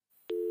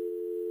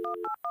Five,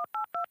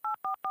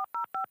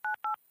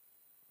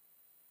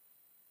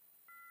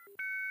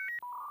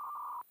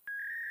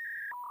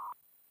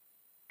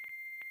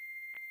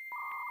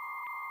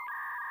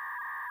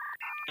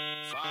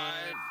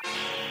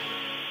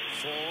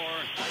 four,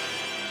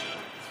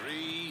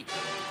 three,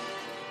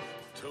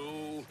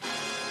 two,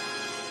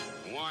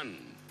 one.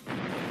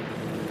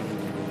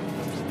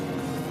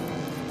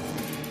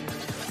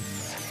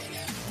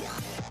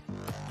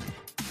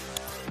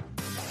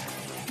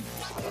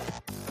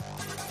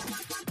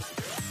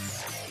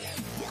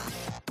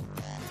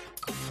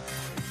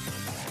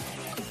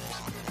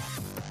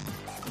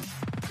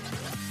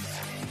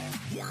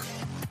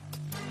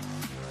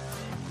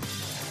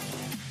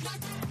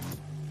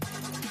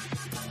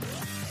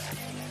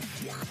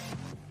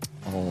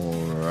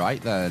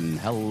 Right then,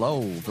 hello,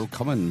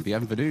 willkommen,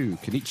 bienvenue,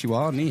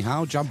 konnichiwa, ni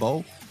hao,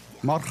 jambo,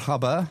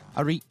 marhaba,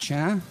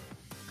 aricha.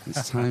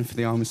 It's time for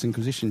the Armist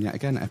Inquisition yet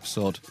again,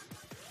 episode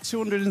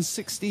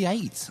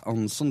 268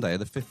 on Sunday,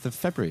 the 5th of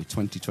February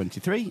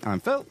 2023. I'm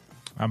Phil.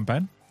 I'm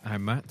Ben.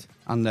 I'm Matt.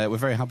 And we're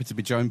very happy to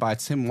be joined by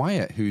Tim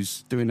Wyatt,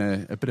 who's doing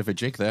a bit of a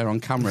jig there on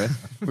camera.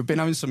 We've been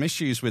having some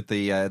issues with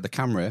the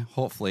camera.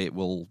 Hopefully it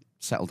will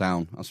settle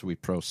down as we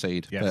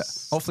proceed.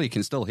 Yes. But hopefully you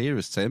can still hear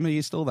us, Tim. Are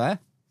you still there?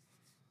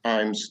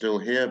 I'm still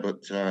here,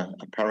 but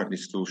apparently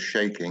still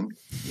shaking.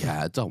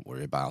 Yeah, don't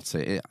worry about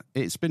it.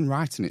 It's been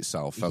righting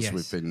itself as Yes.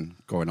 we've been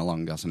going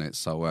along, hasn't it?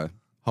 So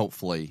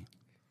hopefully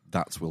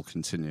that will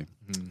continue.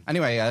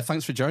 Anyway,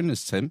 thanks for joining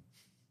us, Tim.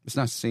 It's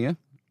nice to see you.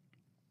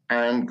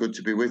 And good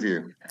to be with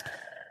you.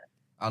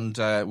 And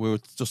we were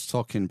just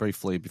talking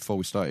briefly before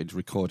we started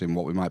recording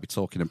what we might be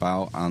talking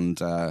about, and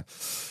the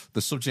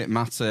subject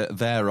matter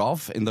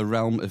thereof in the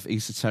realm of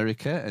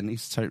esoterica and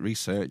esoteric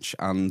research.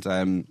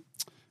 And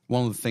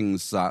one of the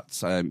things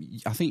that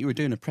I think you were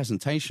doing a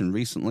presentation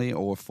recently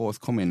or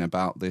forthcoming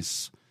about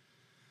this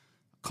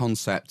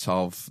concept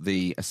of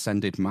the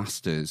ascended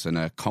masters and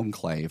a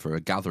conclave or a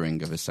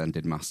gathering of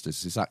ascended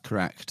masters. Is that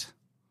correct?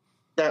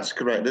 That's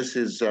correct. This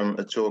is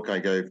a talk I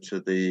gave to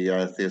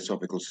the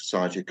Theosophical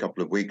Society a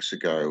couple of weeks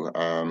ago,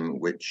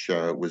 which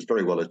was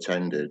very well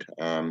attended.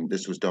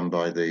 This was done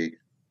by the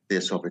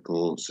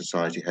Theosophical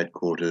Society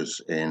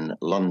headquarters in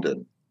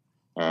London.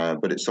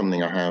 But it's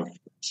something I have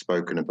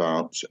spoken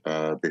about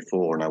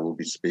before, and I will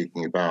be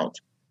speaking about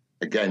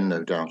again,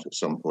 no doubt, at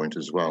some point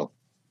as well.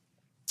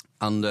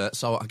 And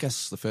so I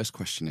guess the first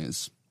question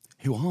is,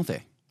 who are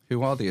they?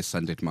 Who are the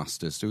Ascended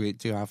Masters? Do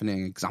you have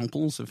any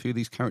examples of who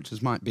these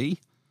characters might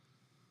be?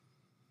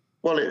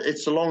 Well,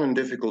 it's a long and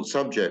difficult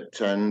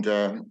subject, and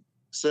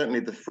certainly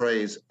the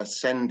phrase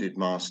Ascended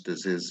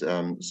Masters is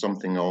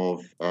something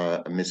of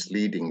a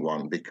misleading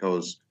one,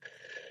 because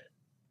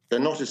they're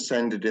not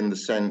ascended in the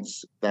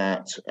sense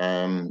that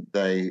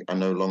they are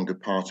no longer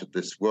part of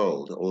this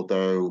world,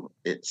 although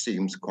it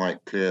seems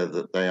quite clear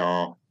that they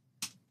are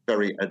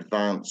very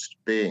advanced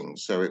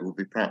beings. So it would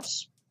be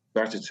perhaps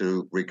better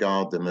to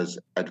regard them as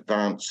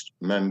advanced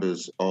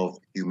members of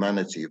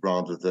humanity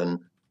rather than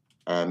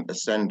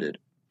ascended.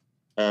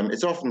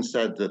 It's often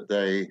said that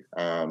they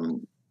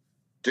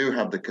do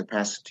have the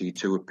capacity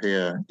to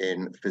appear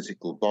in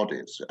physical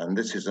bodies, and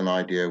this is an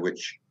idea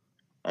which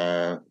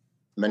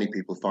many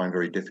people find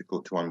very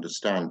difficult to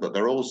understand, but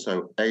they're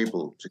also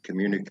able to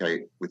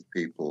communicate with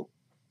people,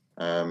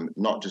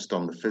 not just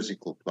on the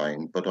physical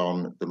plane, but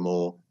on the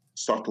more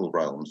subtle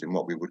realms in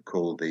what we would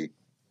call the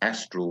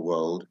astral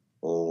world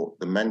or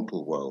the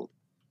mental world.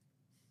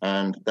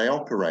 And they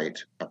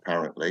operate,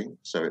 apparently,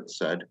 so it's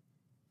said,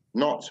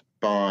 not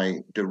by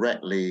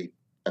directly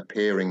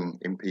appearing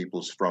in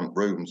people's front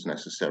rooms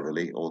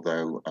necessarily,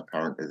 although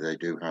apparently they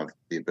do have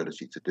the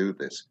ability to do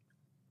this.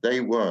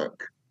 They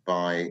work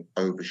by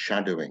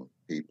overshadowing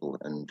people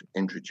and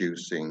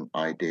introducing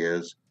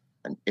ideas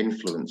and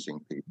influencing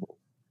people.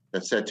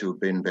 They're said to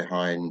have been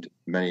behind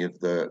many of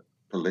the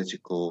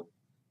political,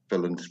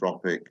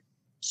 philanthropic,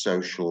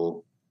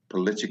 social,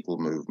 political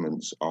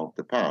movements of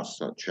the past,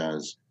 such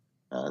as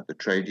the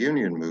trade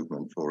union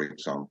movement, for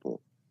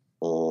example,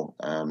 or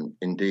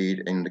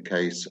indeed in the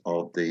case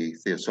of the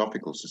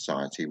Theosophical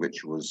Society,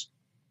 which was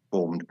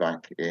formed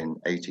back in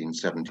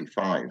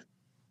 1875.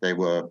 They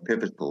were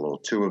pivotal, or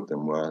two of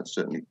them were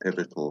certainly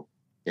pivotal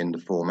in the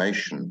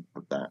formation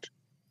of that.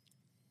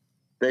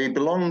 They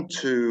belong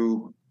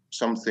to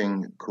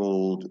something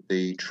called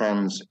the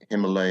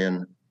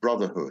Trans-Himalayan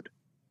Brotherhood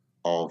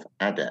of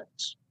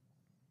Adepts.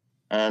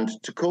 And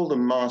to call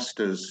them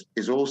masters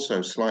is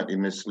also slightly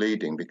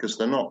misleading, because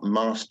they're not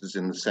masters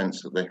in the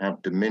sense that they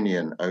have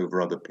dominion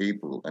over other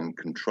people and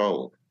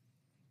control.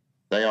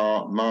 They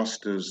are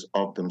masters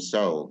of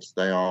themselves.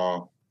 They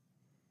are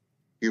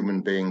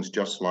human beings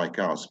just like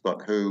us,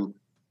 but who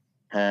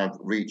have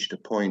reached a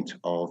point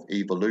of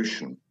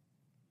evolution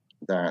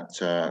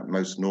that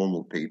most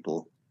normal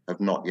people have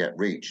not yet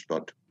reached,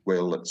 but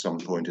will at some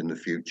point in the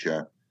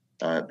future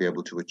be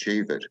able to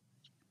achieve it.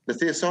 The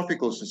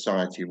Theosophical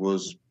Society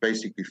was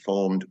basically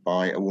formed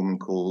by a woman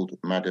called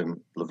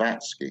Madame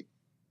Blavatsky,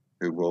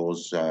 who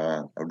was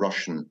a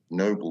Russian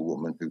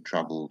noblewoman who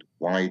traveled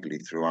widely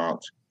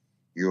throughout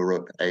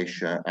Europe,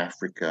 Asia,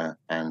 Africa,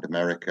 and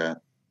America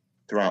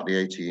throughout the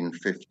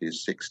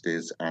 1850s,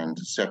 60s, and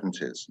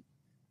 70s.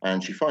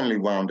 And she finally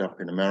wound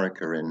up in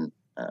America in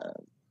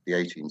the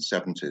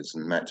 1870s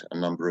and met a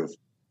number of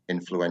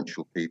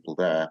influential people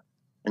there.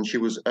 And she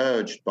was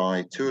urged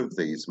by two of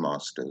these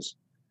masters,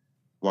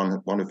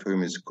 one of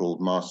whom is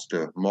called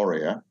Master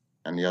Moria,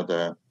 and the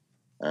other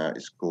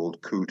is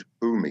called Kut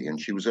Umi. And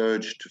she was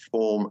urged to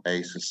form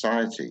a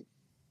society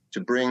to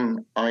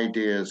bring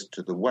ideas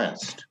to the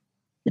West,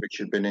 which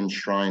had been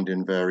enshrined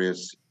in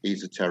various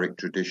esoteric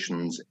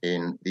traditions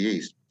in the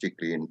East,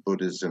 particularly in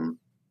Buddhism,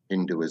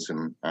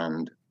 Hinduism,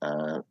 and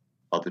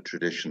other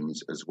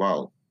traditions as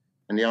well.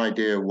 And the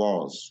idea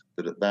was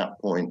that at that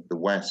point, the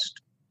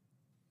West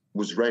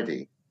was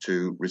ready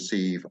to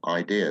receive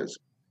ideas.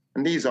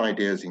 And these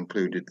ideas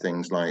included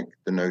things like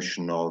the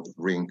notion of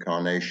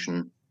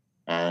reincarnation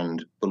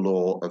and the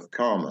law of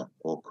karma,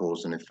 or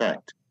cause and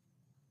effect.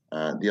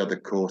 The other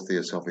core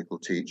theosophical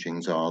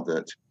teachings are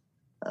that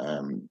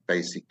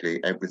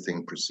basically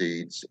everything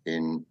proceeds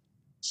in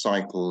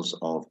cycles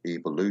of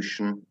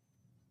evolution,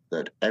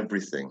 that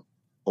everything,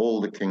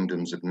 all the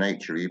kingdoms of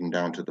nature, even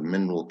down to the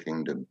mineral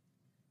kingdom,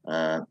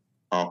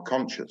 are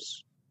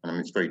conscious. And I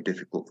mean, it's very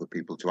difficult for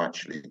people to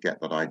actually get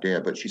that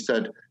idea. But she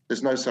said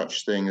there's no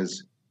such thing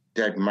as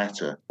dead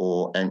matter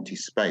or empty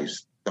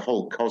space. The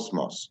whole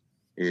cosmos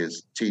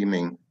is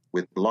teeming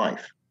with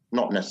life,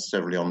 not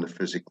necessarily on the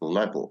physical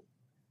level,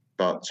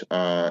 but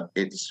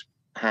it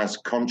has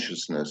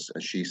consciousness,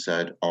 as she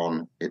said,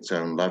 on its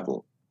own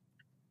level.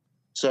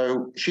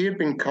 So she had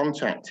been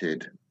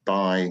contacted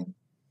by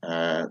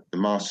the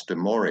Master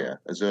Moria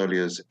as early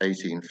as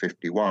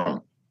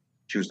 1851.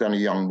 She was then a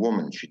young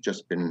woman. She'd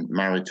just been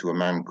married to a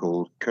man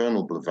called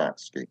Colonel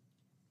Blavatsky.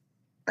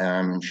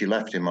 She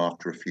left him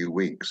after a few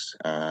weeks.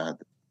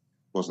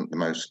 Wasn't the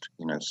most,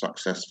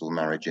 successful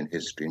marriage in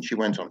history, and she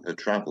went on her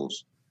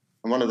travels.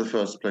 And one of the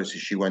first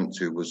places she went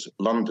to was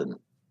London.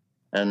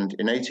 And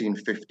in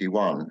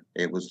 1851,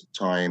 it was the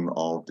time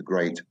of the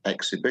Great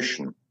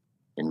Exhibition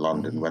in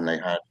London, when they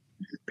had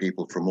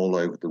people from all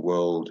over the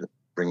world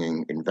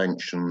bringing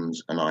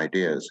inventions and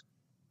ideas.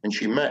 And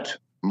she met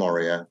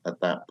Moria at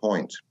that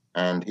point,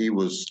 and he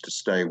was to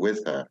stay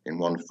with her in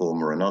one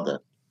form or another,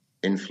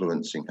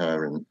 influencing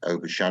her and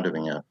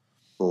overshadowing her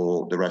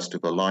for the rest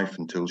of her life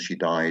until she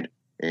died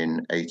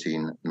in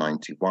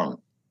 1891.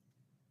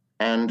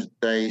 And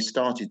they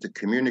started to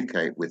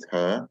communicate with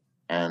her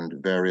and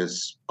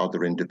various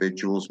other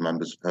individuals,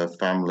 members of her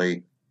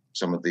family,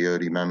 some of the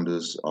early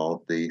members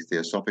of the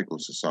Theosophical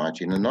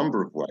Society, in a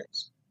number of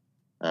ways.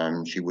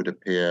 She would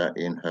appear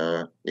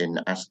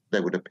they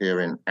would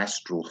appear in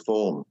astral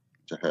form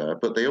to her,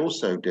 but they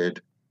also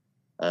did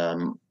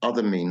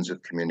other means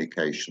of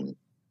communication,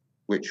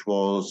 which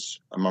was,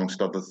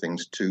 amongst other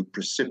things, to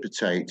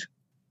precipitate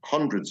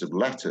hundreds of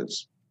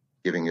letters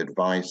giving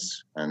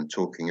advice and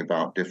talking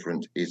about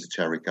different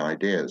esoteric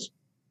ideas.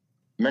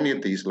 Many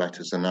of these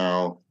letters are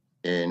now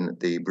in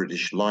the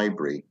British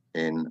Library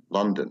in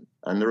London,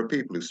 and there are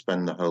people who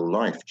spend their whole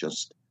life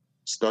just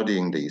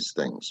studying these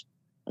things,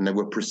 and they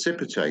were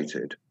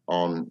precipitated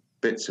on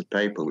bits of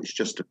paper which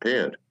just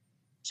appeared,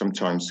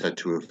 sometimes said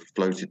to have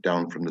floated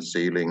down from the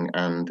ceiling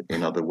and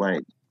in other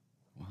ways.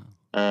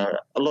 Wow.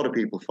 A lot of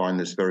people find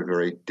this very,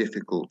 very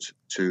difficult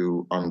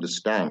to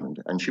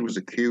understand, and she was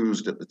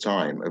accused at the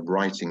time of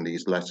writing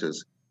these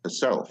letters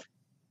herself.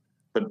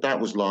 But that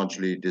was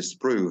largely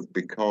disproved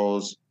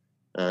because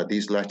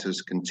these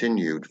letters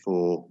continued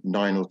for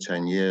 9 or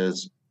 10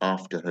 years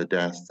after her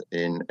death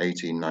in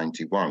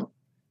 1891.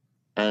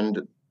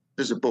 And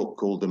there's a book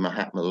called The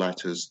Mahatma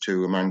Letters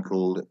to a man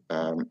called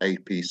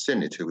A.P.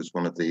 Sinnett, who was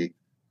one of the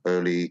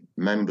early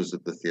members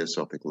of the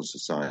Theosophical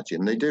Society.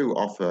 And they do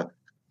offer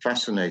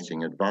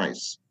fascinating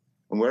advice.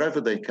 And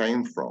wherever they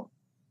came from,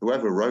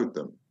 whoever wrote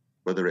them,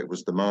 whether it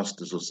was the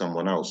masters or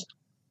someone else,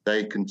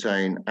 they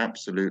contain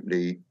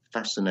absolutely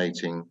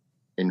fascinating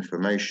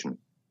information.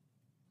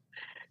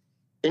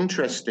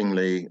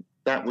 Interestingly,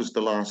 that was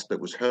the last that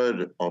was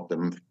heard of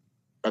them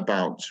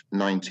about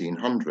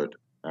 1900.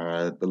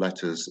 The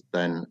letters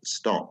then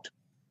stopped.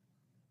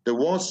 There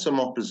was some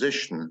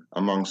opposition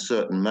among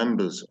certain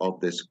members of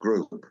this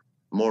group.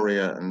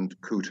 Moria and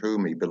Kut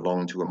Umi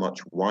belonged to a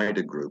much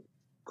wider group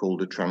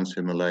called the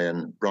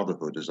Trans-Himalayan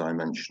Brotherhood, as I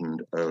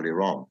mentioned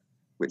earlier on,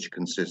 which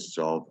consists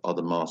of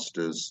other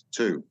masters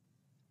too.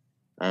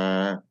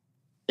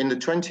 In the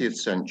 20th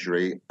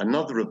century,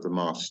 another of the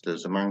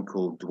masters, a man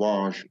called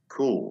Dwaj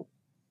Kul,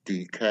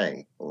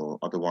 DK, or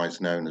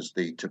otherwise known as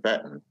the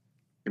Tibetan,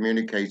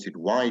 communicated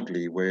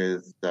widely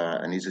with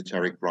an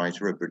esoteric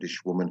writer, a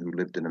British woman who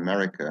lived in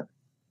America,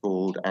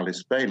 called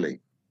Alice Bailey.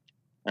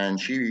 And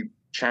she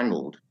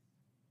channeled,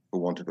 for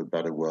want of a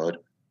better word,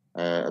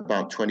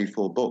 about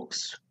 24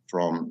 books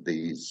from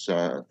this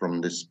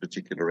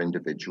particular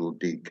individual,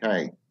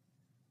 DK.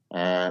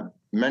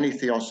 Many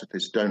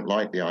theosophists don't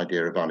like the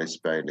idea of Alice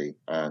Bailey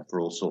for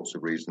all sorts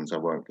of reasons I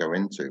won't go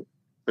into.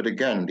 But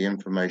again, the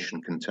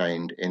information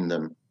contained in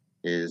them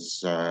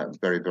is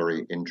very,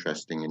 very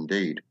interesting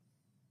indeed.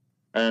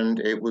 And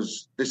it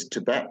was this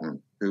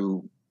Tibetan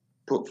who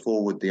put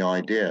forward the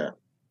idea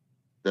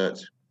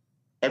that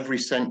every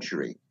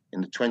century,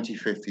 in the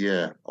 25th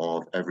year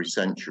of every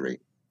century,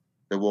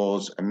 there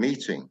was a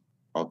meeting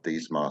of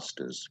these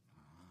masters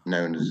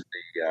known as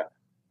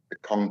the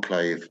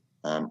Conclave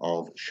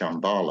of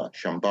Shambhala.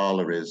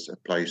 Shambhala is a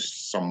place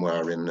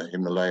somewhere in the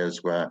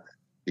Himalayas where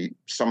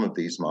some of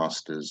these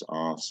masters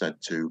are said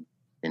to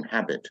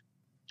inhabit.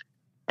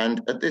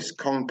 And at this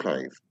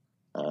conclave,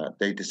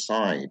 they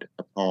decide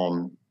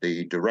upon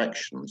the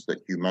directions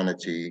that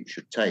humanity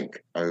should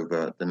take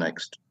over the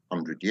next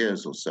 100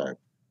 years or so.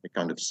 They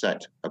kind of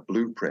set a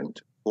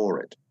blueprint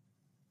for it.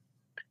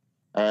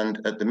 And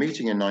at the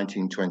meeting in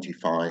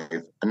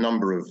 1925, a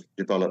number of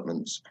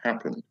developments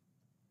happened.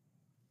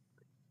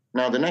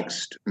 Now, the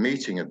next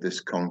meeting of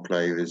this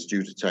conclave is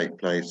due to take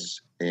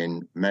place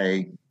in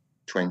May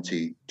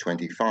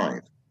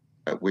 2025,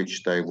 at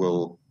which they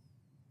will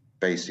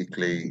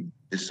basically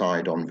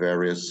decide on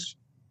various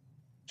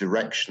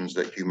directions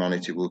that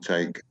humanity will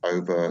take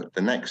over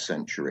the next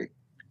century.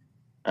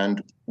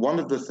 And one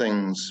of the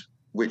things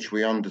which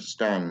we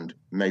understand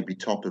may be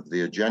top of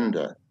the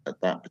agenda at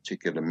that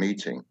particular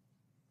meeting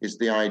is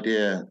the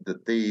idea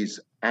that these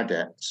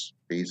adepts,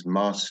 these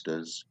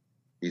masters,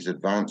 these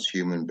advanced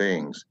human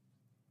beings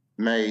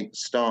may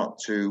start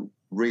to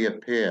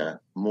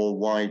reappear more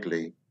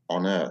widely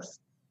on Earth.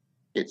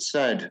 It's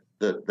said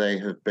that they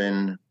have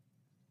been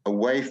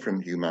away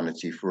from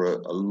humanity for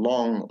a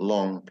long,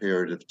 long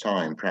period of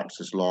time,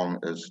 perhaps as long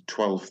as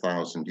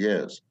 12,000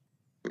 years,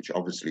 which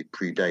obviously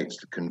predates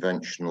the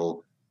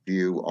conventional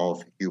view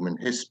of human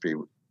history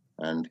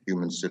and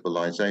human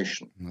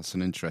civilization. That's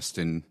an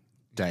interesting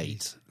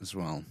date as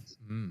well.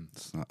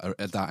 So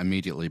that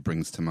immediately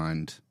brings to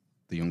mind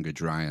the Younger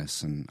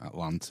Dryas and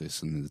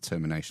Atlantis and the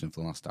termination of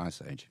the last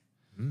ice age.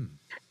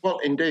 Well,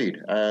 indeed,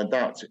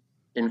 that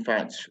in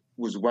fact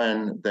was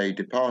when they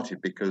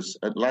departed, because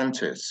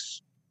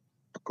Atlantis,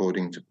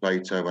 according to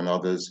Plato and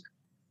others,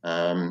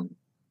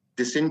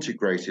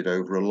 disintegrated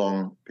over a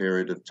long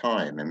period of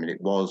time. I mean,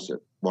 it was at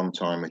one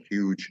time a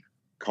huge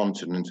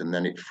continent, and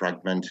then it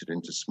fragmented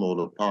into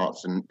smaller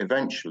parts, and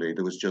eventually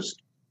there was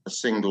just a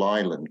single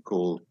island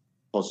called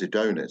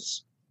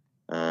Posidonis,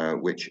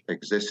 which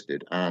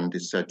existed and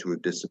is said to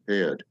have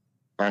disappeared,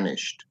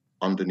 vanished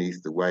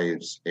underneath the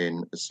waves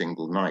in a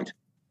single night.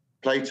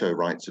 Plato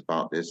writes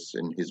about this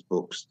in his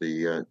books,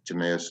 the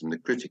Timaeus and the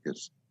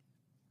Criticus.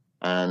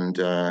 And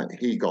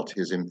he got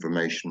his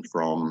information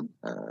from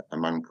a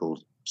man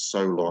called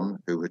Solon,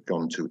 who had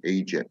gone to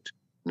Egypt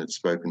and had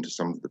spoken to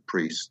some of the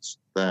priests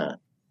there.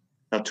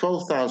 Now,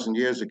 12,000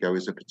 years ago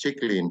is a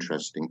particularly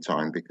interesting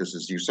time because,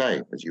 as you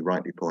say, as you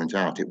rightly point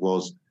out, it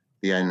was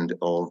the end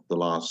of the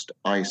last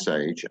ice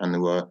age, and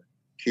there were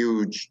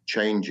huge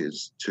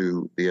changes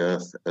to the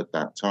Earth at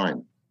that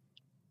time.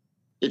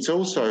 It's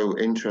also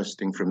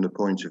interesting from the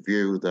point of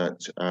view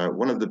that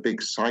one of the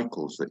big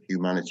cycles that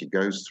humanity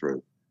goes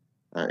through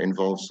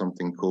involves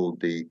something called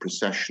the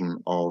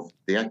precession of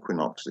the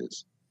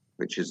equinoxes,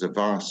 which is a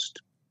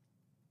vast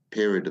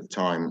period of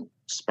time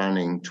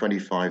spanning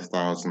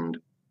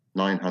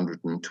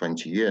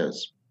 25,920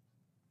 years.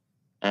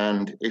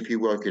 And if you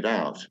work it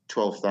out,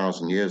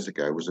 12,000 years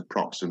ago was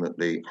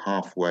approximately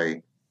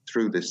halfway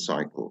through this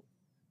cycle.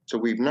 So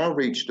we've now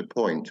reached a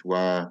point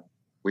where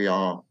we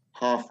are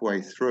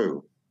halfway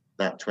through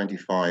that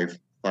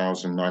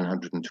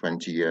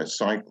 25,920 year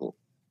cycle.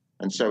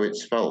 And so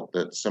it's felt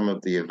that some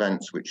of the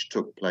events which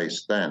took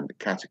place then, the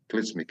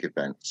cataclysmic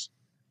events,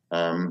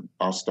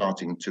 are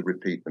starting to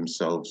repeat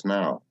themselves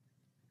now.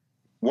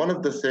 One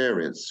of the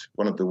theories,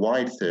 one of the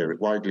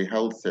widely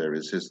held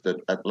theories, is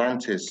that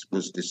Atlantis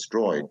was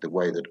destroyed the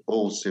way that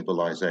all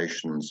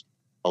civilizations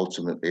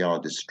ultimately are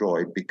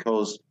destroyed,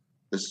 because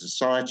the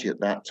society at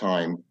that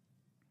time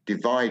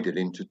divided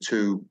into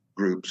two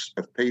groups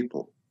of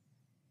people.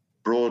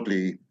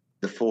 Broadly,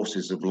 the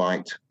forces of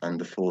light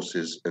and the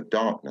forces of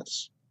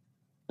darkness.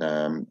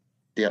 The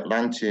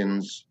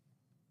Atlanteans,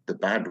 the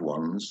bad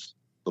ones,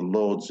 the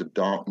lords of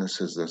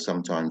darkness, as they're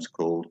sometimes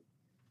called,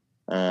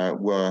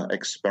 were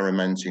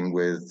experimenting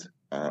with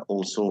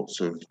all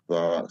sorts of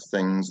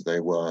things. They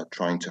were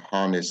trying to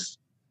harness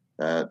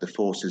the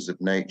forces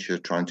of nature,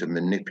 trying to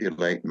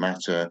manipulate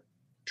matter,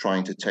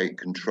 trying to take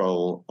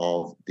control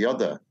of the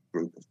other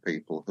group of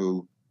people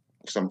who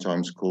are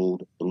sometimes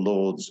called the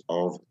lords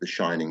of the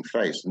shining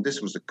face. And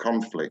this was a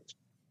conflict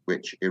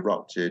which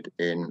erupted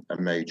in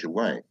a major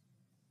way.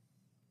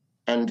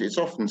 And it's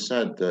often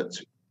said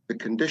that the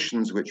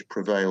conditions which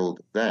prevailed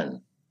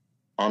then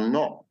are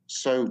not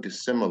so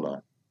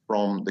dissimilar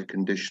from the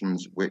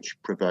conditions which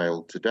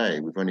prevail today.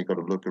 We've only got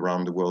to look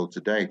around the world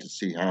today to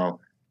see how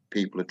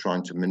people are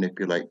trying to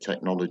manipulate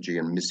technology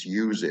and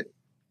misuse it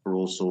for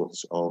all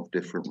sorts of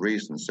different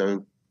reasons.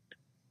 So,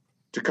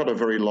 to cut a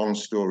very long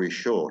story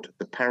short,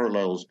 the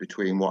parallels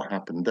between what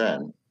happened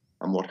then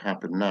and what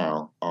happened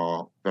now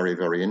are very,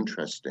 very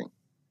interesting.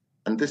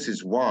 And this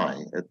is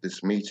why at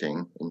this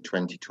meeting in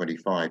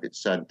 2025, it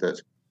said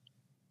that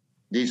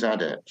these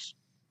adepts,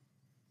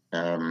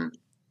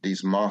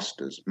 these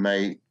masters,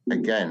 may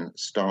again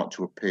start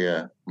to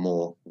appear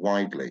more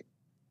widely.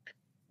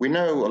 We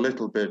know a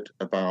little bit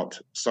about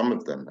some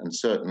of them, and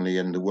certainly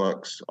in the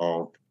works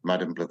of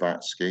Madame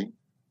Blavatsky,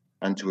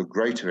 and to a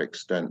greater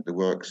extent the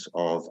works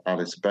of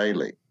Alice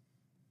Bailey.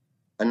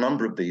 A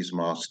number of these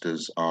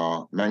masters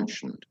are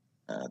mentioned.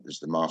 There's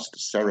the Master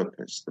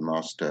Serapis, the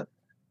Master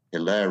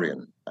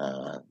Hilarion,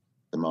 the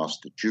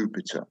Master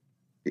Jupiter,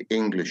 the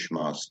English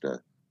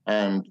Master,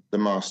 and the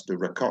Master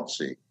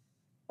Rakotsi.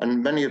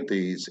 And many of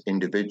these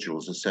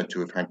individuals are said to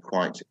have had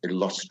quite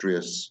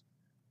illustrious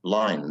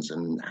lines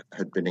and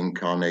had been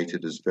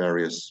incarnated as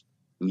various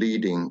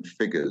leading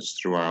figures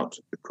throughout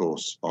the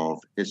course of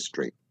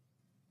history.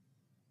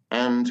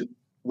 And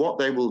what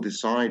they will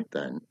decide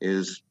then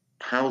is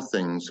how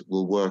things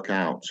will work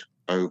out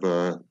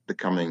over the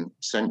coming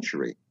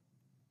century.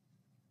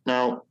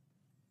 Now,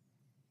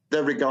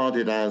 they're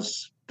regarded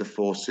as the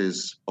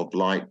forces of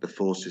light, the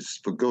forces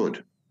for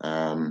good.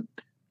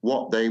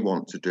 What they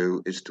want to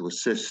do is to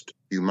assist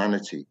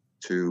humanity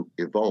to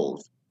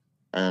evolve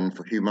and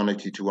for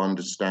humanity to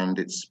understand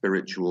its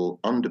spiritual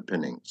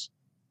underpinnings,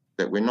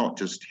 that we're not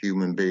just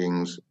human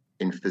beings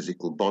in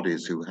physical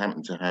bodies who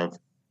happen to have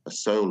a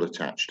soul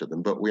attached to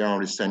them, but we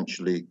are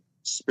essentially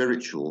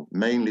spiritual,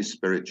 mainly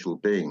spiritual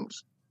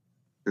beings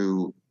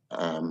who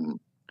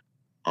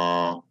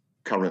are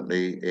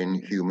currently in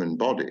human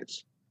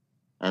bodies.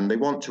 And they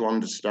want to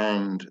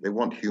understand, they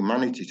want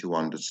humanity to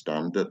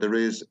understand that there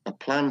is a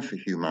plan for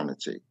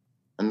humanity,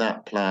 and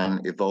that plan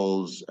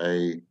involves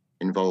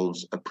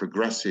a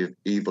progressive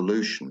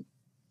evolution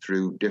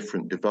through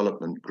different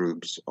development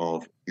groups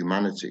of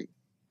humanity.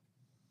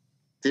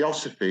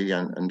 Theosophy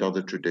and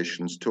other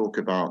traditions talk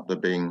about there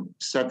being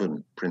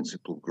 7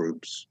 principal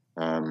groups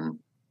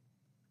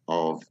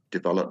of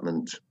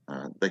development.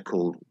 They're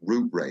called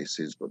root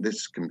races, but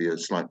this can be a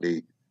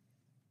slightly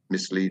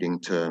misleading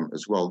term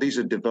as well. These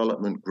are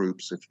development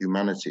groups of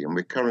humanity, and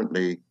we're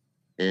currently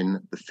in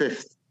the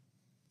 5th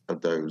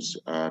of those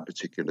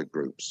particular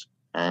groups.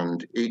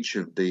 And each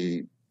of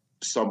the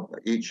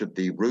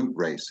root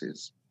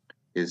races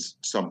is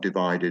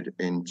subdivided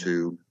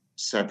into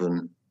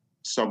 7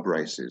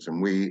 sub-races,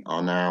 and we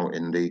are now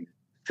in the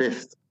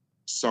 5th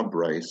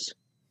sub-race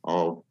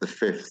of the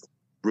 5th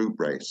root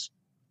race.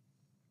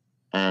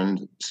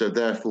 And so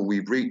therefore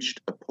we've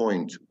reached a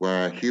point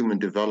where human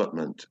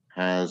development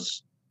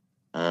has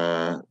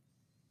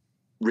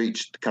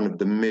reached kind of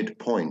the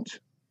midpoint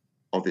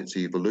of its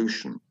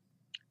evolution,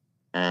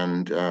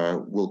 and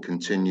will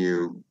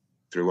continue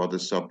through other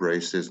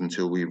sub-races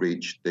until we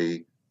reach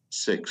the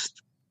 6th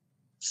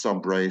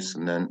sub-race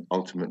and then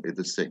ultimately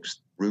the 6th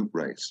root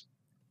race.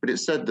 But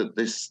it's said that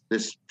this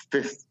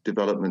 5th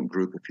development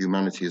group of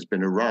humanity has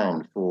been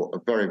around for a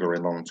very, very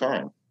long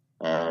time,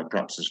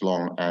 perhaps as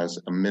long as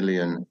 1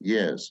 million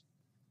years,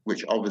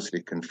 which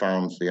obviously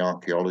confounds the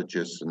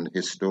archaeologists and the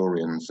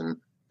historians and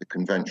the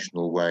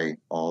conventional way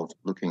of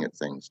looking at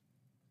things.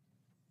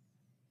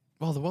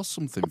 Well, there was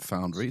something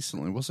found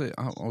recently, was it?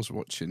 I was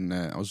watching,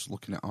 I was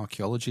looking at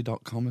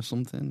archaeology.com or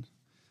something,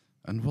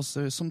 and was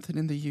there something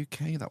in the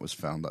UK that was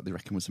found that they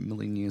reckon was 1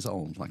 million years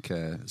old, like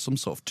some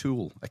sort of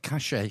tool, a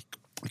cache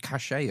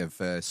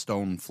of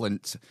stone,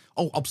 flint,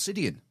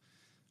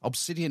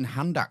 obsidian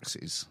hand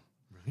axes,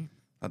 right,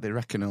 that they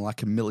reckon are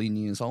like 1 million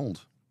years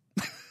old.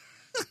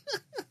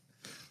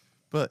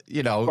 But,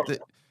 you know,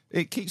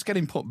 it keeps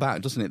getting put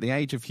back, doesn't it? The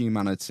age of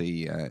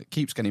humanity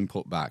keeps getting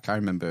put back. I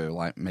remember,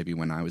 like, maybe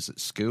when I was at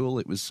school,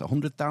 it was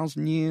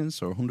 100,000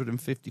 years or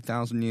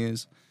 150,000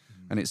 years.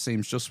 And it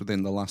seems just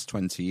within the last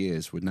 20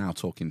 years, we're now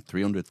talking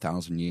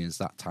 300,000 years.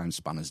 That time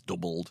span has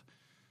doubled.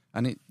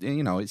 And, it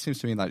seems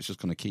to me that it's just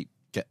going to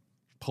get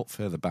put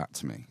further back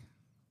to me.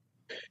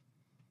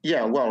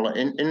 Yeah, well,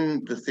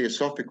 in the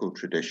theosophical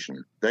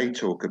tradition, they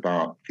talk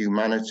about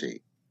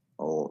humanity,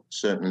 or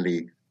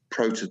certainly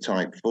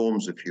prototype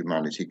forms of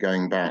humanity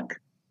going back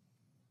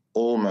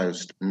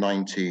almost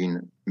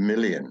 19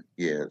 million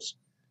years.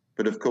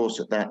 But of course,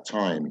 at that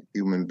time,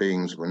 human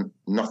beings were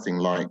nothing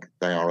like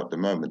they are at the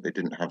moment. They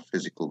didn't have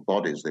physical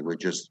bodies. They were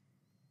just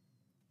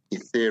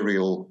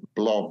ethereal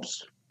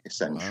blobs,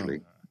 essentially.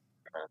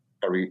 Wow.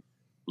 Very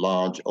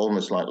large,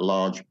 almost like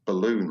large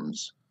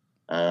balloons.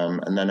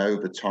 And then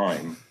over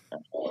time,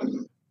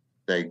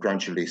 they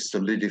gradually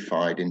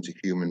solidified into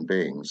human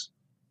beings.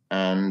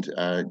 And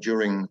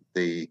during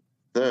the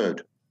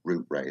 3rd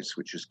root race,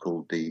 which is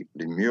called the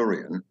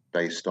Lemurian,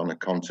 based on a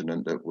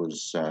continent that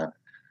was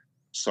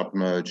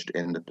submerged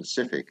in the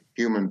Pacific,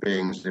 human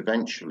beings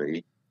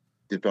eventually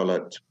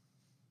developed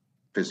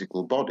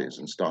physical bodies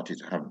and started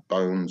to have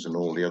bones and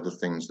all the other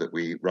things that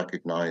we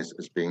recognize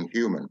as being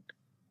human.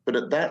 But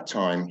at that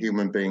time,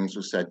 human beings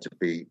were said to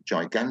be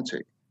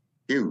gigantic,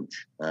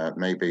 huge,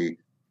 maybe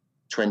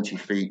 20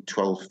 feet,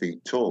 12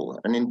 feet tall.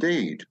 And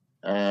indeed,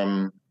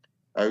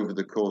 over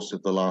the course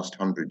of the last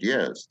 100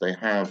 years, they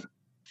have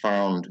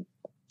found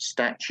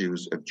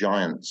statues of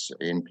giants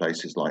in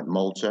places like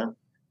Malta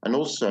and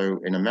also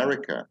in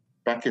America.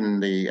 Back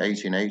in the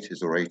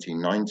 1880s or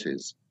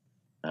 1890s,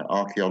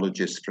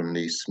 archaeologists from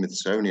the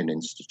Smithsonian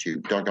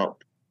Institute dug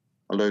up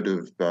a load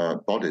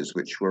of bodies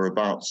which were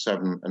about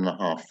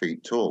 7.5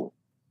 feet tall.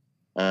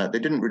 They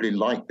didn't really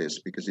like this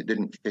because it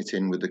didn't fit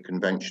in with the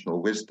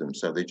conventional wisdom,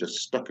 so they just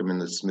stuck them in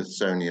the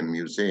Smithsonian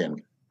Museum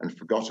and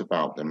forgot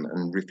about them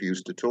and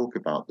refused to talk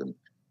about them.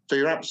 So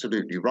you're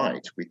absolutely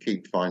right. We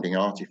keep finding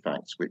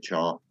artifacts which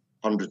are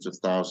hundreds of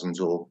thousands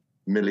or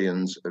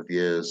millions of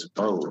years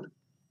old,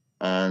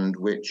 and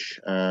which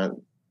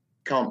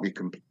can't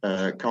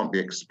be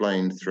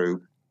explained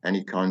through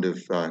any kind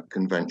of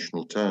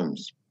conventional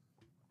terms.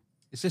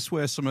 Is this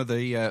where some of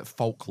the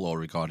folklore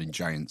regarding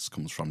giants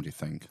comes from, do you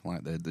think?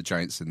 Like the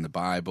giants in the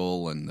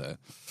Bible and the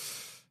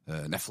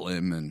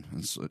Nephilim and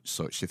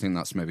such? Do you think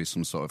that's maybe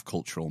some sort of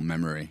cultural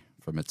memory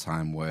from a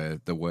time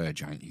where there were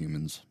giant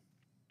humans?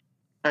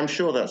 I'm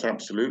sure that's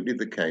absolutely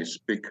the case,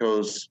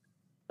 because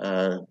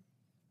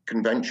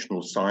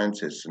conventional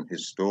scientists and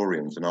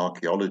historians and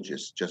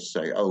archaeologists just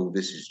say, oh,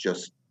 this is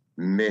just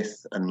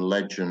myth and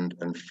legend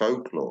and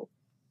folklore.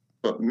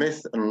 But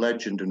myth and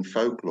legend and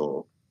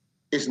folklore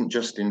isn't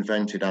just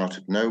invented out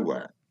of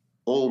nowhere.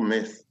 All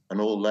myth and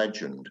all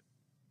legend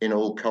in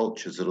all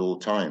cultures at all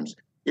times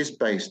is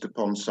based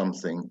upon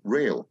something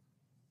real.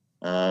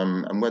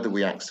 And whether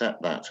we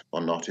accept that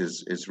or not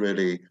is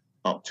really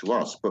up to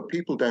us. But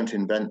people don't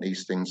invent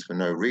these things for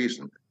no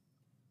reason.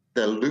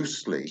 They're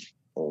loosely,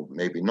 or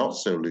maybe not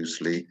so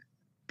loosely,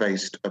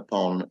 based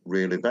upon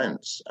real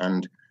events.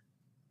 And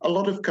a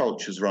lot of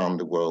cultures around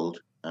the world,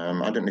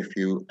 I don't know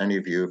if any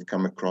of you have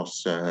come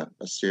across a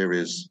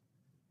series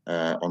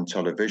on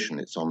television.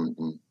 It's on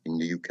in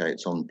the UK.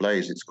 It's on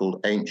Blaze. It's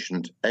called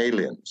Ancient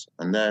Aliens,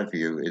 and their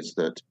view is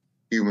that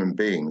human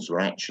beings were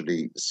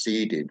actually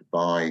seeded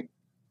by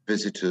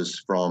visitors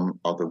from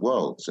other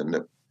worlds, and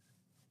that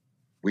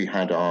we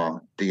had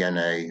our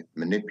DNA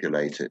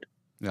manipulated.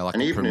 Yeah, like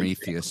a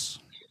Prometheus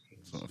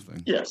sort of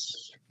thing.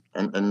 Yes,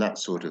 and that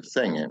sort of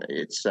thing. And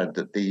it's said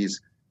that these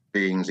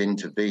beings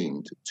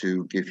intervened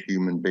to give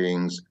human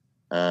beings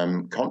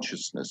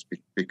consciousness,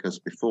 because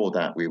before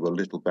that we were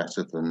little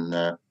better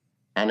than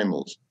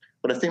animals.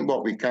 But I think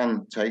what we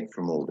can take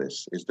from all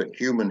this is that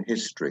human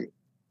history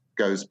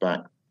goes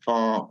back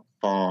far,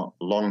 far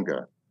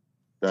longer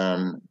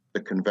than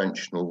the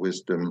conventional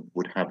wisdom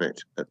would have it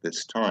at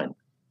this time.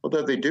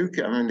 Although they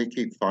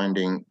keep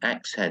finding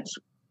axe heads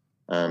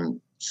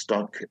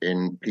stuck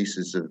in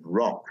pieces of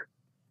rock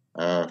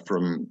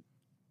from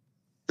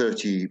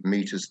 30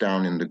 meters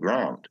down in the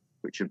ground,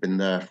 which have been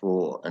there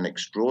for an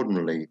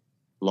extraordinarily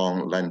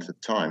long length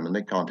of time, and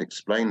they can't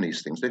explain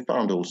these things. They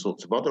found all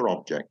sorts of other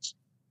objects,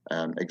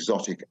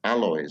 exotic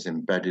alloys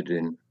embedded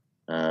in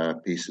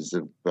pieces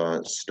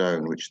of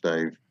stone which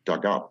they've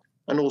dug up,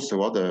 and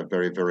also other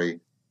very, very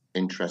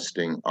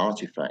interesting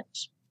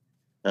artifacts.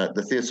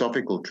 The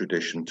Theosophical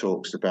tradition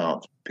talks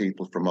about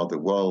people from other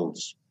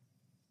worlds.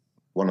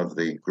 One of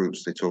the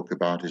groups they talk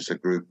about is a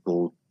group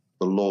called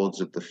the Lords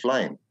of the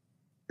Flame,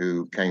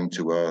 who came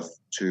to Earth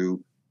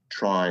to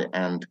try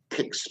and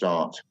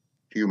kickstart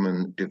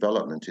human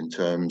development in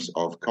terms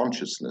of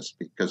consciousness,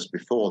 because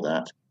before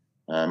that,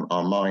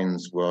 our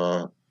minds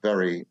were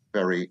very,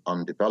 very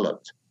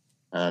undeveloped,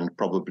 and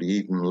probably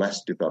even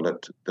less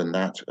developed than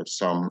that of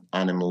some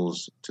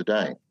animals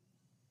today.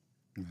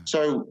 Mm-hmm.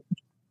 So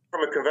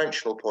from a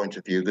conventional point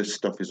of view, this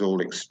stuff is all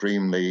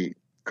extremely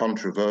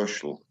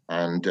controversial,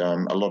 and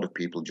a lot of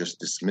people just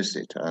dismiss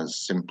it as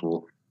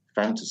simple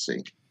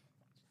fantasy.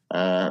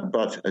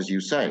 But as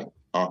you say,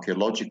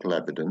 archaeological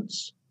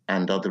evidence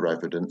and other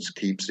evidence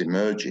keeps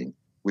emerging,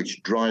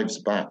 which drives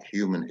back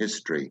human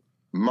history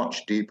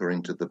much deeper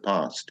into the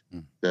past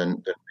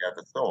than we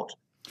ever thought.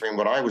 I mean,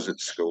 when I was at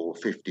school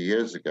 50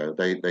 years ago,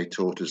 they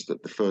taught us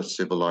that the first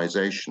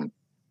civilization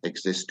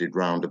existed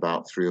round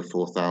about 3,000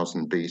 or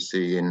 4,000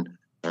 BC in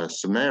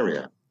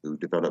Sumeria, who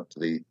developed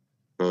the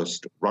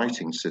first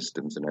writing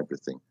systems and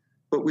everything.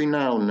 But we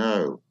now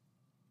know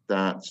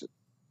that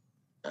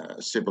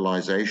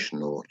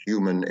civilization or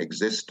human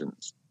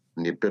existence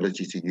and the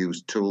ability to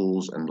use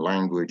tools and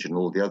language and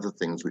all the other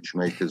things which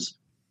make us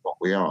what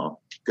we are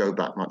go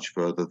back much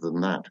further than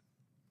that.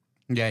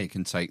 Yeah, you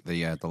can take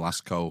the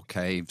Lascaux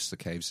caves, the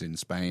caves in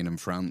Spain and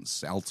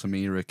France,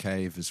 Altamira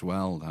cave as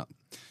well. That,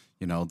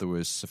 you know, there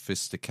was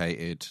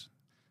sophisticated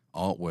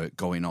artwork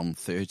going on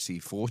 30,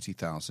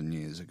 40,000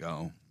 years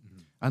ago.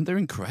 Mm-hmm. And they're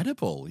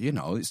incredible, you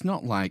know. It's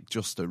not like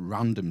just a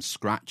random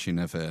scratching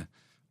of a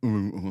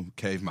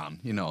caveman,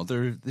 you know.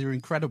 They're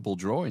incredible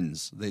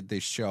drawings. They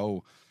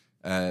show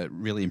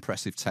really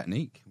impressive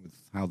technique with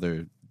how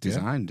they're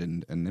designed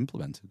and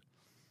implemented.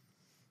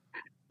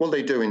 Well,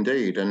 they do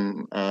indeed.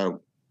 And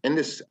in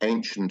this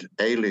Ancient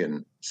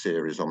Alien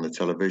series on the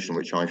television,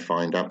 which I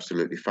find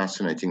absolutely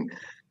fascinating,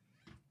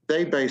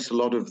 they base a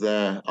lot of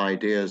their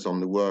ideas on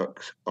the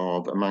work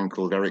of a man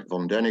called Eric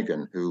von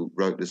Däniken, who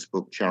wrote this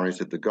book, Chariot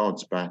of the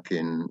Gods, back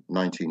in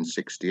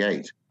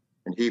 1968.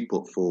 And he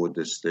put forward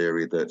this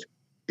theory that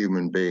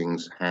human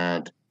beings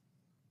had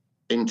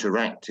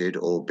interacted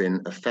or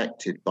been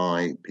affected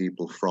by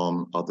people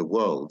from other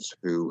worlds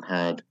who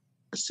had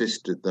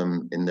assisted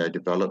them in their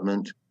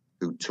development,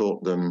 who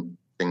taught them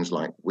things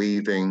like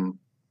weaving,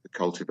 the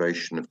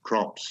cultivation of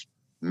crops,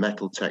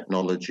 metal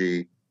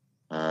technology,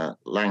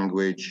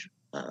 language,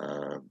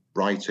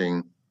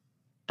 writing,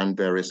 and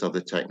various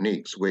other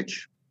techniques,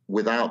 which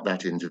without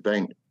that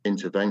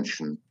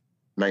intervention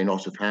may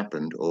not have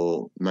happened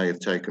or may have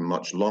taken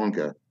much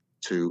longer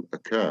to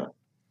occur.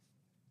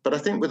 But I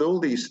think with all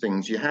these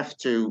things, you have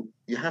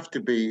to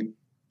be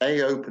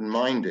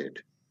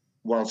open-minded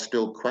while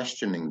still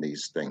questioning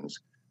these things,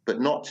 but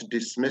not to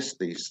dismiss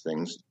these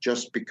things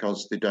just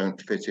because they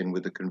don't fit in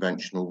with the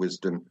conventional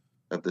wisdom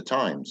of the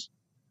times.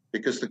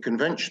 Because the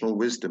conventional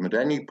wisdom at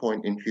any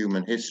point in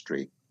human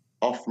history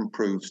often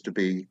proves to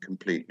be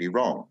completely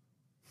wrong.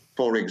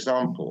 For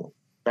example,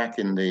 back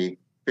in the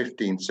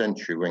 15th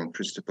century when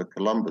Christopher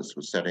Columbus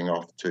was setting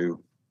off to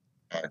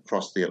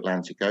cross the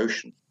Atlantic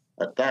Ocean,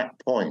 at that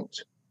point,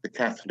 the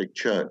Catholic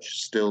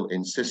Church still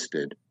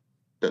insisted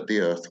that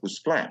the Earth was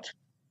flat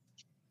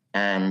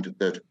and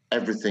that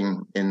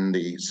everything in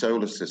the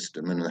solar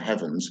system and the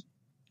heavens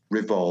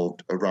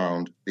revolved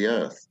around the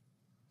Earth.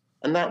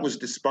 And that was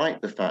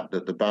despite the fact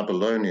that the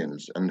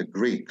Babylonians and the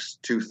Greeks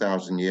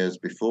 2,000 years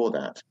before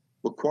that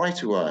were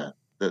quite aware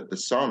that the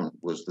sun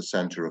was the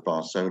center of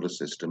our solar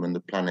system and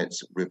the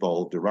planets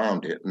revolved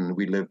around it, and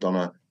we lived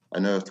on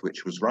an Earth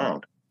which was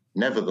round.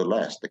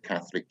 Nevertheless, the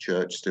Catholic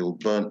Church still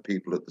burnt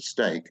people at the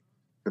stake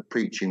for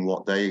preaching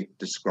what they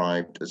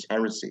described as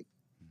heresy.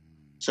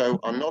 So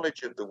our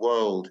knowledge of the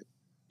world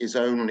is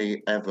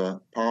only ever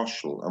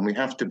partial, and we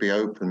have to be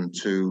open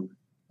to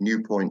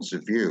new points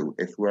of view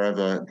if we're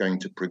ever going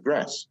to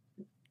progress,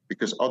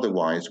 because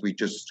otherwise we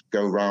just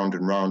go round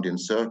and round in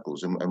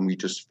circles and we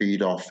just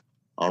feed off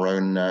our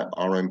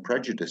own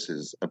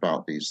prejudices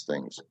about these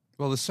things.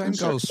 Well, the same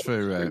goes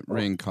for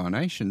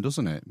reincarnation,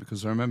 doesn't it?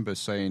 Because I remember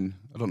saying,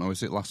 I don't know,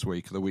 is it last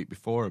week or the week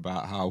before,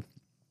 about how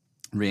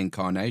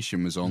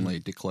reincarnation was only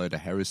declared a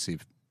heresy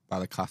by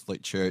the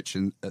Catholic Church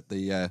at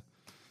the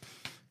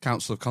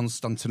Council of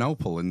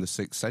Constantinople in the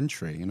 6th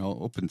century. You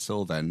know, up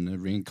until then,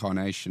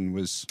 reincarnation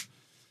was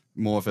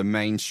more of a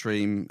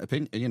mainstream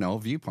opinion,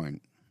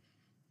 viewpoint.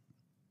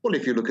 Well,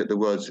 if you look at the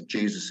words of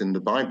Jesus in the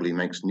Bible, he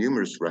makes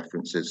numerous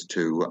references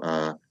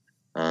to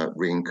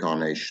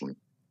reincarnation.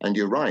 And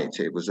you're right,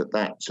 it was at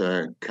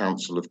that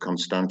Council of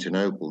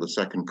Constantinople, the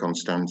Second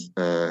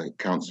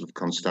Council of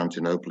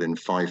Constantinople in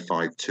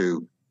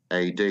 552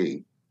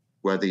 AD,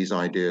 where these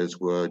ideas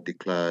were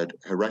declared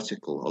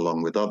heretical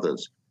along with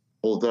others.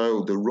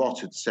 Although the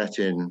rot had set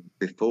in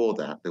before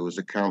that, there was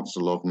a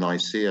Council of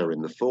Nicaea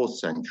in the 4th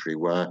century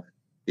where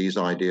these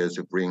ideas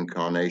of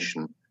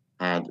reincarnation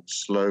had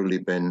slowly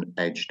been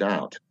edged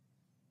out.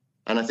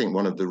 And I think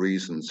one of the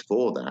reasons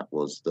for that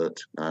was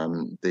that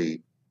the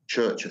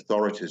church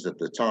authorities at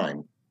the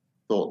time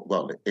thought,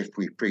 well, if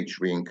we preach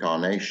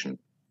reincarnation,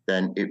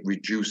 then it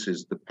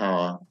reduces the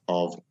power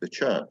of the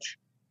church,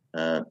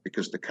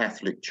 because the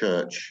Catholic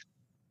Church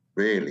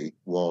really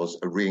was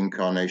a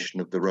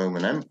reincarnation of the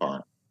Roman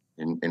Empire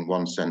in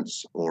one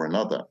sense or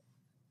another.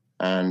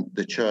 And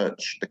the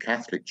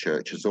Catholic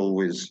Church, has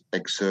always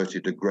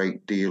exerted a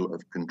great deal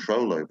of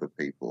control over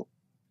people.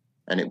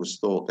 And it was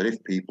thought that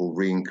if people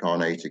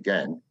reincarnate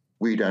again,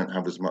 we don't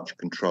have as much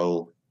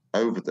control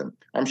over them.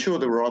 I'm sure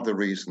there were other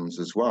reasons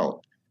as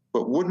well.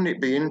 But wouldn't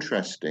it be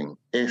interesting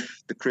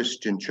if the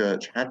Christian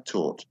Church had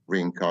taught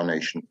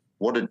reincarnation?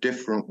 What a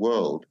different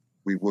world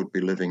we would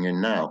be living in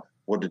now.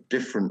 What a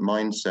different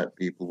mindset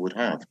people would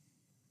have.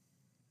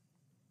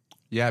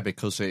 Yeah,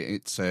 because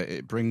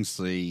it brings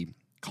the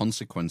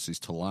consequences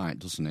to light,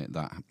 doesn't it?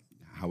 That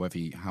how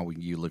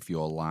you live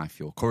your life,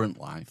 your current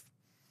life.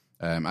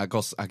 I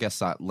guess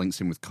that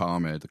links in with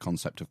karma, the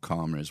concept of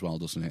karma as well,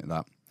 doesn't it?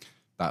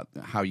 That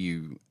how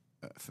you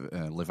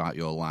live out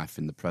your life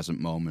in the present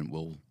moment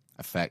will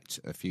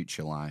affect a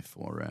future life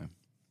or a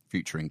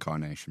future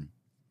incarnation.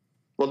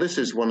 Well, this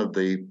is one of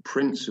the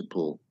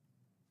principal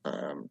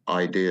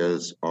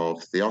ideas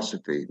of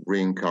theosophy,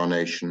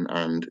 reincarnation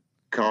and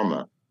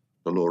karma,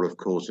 the law of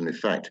cause and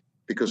effect,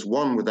 because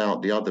one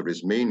without the other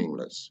is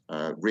meaningless.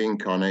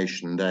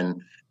 Reincarnation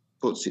then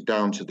puts it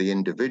down to the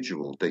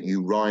individual that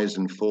you rise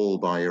and fall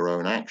by your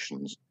own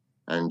actions,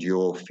 and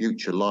your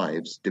future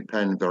lives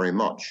depend very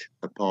much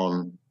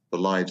upon the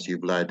lives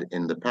you've led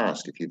in the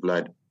past. If you've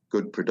led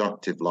good,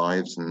 productive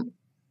lives and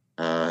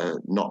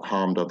not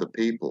harmed other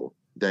people,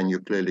 then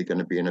you're clearly going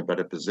to be in a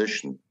better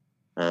position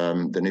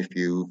than if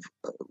you've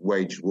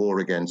waged war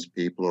against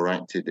people or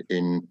acted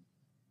in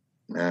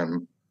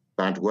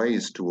bad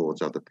ways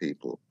towards other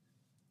people.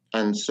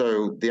 And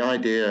so the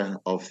idea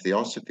of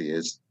theosophy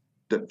is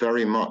that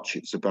very much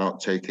it's about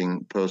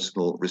taking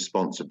personal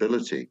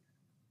responsibility.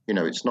 You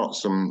know, it's not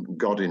some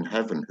God in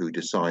heaven who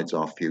decides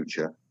our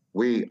future.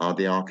 We are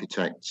the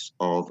architects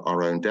of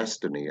our own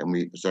destiny. And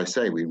we, as I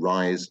say, we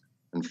rise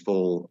and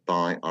fall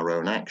by our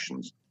own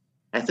actions.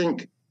 I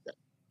think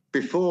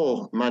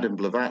before Madame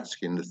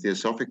Blavatsky and the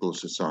Theosophical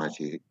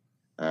Society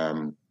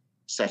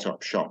set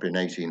up shop in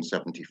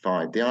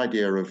 1875, the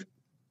idea of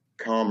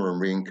karma and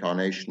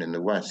reincarnation in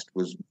the West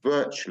was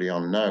virtually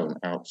unknown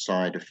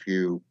outside a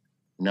few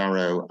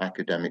narrow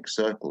academic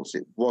circles.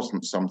 It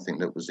wasn't something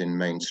that was in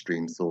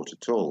mainstream thought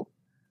at all.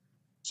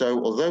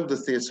 So although the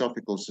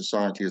Theosophical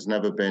Society has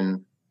never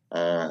been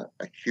a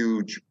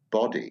huge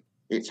body,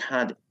 it's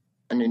had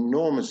an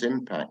enormous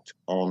impact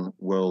on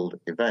world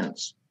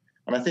events.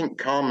 And I think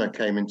karma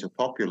came into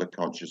popular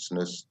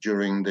consciousness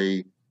during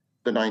the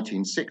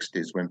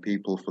 1960s, when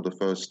people for the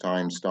first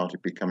time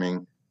started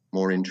becoming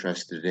more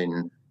interested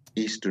in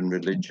Eastern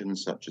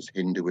religions such as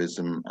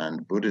Hinduism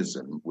and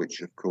Buddhism,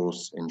 which of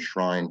course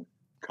enshrine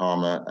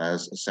karma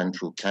as a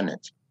central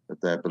tenet of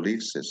their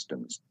belief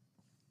systems.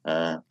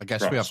 I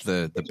guess we have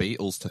the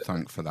Beatles to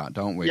thank for that,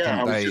 don't we?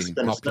 Yeah, Didn't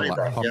they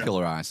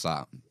popularise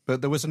that? But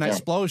there was an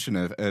explosion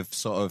of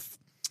sort of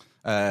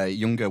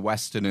younger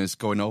Westerners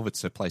going over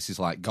to places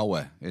like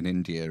Goa in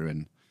India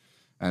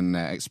and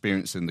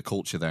experiencing the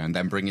culture there, and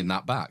then bringing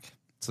that back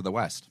to the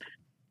West.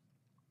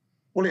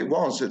 Well, it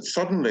was.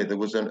 Suddenly there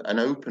was an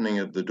opening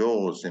of the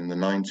doors in the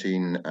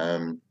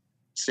 1960s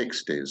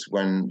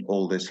when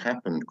all this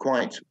happened.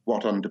 Quite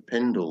what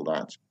underpinned all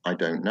that, I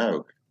don't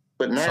know.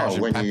 But now,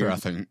 Sergeant Pepper, I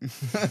think.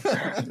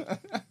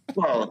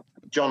 Well,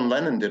 John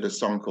Lennon did a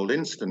song called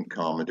 "Instant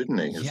Karma," didn't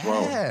he? As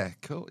well. Yeah,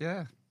 cool.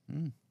 Yeah.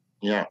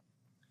 Yeah.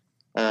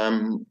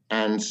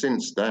 And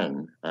since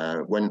then,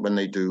 when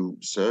they do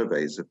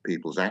surveys of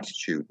people's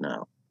attitude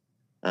now,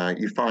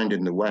 you find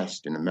in the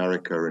West, in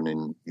America and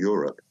in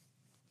Europe,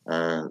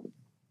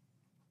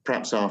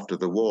 perhaps after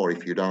the war,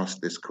 if you'd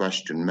asked this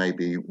question,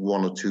 maybe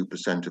 1 or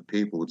 2% of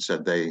people would say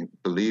they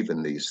believe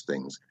in these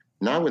things.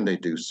 Now, when they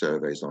do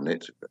surveys on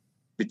it,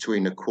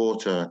 between a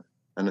quarter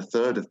and a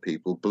third of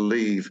people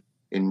believe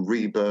in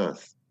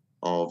rebirth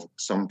of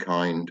some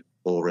kind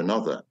or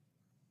another.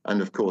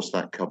 And of course,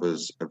 that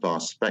covers a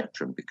vast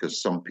spectrum,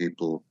 because some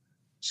people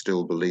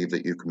still believe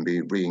that you can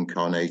be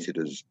reincarnated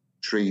as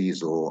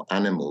trees or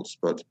animals.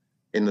 But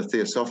in the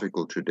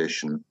theosophical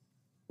tradition,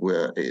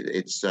 where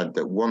it's said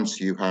that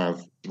once you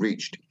have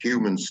reached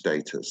human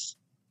status,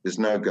 there's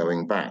no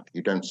going back.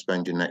 You don't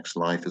spend your next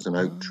life as an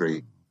oak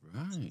tree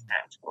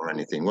or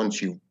anything.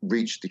 Once you've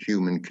reached the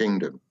human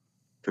kingdom,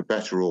 for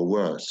better or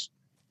worse,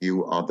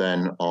 you are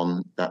then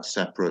on that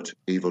separate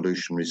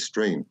evolutionary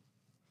stream.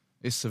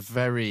 It's a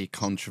very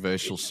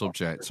controversial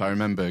subject. I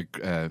remember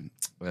Glenn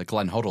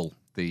Hoddle,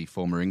 the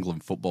former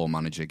England football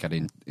manager,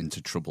 getting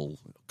into trouble.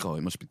 God,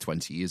 it must be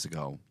 20 years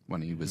ago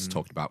when he was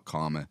talking about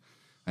karma.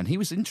 And he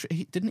was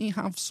didn't he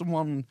have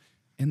someone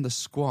in the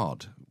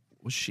squad?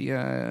 Was she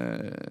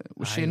an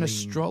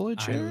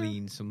astrologer?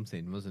 Eileen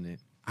something, wasn't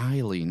it?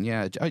 Eileen,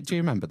 yeah. Do you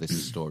remember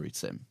this story,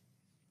 Tim?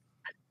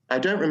 I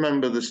don't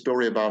remember the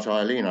story about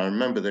Eileen. I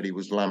remember that he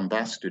was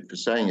lambasted for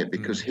saying it,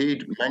 because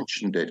he'd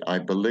mentioned it, I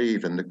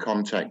believe, in the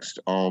context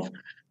of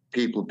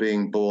people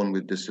being born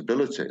with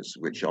disabilities,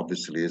 which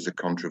obviously is a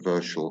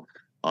controversial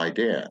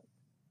idea.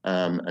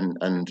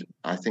 And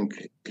I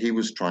think he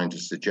was trying to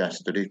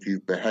suggest that if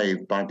you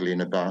behave badly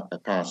in a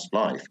past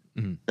life,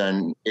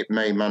 then it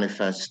may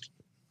manifest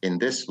in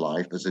this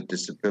life as a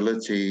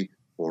disability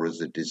or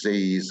as a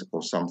disease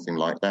or something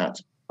like that.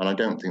 And I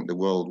don't think the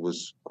world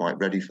was quite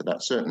ready for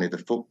that. Certainly the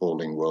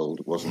footballing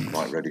world wasn't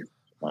quite ready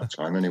for that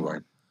time anyway.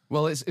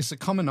 Well, it's a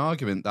common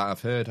argument that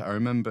I've heard. I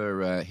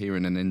remember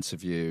hearing an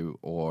interview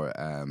or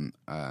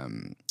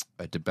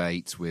a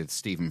debate with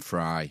Stephen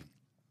Fry,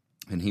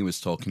 and he was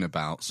talking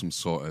about some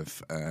sort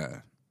of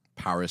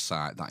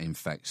parasite that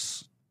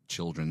infects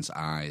children's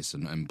eyes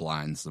and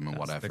blinds them and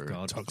whatever.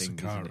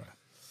 Toxicara.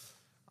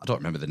 I don't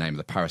remember the name of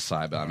the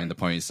parasite, but I mean, the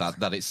point is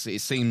that it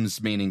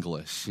seems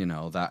meaningless,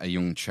 that a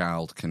young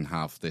child can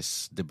have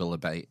this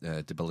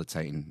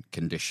debilitating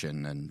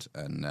condition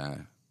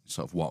and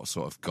sort of what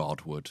sort of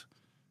God would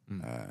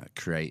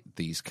create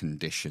these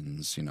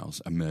conditions,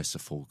 a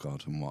merciful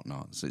God and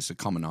whatnot. So it's a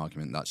common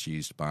argument that's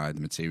used by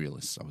the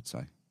materialists, I would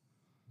say.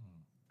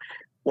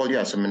 Well,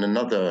 yes, I mean,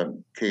 another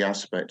key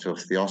aspect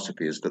of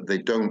theosophy is that they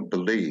don't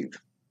believe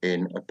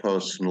in a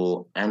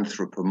personal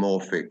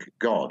anthropomorphic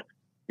God.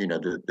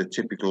 The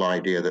typical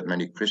idea that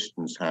many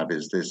Christians have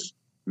is this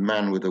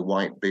man with a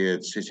white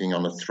beard sitting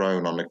on a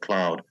throne on a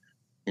cloud,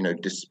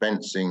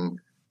 dispensing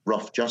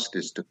rough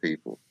justice to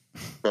people.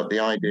 But the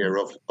idea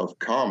of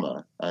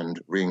karma and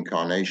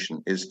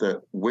reincarnation is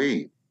that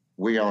we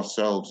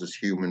ourselves as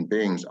human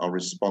beings are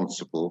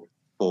responsible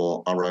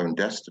for our own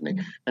destiny.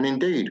 And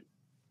indeed,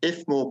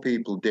 if more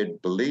people did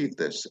believe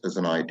this as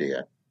an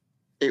idea,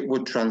 it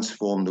would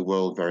transform the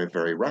world very,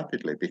 very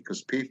rapidly,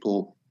 because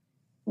people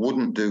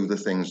wouldn't do the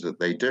things that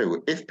they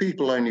do. If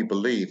people only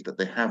believe that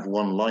they have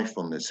one life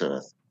on this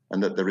earth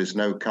and that there is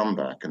no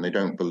comeback, and they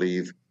don't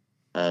believe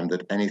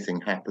that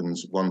anything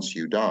happens once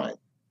you die,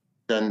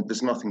 then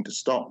there's nothing to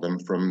stop them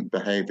from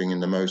behaving in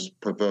the most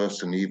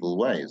perverse and evil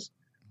ways.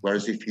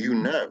 Whereas if you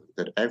know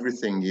that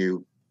everything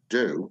you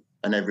do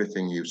and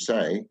everything you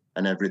say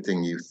and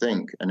everything you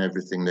think and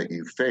everything that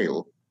you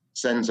feel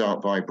sends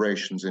out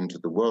vibrations into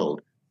the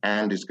world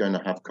and is going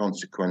to have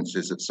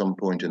consequences at some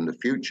point in the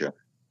future,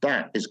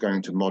 that is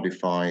going to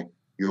modify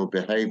your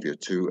behavior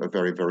to a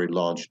very, very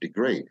large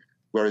degree.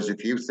 Whereas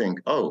if you think,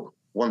 oh,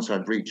 once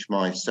I've reached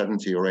my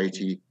 70 or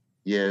 80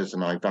 years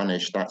and I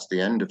vanish, that's the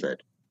end of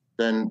it,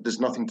 then there's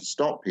nothing to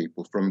stop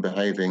people from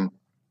behaving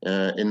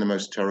in the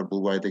most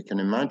terrible way they can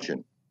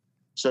imagine.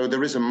 So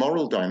there is a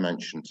moral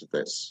dimension to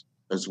this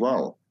as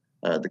well.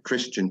 The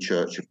Christian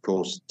church, of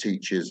course,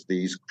 teaches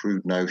these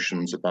crude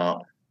notions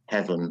about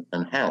heaven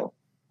and hell.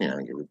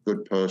 You're a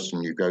good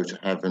person, you go to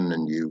heaven,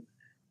 and you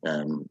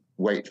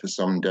wait for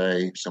some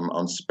day, some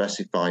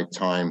unspecified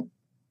time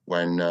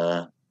when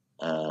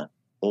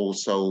all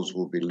souls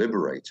will be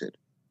liberated.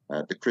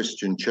 The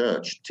Christian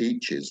church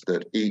teaches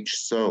that each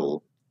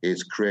soul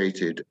is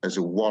created as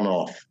a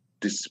one-off,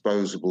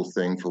 disposable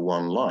thing for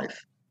one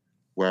life,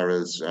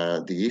 whereas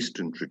the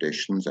Eastern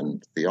traditions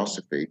and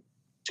theosophy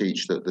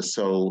teach that the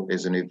soul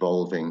is an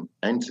evolving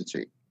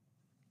entity.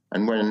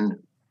 And when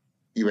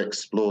you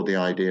explore the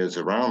ideas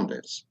around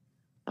this,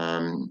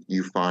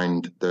 you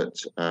find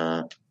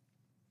that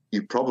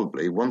you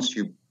probably, once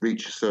you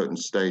reach a certain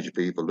stage of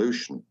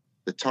evolution,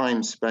 the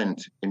time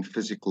spent in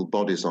physical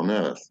bodies on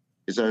Earth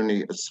is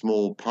only a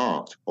small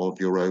part of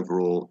your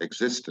overall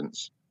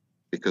existence,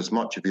 because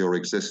much of your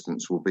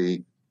existence will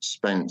be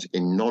spent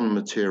in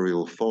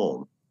non-material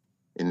form,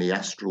 in the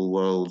astral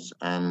worlds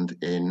and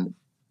in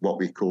what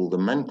we call the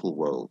mental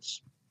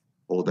worlds,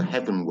 or the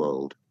heaven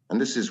world. And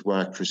this is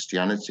where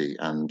Christianity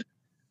and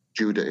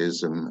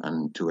Judaism,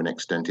 and to an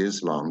extent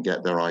Islam,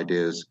 get their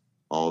ideas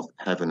of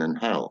heaven and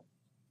hell.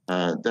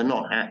 They're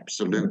not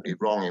absolutely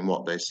wrong in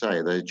what they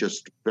say. They're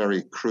just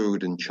very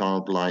crude and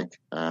childlike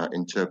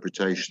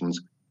interpretations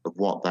of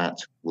what that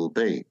will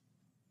be.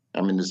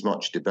 I mean, there's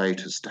much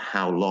debate as to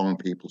how long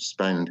people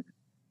spend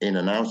in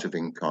and out of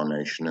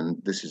incarnation,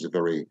 and this is a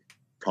very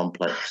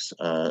complex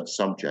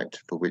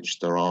subject for which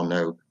there are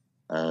no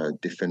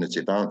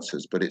definitive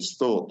answers. But it's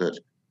thought that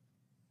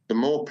the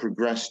more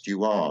progressed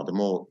you are, the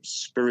more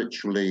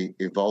spiritually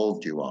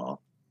evolved you are,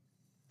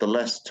 the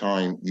less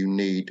time you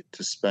need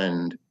to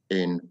spend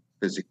in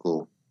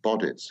physical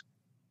bodies.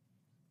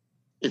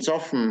 It's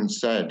often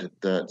said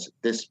that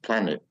this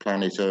planet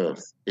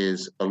Earth,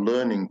 is a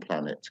learning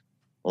planet,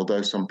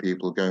 although some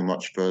people go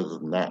much further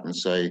than that and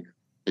say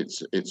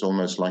it's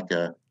almost like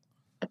a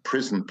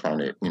prison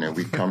planet. We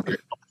come here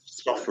not to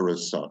suffer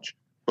as such,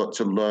 but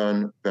to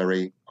learn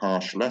very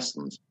harsh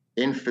lessons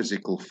in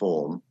physical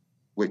form,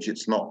 which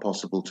it's not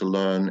possible to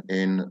learn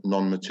in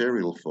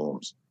non-material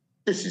forms.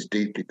 This is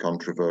deeply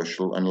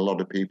controversial, and a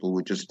lot of people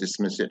would just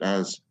dismiss it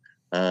as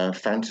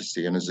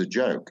fantasy and as a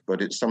joke,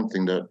 but it's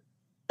something that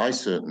I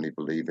certainly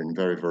believe in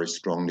very, very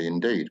strongly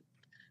indeed.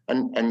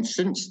 And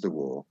since the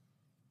war,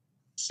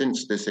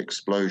 since this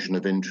explosion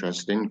of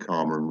interest in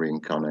karma and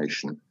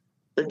reincarnation,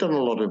 they've done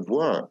a lot of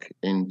work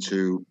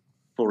into,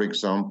 for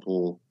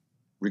example,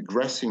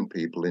 regressing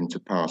people into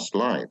past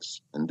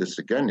lives. And this,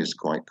 again, is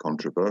quite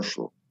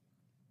controversial.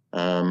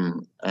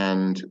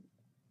 And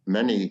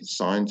many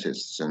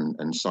scientists and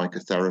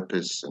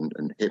psychotherapists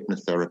and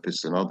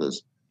hypnotherapists and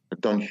others have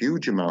done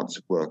huge amounts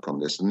of work on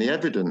this. And the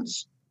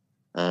evidence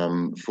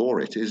for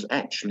it is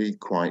actually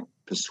quite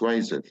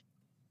persuasive.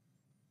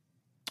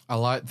 I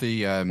like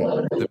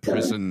the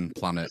prison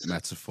planet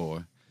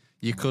metaphor.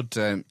 You could,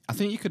 I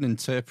think, you could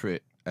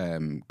interpret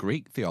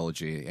Greek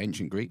theology,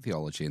 ancient Greek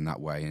theology, in that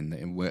way,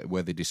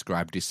 where they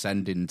describe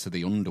descending to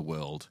the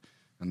underworld,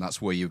 and that's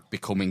where you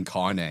become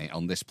incarnate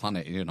on this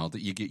planet.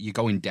 That you're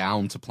going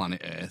down to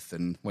planet Earth,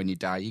 and when you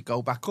die, you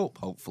go back up,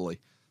 hopefully,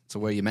 to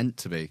where you're meant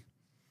to be.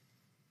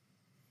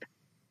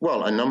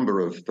 Well, a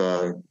number of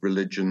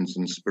religions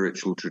and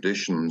spiritual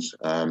traditions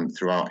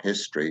throughout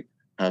history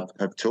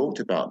have talked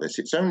about this.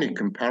 It's only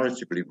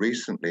comparatively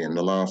recently, in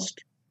the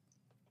last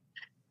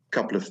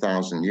couple of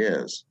thousand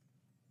years,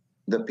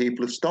 that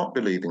people have stopped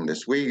believing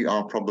this. We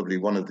are probably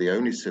one of the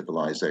only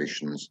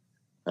civilizations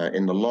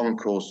in the long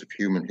course of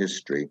human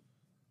history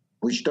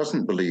which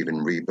doesn't believe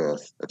in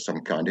rebirth of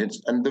some kind.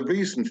 And the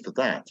reason for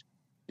that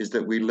is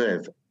that we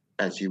live,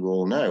 as you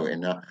all know,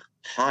 in a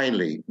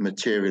highly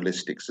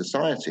materialistic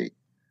society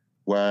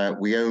where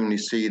we only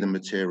see the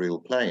material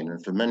plane.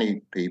 And for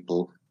many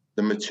people,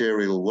 the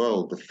material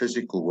world, the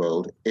physical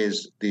world,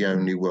 is the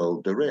only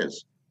world there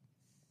is.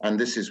 And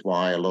this is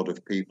why a lot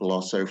of people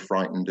are so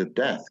frightened of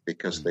death,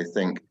 because they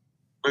think,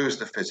 lose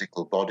the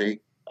physical body,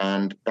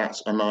 and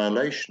that's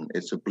annihilation.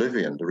 It's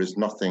oblivion. There is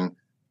nothing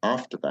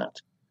after that.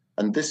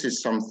 And this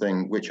is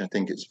something which I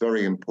think it's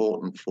very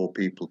important for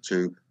people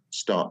to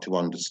start to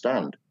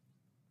understand.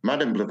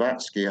 Madame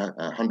Blavatsky,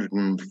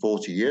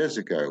 140 years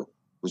ago,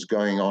 was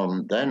going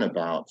on then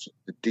about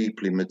the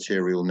deeply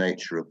material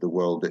nature of the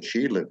world that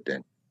she lived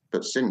in.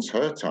 But since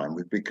her time,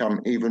 we've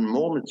become even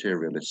more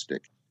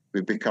materialistic.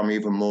 We've become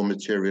even more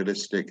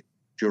materialistic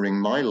during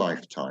my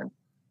lifetime,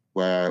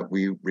 where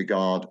we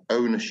regard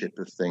ownership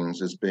of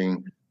things as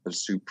being of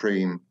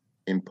supreme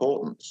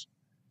importance.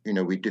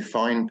 We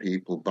define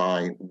people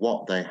by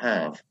what they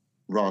have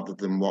rather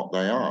than what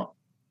they are.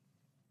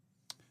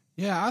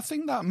 Yeah, I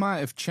think that might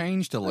have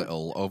changed a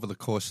little over the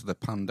course of the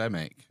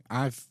pandemic.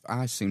 I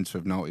seem to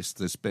have noticed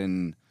there's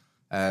been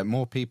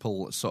more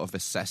people sort of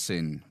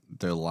assessing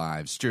their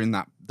lives during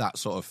that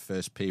sort of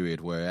first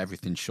period where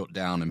everything shut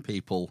down and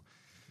people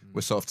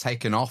were sort of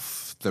taken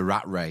off the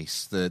rat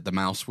race, the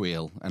mouse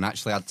wheel, and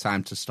actually had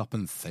time to stop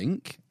and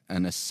think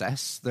and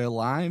assess their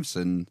lives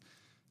and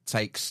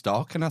take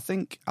stock. And I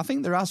think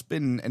there has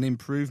been an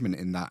improvement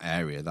in that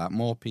area, that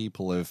more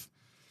people have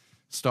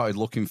started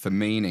looking for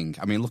meaning.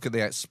 I mean, look at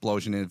the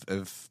explosion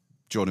of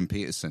Jordan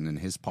Peterson and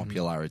his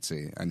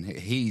popularity, and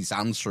he's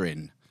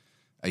answering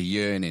a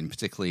yearning,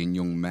 particularly in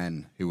young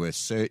men who are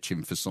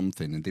searching for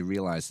something, and they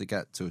realise they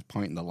get to a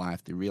point in their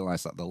life, they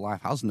realise that their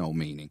life has no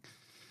meaning,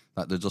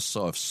 that they're just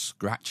sort of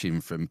scratching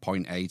from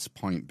point A to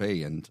point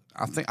B. And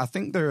I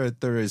think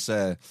there is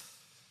an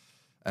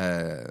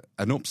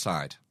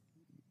upside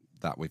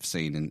that we've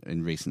seen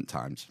in recent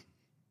times.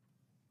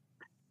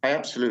 I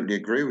absolutely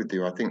agree with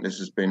you. I think this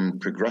has been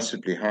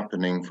progressively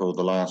happening for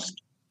the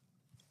last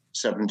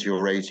 70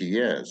 or 80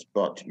 years.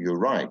 But you're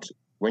right.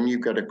 When you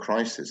get a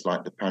crisis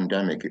like the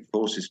pandemic, it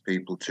forces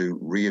people to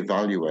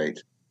reevaluate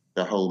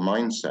their whole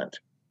mindset.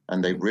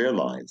 And they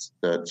realize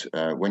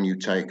that when you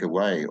take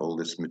away all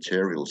this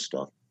material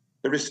stuff,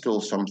 there is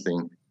still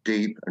something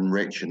deep and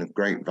rich and of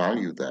great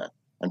value there.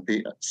 And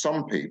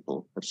some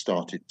people have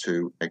started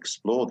to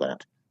explore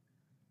that.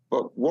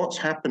 But what's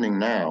happening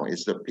now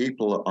is that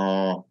people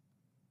are,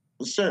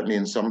 certainly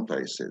in some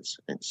places,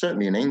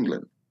 certainly in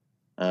England,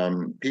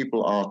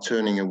 people are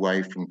turning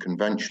away from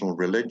conventional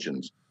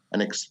religions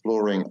and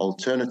exploring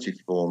alternative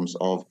forms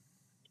of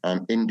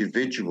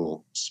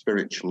individual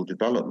spiritual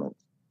development,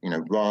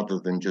 rather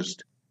than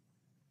just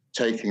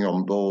taking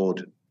on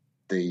board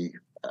the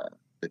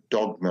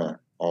dogma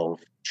of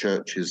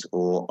churches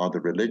or other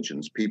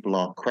religions. People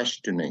are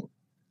questioning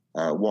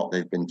what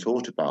they've been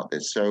taught about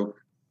this. So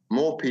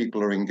more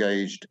people are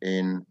engaged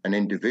in an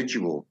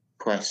individual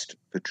quest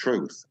for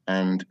truth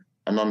and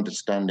an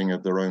understanding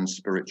of their own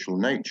spiritual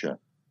nature.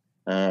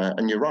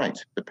 And you're right,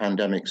 the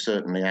pandemic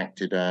certainly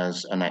acted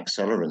as an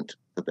accelerant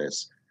for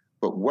this.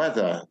 But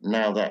whether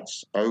now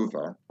that's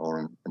over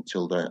or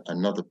until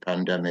another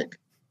pandemic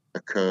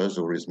occurs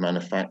or is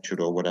manufactured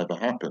or whatever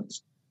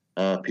happens,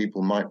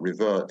 people might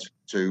revert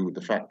to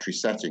the factory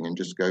setting and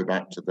just go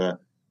back to the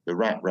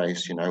rat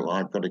race.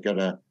 I've got to get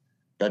a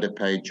better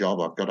paid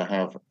job. I've got to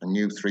have a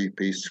new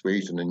 3-piece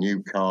suite and a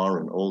new car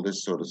and all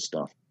this sort of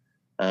stuff.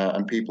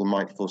 And people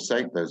might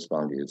forsake those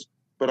values.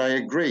 But I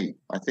agree.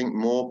 I think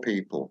more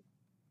people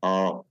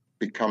are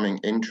becoming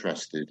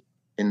interested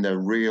in their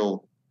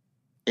real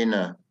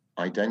inner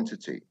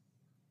identity.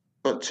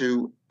 But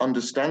to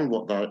understand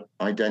what that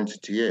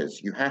identity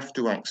is, you have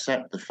to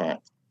accept the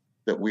fact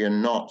that we are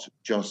not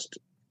just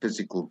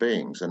physical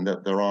beings and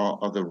that there are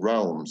other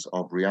realms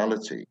of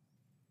reality,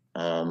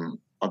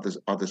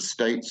 other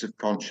states of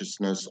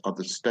consciousness,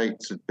 other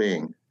states of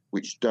being,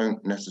 which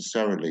don't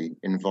necessarily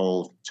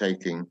involve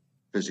taking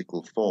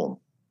physical form.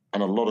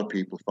 And a lot of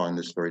people find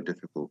this very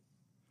difficult.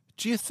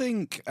 Do you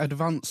think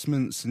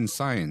advancements in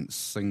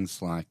science,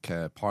 things like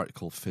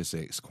particle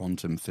physics,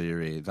 quantum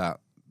theory, that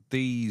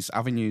these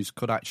avenues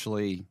could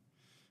actually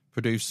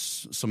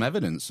produce some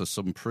evidence or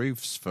some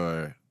proofs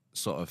for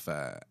sort of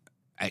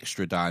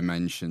extra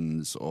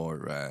dimensions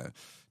or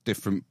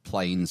different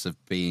planes of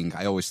being?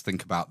 I always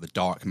think about the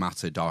dark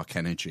matter, dark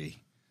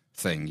energy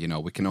thing.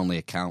 We can only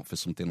account for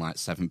something like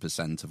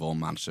 7% of all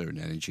matter and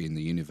energy in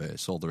the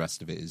universe. All the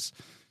rest of it is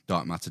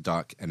dark matter,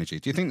 dark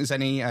energy. Do you think there's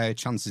any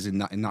chances in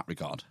that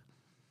regard?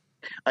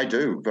 I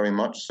do, very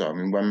much so. I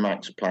mean, when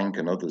Max Planck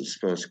and others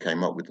first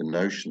came up with the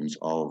notions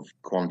of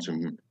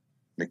quantum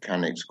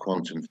mechanics,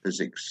 quantum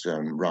physics,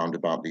 round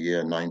about the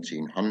year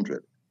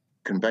 1900,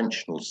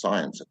 conventional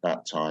science at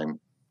that time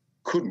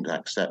couldn't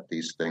accept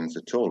these things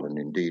at all. And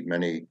indeed,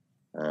 many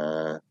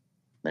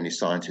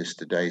scientists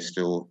today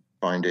still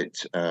find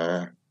it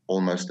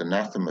almost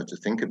anathema to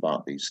think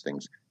about these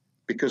things,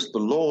 because the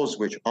laws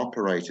which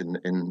operate in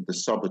the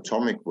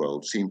subatomic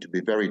world seem to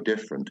be very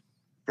different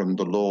from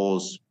the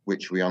laws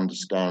which we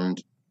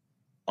understand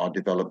are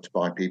developed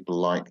by people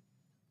like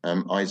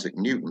Isaac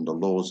Newton, the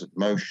laws of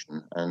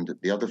motion, and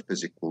the other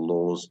physical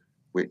laws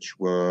which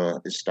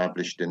were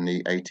established in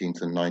the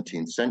 18th and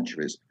 19th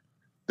centuries.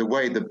 The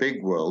way the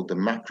big world, the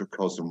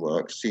macrocosm,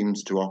 works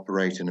seems to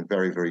operate in a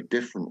very, very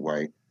different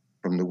way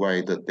from the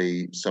way that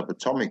the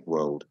subatomic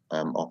world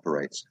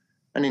operates.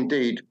 And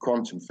indeed,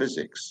 quantum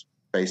physics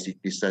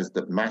basically says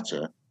that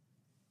matter,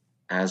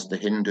 as the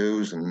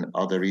Hindus and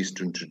other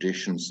Eastern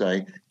traditions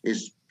say,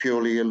 is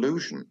purely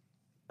illusion,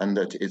 and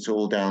that it's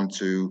all down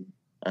to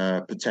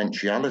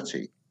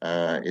potentiality.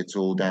 It's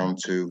all down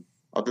to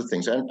other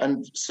things.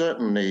 And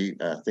certainly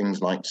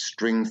things like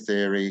string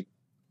theory,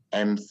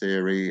 M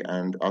theory,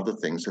 and other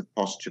things have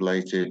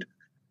postulated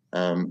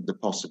the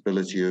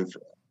possibility of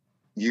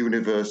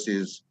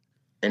universes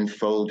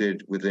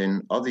enfolded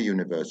within other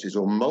universes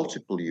or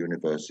multiple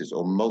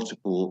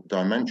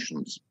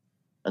dimensions.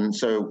 And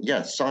so,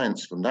 yes,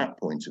 science from that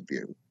point of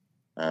view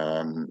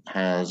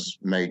has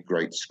made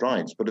great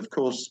strides. But of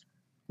course,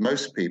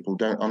 most people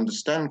don't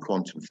understand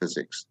quantum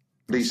physics,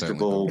 least of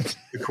all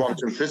the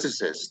quantum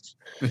physicists.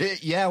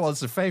 Yeah, well,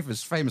 it's a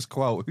famous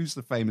quote. Who's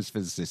the famous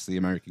physicist, the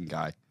American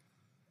guy?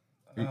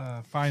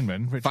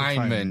 Feynman. Richard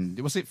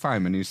Feynman. Was it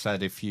Feynman who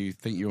said, if you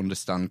think you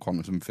understand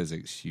quantum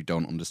physics, you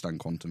don't understand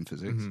quantum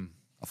physics? Mm-hmm.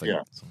 I think.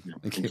 Yeah,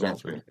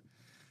 exactly.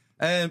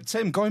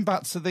 Tim, going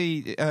back to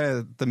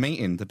the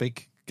meeting, the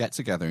big get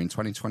together in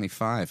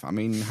 2025. I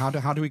mean, how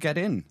do we get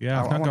in?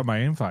 Yeah, I've not got my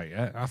invite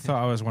yet. I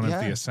thought I was one of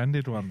the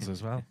ascended ones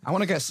as well. I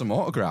want to get some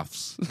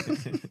autographs.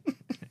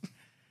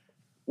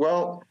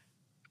 Well,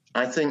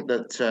 I think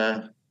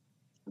that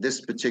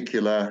this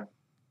particular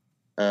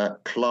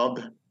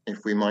club,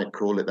 if we might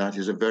call it that,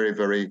 is a very,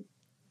 very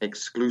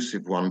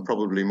exclusive one,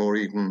 probably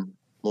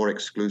more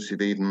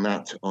exclusive even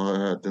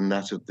than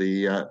that of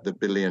the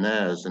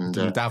billionaires and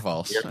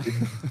Davos.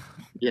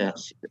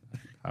 Yes.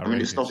 I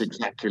mean, it's not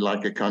exactly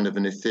like a kind of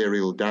an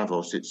ethereal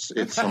Davos.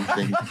 It's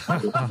something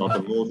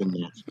rather more than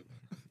that.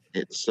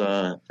 It's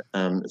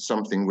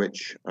something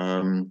which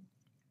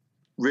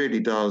really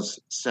does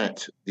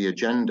set the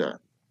agenda.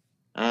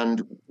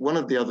 And one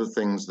of the other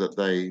things that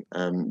they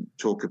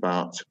talk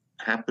about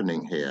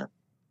happening here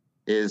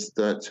is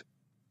that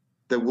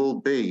there will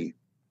be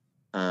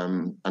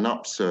an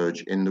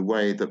upsurge in the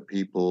way that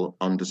people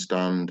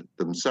understand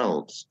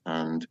themselves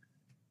and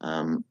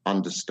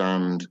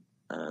understand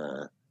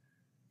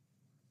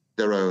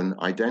their own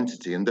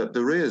identity, and that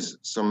there is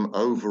some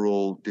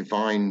overall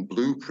divine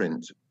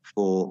blueprint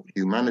for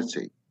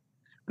humanity.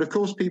 But of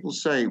course, people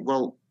say,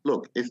 well,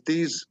 look, if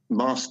these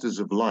masters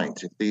of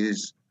light, if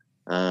these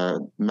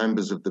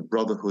members of the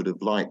Brotherhood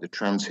of Light, the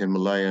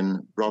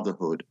Trans-Himalayan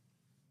Brotherhood,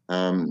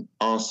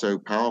 are so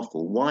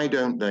powerful, why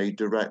don't they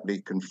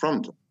directly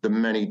confront the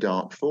many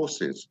dark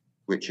forces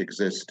which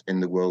exist in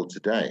the world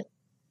today?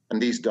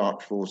 And these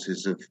dark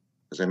forces have,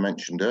 as I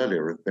mentioned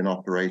earlier, have been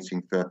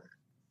operating for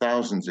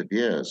thousands of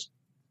years.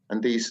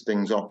 And these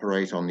things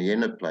operate on the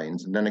inner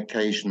planes and then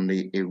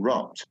occasionally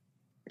erupt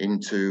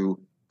into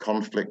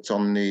conflict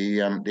on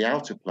the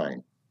outer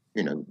plane.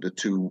 You know, the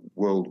two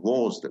world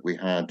wars that we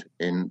had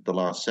in the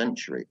last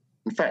century.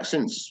 In fact,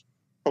 since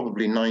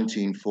probably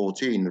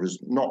 1914, there has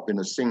not been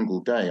a single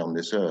day on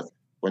this earth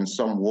when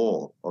some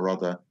war or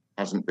other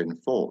hasn't been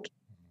fought.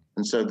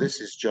 And so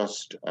this is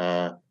just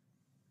a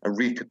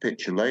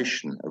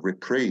recapitulation, a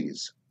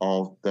reprise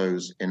of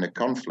those inner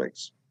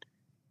conflicts.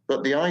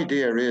 But the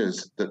idea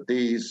is that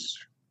these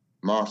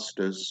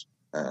masters,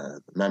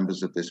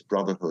 members of this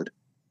brotherhood,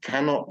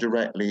 cannot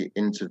directly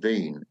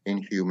intervene in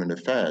human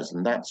affairs.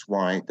 And that's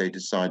why they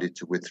decided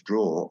to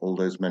withdraw all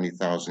those many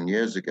thousand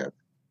years ago.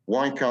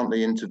 Why can't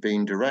they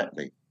intervene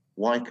directly?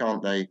 Why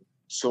can't they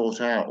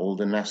sort out all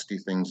the nasty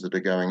things that are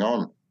going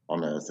on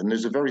Earth? And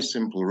there's a very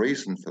simple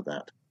reason for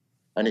that.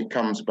 And it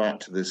comes back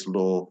to this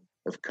law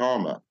of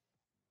karma.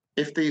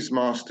 If these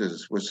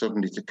masters were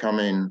suddenly to come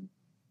in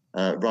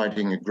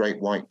riding a great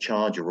white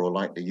charger, or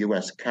like the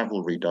US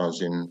cavalry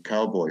does in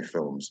cowboy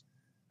films,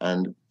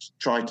 and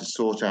try to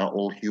sort out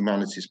all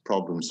humanity's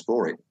problems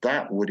for it,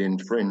 that would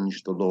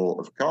infringe the law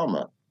of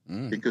karma,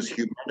 because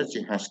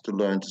humanity has to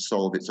learn to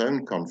solve its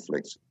own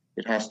conflicts.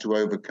 It has to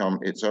overcome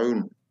its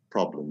own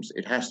problems.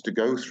 It has to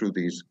go through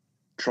these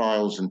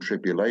trials and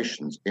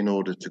tribulations in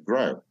order to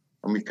grow.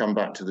 And we come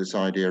back to this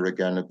idea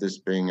again of this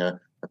being a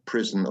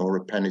prison or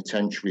a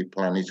penitentiary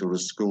planet or a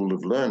school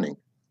of learning.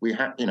 We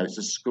have, it's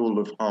a school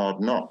of hard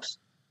knocks,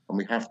 and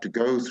we have to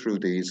go through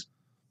these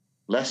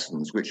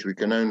lessons, which we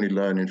can only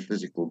learn in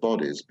physical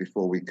bodies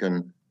before we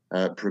can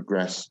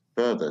progress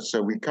further.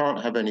 So we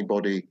can't have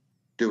anybody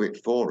do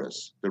it for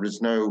us. There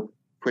is no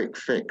quick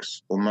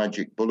fix or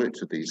magic bullet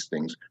to these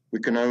things. We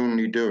can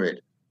only do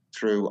it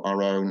through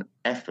our own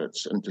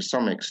efforts and to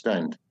some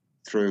extent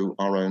through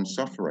our own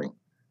suffering,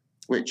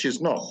 which is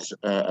not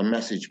a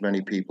message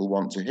many people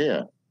want to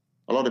hear.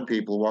 A lot of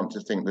people want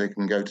to think they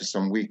can go to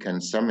some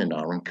weekend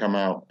seminar and come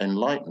out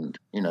enlightened,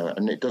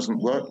 and it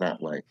doesn't work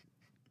that way.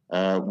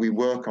 We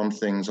work on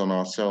things on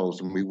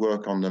ourselves, and we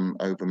work on them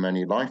over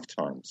many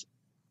lifetimes.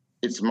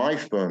 It's my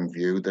firm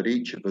view that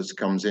each of us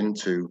comes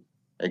into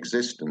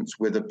existence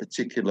with a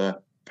particular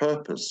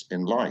purpose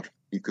in life.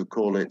 You could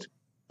call it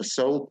a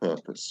soul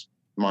purpose.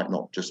 It might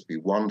not just be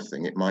one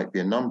thing. It might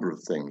be a number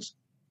of things.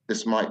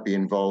 This might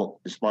involve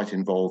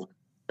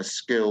a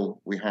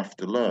skill we have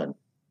to learn.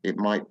 It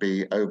might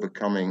be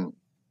overcoming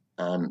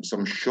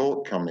some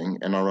shortcoming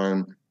in our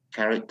own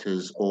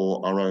characters or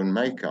our own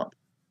makeup.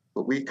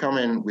 But we come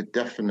in with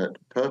definite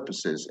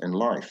purposes in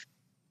life.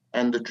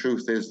 And the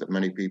truth is that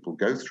many people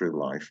go through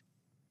life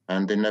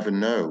and they never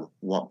know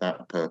what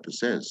that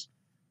purpose is.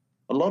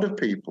 A lot of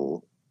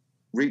people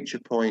reach a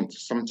point,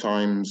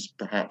 sometimes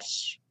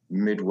perhaps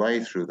midway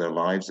through their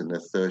lives in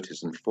their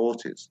 30s and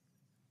 40s,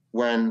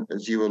 when,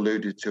 as you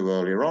alluded to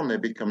earlier on, they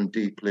become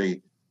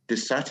deeply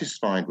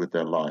dissatisfied with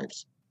their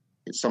lives.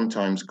 It's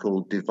sometimes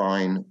called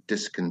divine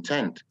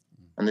discontent.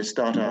 And they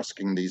start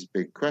asking these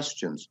big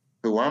questions.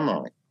 Who am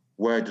I?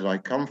 Where did I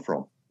come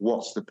from?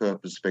 What's the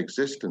purpose of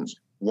existence?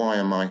 Why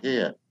am I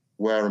here?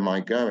 Where am I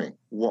going?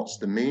 What's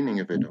the meaning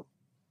of it all?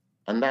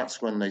 And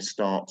that's when they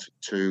start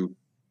to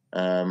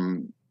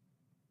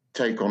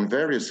take on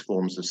various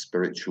forms of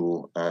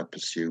spiritual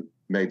pursuit,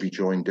 maybe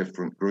join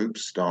different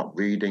groups, start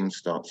reading,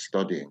 start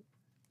studying.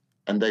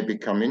 And they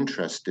become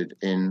interested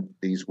in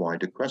these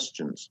wider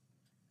questions.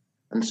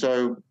 And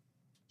so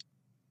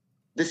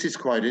this is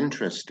quite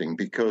interesting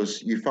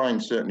because you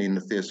find certainly in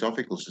the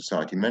Theosophical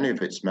Society, many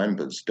of its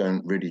members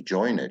don't really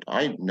join it.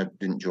 I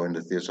didn't join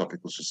the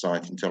Theosophical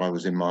Society until I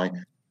was in my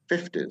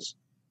 50s,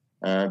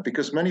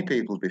 because many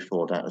people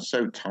before that are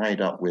so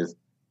tied up with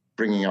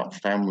bringing up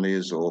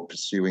families or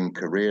pursuing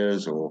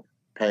careers or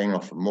paying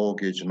off a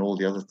mortgage and all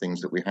the other things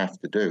that we have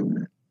to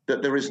do,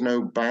 that there is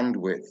no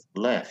bandwidth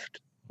left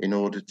in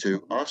order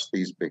to ask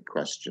these big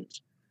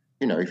questions.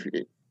 You know,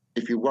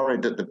 if you're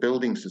worried that the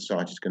building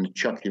society is going to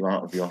chuck you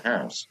out of your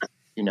house,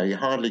 you know, you're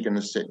hardly going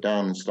to sit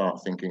down and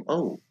start thinking,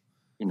 oh,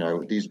 you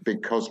know, these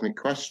big cosmic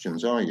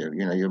questions, are you?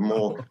 You know, you're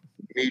more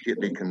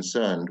immediately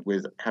concerned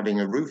with having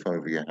a roof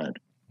over your head.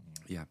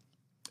 Yeah.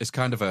 It's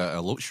kind of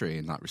a luxury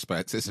in that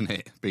respect, isn't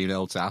it? Being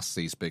able to ask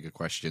these bigger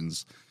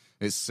questions.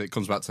 It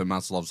comes back to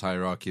Maslow's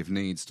hierarchy of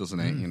needs, doesn't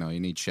it? You know, you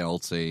need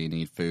shelter, you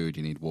need food,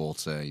 you need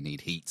water, you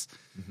need heat.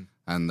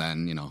 And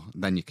then, you know,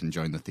 then you can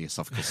join the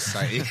Theosophical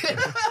Society.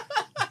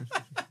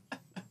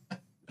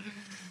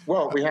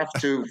 Well, we have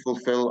to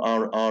fulfill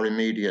our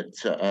immediate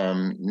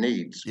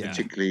needs,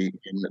 particularly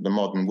in the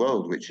modern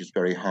world, which is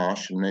very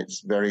harsh and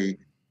it's very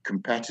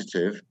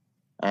competitive,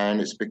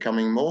 and it's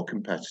becoming more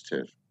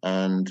competitive.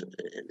 And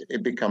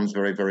it becomes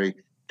very, very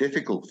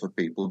difficult for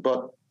people.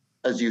 But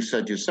as you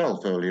said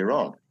yourself earlier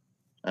on,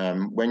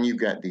 when you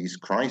get these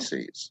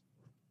crises,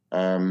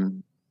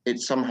 it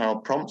somehow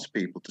prompts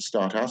people to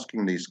start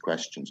asking these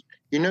questions.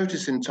 You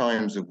notice in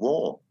times of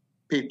war,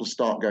 people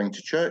start going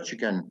to church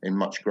again in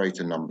much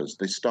greater numbers.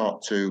 They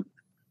start to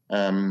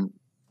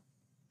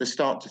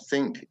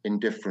think in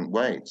different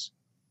ways.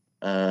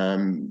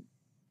 And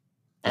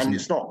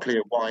it's not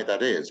clear why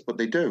that is, but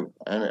they do.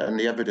 And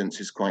the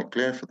evidence is quite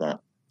clear for that.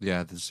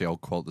 Yeah, there's the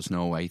old quote, there's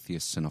no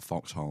atheists in a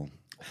foxhole.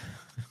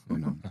 You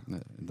know,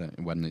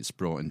 when it's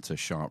brought into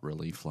sharp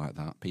relief like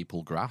that,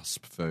 people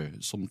grasp for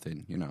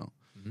something, you know,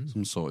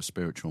 some sort of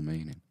spiritual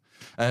meaning.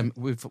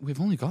 We've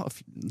only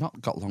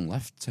not got long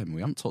left, Tim.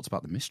 We haven't talked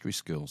about the mystery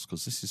schools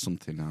because this is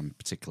something I'm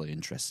particularly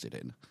interested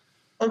in.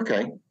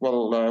 Okay,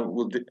 well,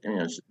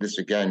 this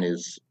again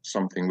is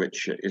something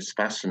which is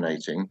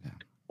fascinating.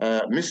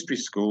 Yeah. Mystery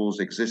schools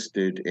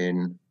existed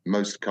in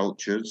most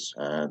cultures.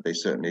 They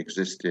certainly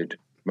existed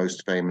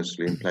most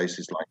famously in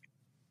places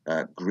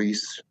like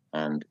Greece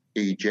and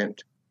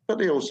Egypt, but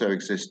they also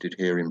existed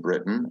here in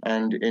Britain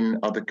and in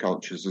other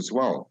cultures as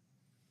well.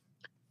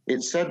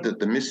 It's said that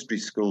the mystery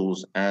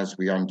schools, as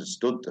we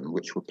understood them,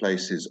 which were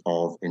places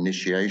of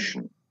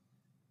initiation,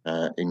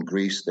 in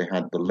Greece they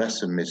had the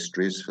lesser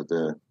mysteries for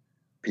the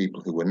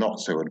people who were not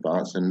so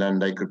advanced, and then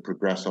they could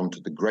progress on to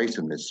the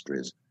greater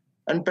mysteries.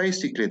 And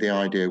basically the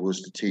idea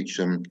was to teach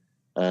them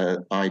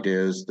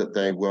ideas that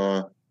they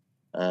were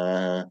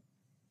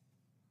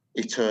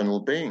eternal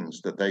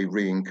beings, that they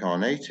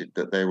reincarnated,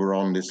 that they were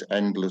on this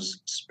endless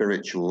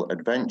spiritual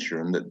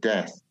adventure, and that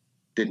death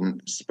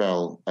didn't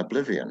spell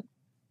oblivion.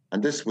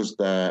 And this was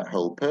their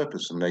whole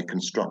purpose, and they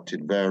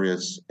constructed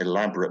various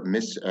elaborate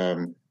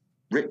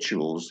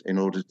rituals in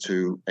order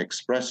to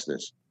express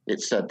this.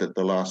 It's said that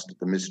the last of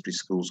the mystery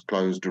schools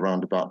closed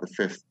around about the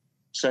 5th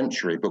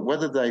century, but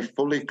whether they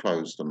fully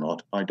closed or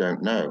not, I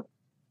don't know.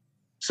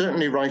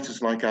 Certainly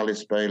writers like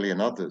Alice Bailey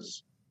and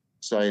others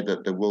say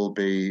that there will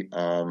be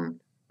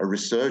a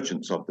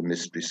resurgence of the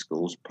mystery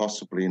schools,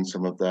 possibly in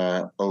some of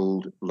their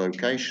old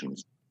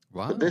locations.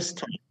 Wow. But this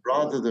time,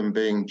 rather than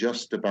being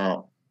just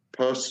about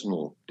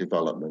personal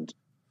development,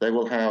 they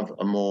will have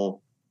a more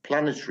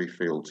planetary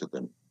feel to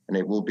them, and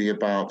it will be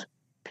about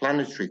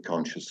planetary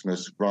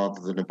consciousness rather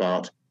than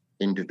about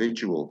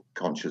individual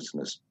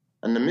consciousness.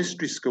 And the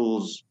mystery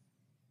schools,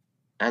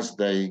 as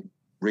they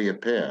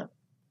reappear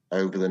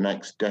over the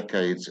next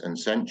decades and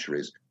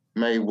centuries,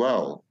 may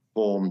well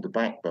form the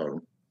backbone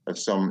of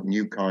some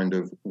new kind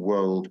of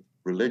world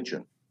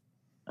religion,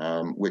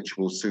 which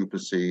will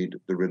supersede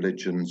the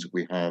religions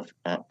we have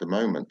at the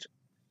moment.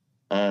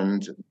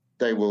 And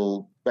they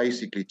will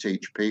basically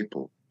teach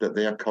people that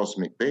they are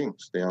cosmic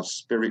beings. They are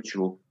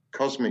spiritual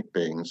cosmic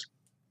beings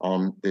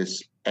on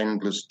this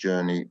endless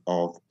journey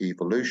of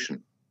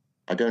evolution.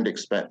 I don't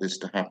expect this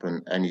to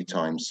happen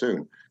anytime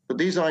soon. But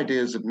these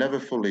ideas have never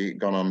fully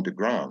gone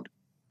underground.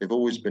 They've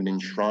always been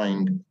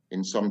enshrined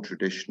in some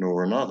tradition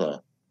or another.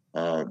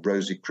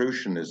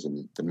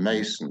 Rosicrucianism, the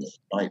Masons,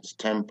 Knights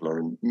Templar,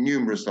 and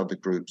numerous other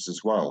groups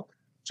as well.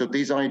 So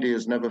these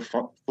ideas never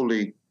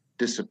fully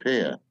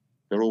disappear.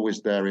 They're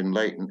always there in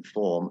latent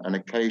form, and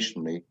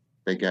occasionally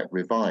they get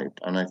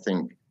revived. And I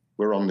think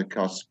we're on the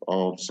cusp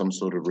of some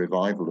sort of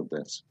revival of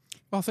this.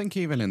 Well, I think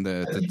even in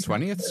the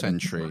 20th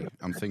century,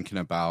 I'm thinking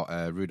about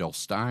Rudolf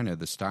Steiner,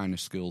 the Steiner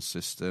school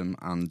system,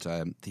 and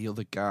the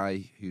other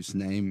guy whose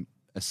name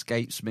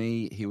escapes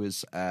me. He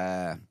was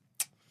a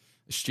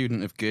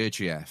student of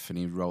Gurdjieff, and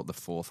he wrote The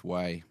Fourth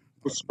Way.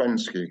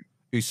 Uspensky.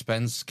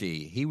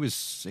 He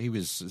was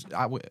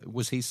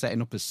he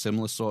setting up a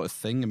similar sort of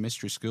thing, a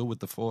mystery school with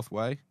The Fourth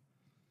Way?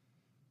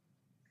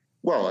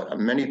 Well,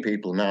 many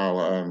people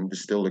now,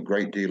 there's still a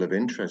great deal of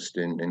interest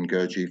in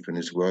Gurdjieff and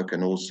his work,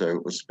 and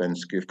also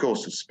Uspensky. Of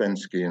course,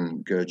 Uspensky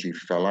and Gurdjieff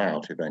fell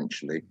out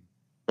eventually,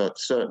 but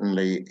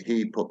certainly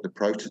he put the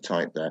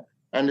prototype there.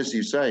 And as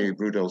you say,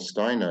 Rudolf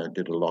Steiner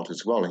did a lot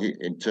as well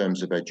in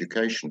terms of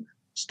education.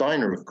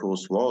 Steiner, of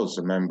course, was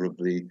a member of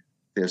the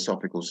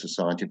Theosophical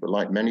Society, but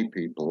like many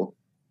people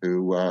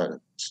who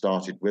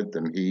started with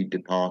them, he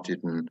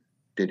departed and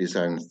did his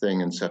own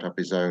thing and set up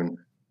his own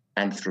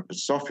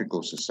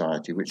Anthroposophical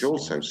Society, which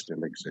also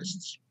still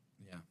exists.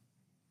 Yeah.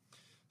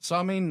 So,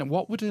 I mean,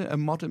 what would a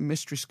modern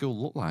mystery school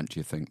look like, do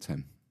you think,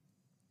 Tim?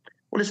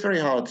 Well, it's very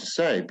hard to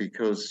say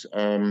because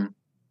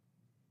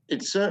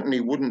it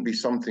certainly wouldn't be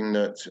something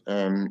that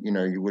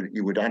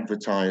you would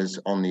advertise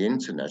on the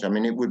internet. I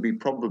mean, it would be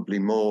probably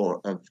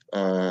more of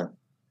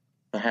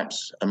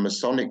perhaps a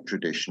Masonic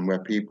tradition where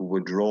people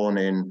were drawn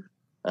in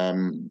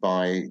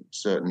by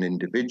certain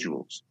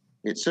individuals.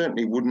 It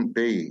certainly wouldn't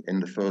be,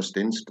 in the first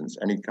instance,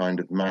 any kind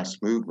of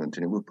mass movement,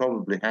 and it would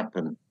probably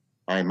happen,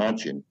 I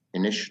imagine,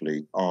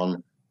 initially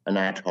on an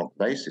ad hoc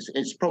basis.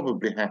 It's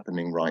probably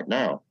happening right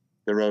now.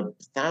 There are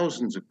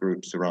thousands of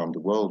groups around the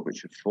world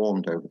which have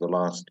formed over the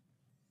last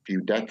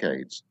few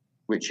decades,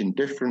 which in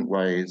different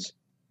ways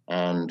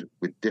and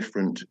with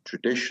different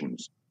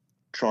traditions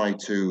try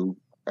to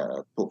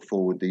put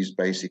forward these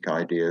basic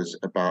ideas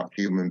about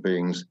human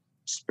beings'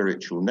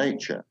 spiritual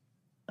nature.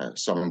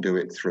 Some do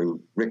it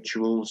through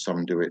rituals,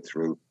 some do it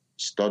through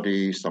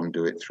study, some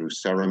do it through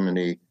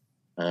ceremony.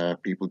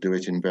 People do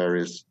it in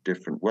various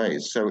different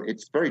ways. So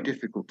it's very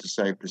difficult to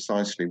say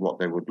precisely what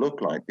they would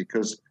look like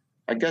because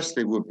I guess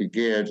they would be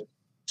geared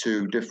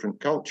to different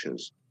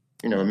cultures.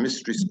 You know, a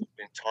mystery school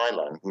in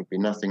Thailand would be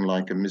nothing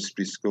like a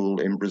mystery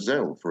school in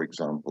Brazil, for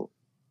example.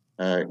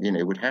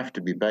 It would have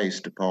to be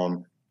based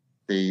upon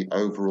the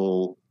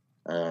overall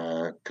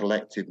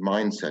collective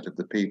mindset of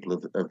the people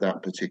of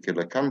that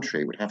particular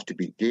country. It would have to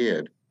be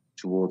geared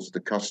towards the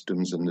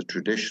customs and the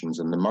traditions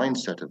and the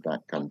mindset of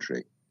that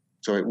country.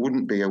 So it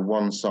wouldn't be a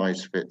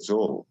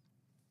one-size-fits-all.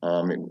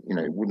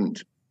 It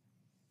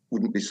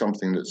wouldn't be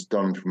something that's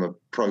done from a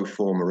pro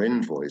forma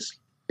invoice.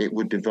 It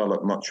would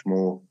develop much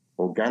more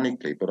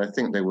organically, but I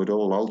think they would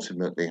all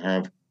ultimately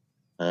have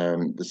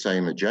the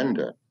same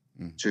agenda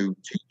to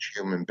teach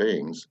human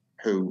beings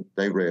who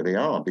they really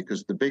are,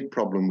 because the big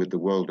problem with the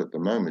world at the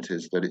moment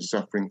is that it's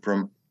suffering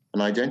from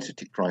an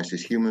identity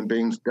crisis. Human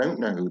beings don't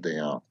know who they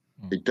are.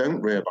 They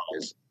don't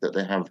realize that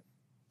they have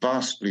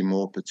vastly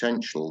more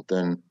potential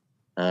than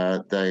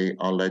they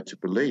are led to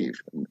believe,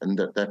 and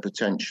that their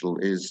potential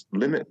is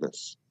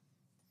limitless.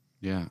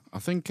 Yeah, I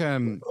think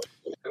when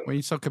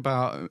you talk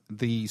about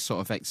the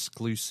sort of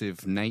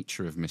exclusive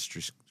nature of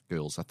mystery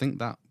schools, I think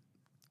that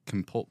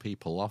can put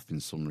people off in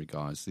some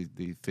regards.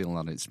 They feel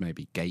that it's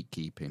maybe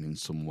gatekeeping in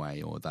some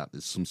way, or that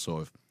there's some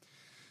sort of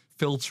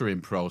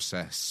filtering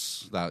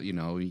process that,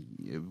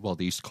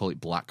 they used to call it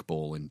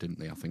blackballing, didn't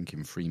they? I think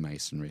in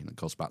Freemasonry, and it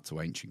goes back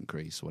to ancient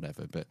Greece or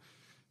whatever. But,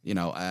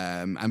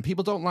 and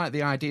people don't like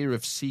the idea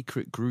of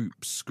secret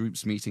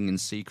groups meeting in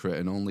secret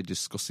and only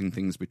discussing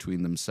things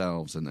between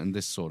themselves and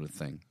this sort of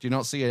thing. Do you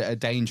not see a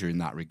danger in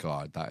that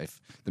regard, that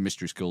if the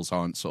mystery schools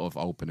aren't sort of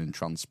open and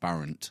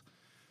transparent,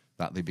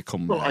 that they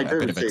become a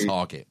bit of a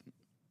target?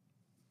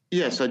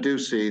 Yes, I do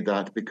see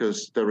that,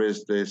 because there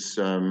is this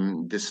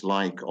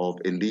dislike of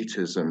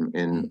elitism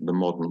in the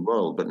modern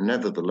world. But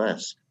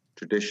nevertheless,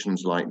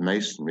 traditions like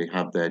Masonry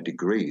have their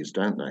degrees,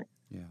 don't they?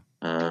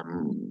 Yeah.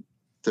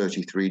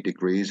 33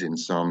 degrees in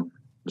some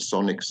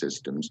Masonic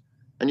systems.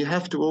 And you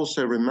have to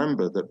also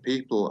remember that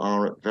people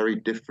are at very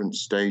different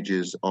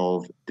stages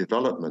of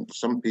development.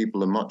 Some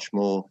people are much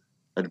more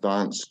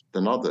advanced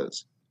than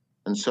others.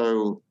 And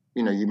so,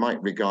 you might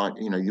regard,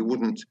 you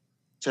wouldn't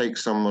take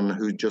someone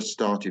who just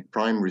started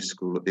primary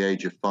school at the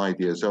age of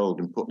 5 years old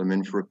and put them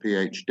in for a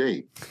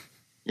PhD.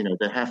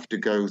 They have to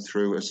go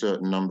through a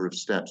certain number of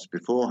steps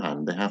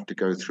beforehand. They have to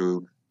go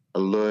through a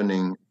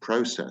learning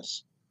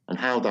process. And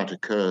how that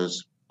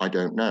occurs, I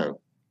don't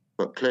know.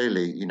 But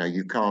clearly,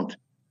 you can't,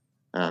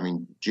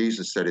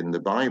 Jesus said in the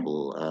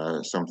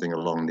Bible something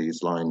along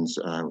these lines,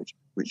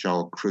 which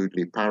I'll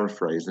crudely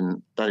paraphrase,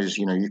 and that is,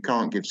 you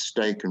can't give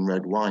steak and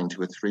red wine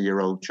to a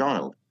 3-year-old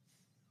child.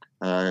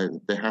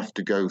 They have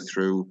to go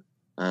through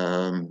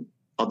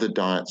other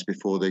diets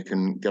before they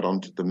can get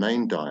onto the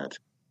main diet.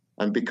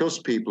 And because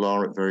people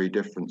are at very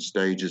different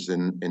stages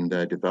in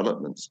their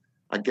developments,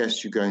 I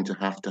guess you're going to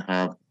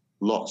have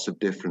lots of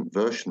different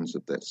versions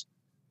of this.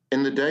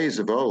 In the days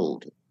of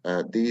old,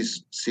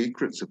 these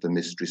secrets of the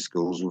mystery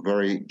schools were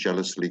very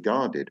jealously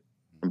guarded,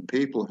 and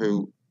people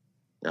who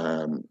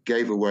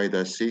gave away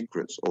their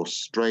secrets or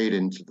strayed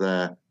into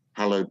their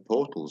hallowed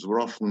portals were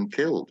often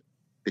killed,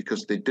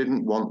 because they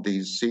didn't want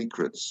these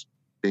secrets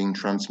being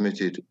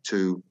transmitted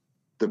to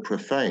the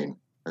profane,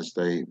 as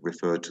they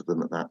referred to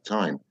them at that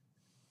time.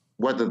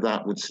 Whether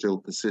that would still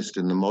persist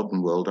in the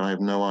modern world, I have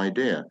no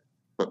idea.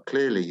 But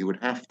clearly you would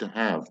have to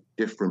have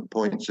different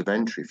points of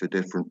entry for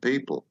different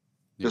people.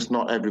 Just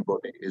not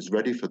everybody is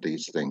ready for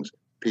these things.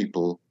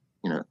 People,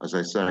 as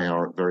I say,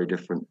 are at very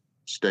different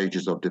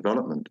stages of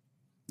development.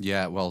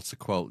 Yeah, well, to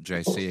quote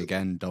JC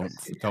again,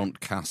 don't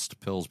cast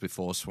pearls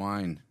before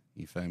swine,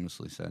 he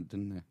famously said,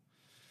 didn't he?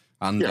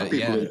 And,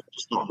 people are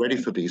just not ready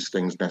for these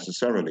things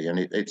necessarily. And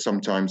it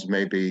sometimes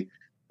may be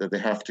that they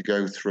have to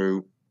go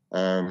through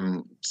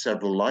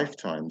several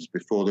lifetimes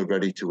before they're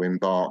ready to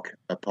embark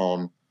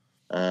upon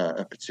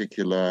a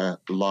particular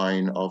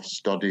line of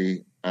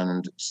study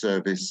and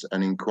service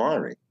and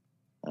inquiry.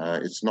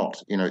 It's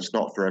not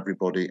for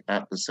everybody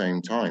at the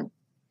same time.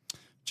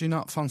 Do you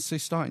not fancy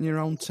starting your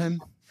own, Tim?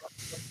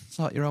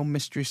 Start your own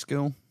mystery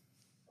school?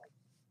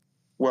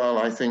 Well,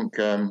 I think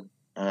I'm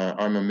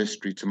a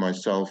mystery to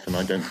myself, and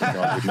I don't think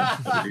I would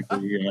necessarily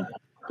be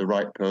the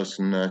right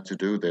person to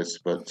do this.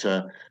 But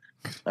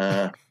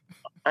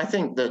I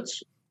think that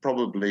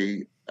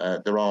probably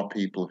there are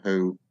people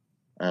who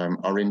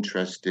are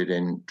interested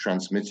in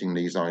transmitting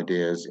these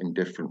ideas in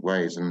different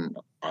ways, and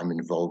I'm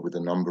involved with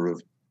a number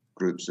of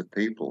groups of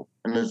people.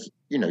 And as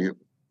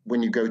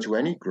when you go to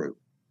any group,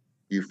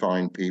 you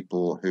find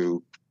people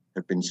who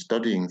have been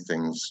studying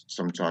things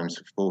sometimes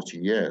for 40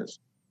 years,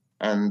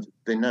 and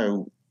they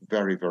know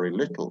very, very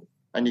little.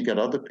 And you get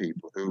other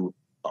people who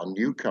are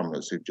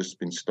newcomers who've just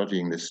been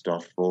studying this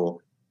stuff for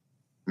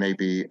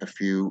maybe a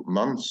few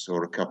months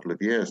or a couple of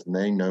years, and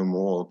they know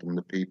more than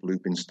the people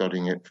who've been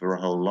studying it for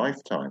a whole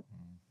lifetime.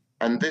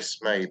 And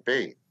this may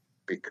be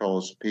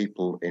because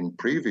people in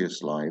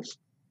previous lives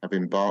have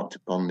embarked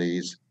upon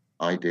these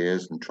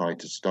ideas and tried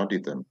to study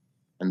them.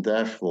 And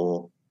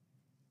therefore,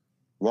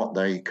 what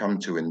they come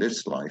to in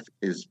this life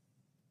is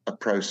a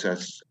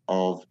process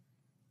of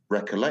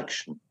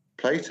recollection.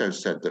 Plato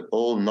said that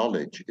all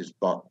knowledge is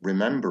but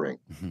remembering.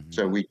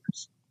 So we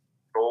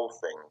recall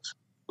things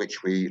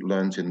which we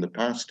learned in the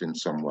past in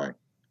some way.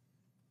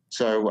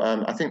 So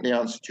I think the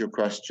answer to your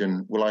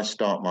question, will I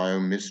start my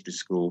own mystery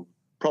school?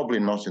 Probably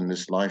not in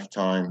this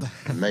lifetime,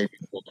 maybe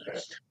the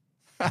next.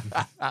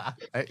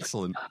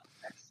 Excellent.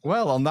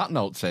 Well, on that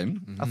note,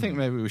 Tim, I think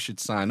maybe we should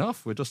sign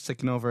off. We're just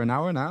ticking over an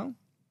hour now.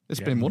 It's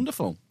been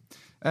wonderful.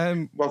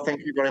 Well,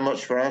 thank you very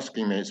much for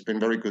asking me. It's been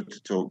very good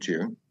to talk to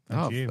you.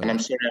 Thank you. And I'm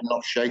sorry I'm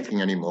not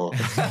shaking anymore.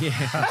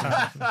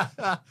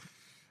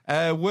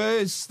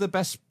 Where's the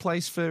best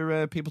place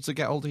for people to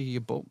get hold of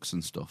your books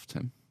and stuff,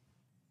 Tim?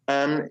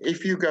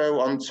 If you go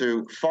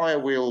onto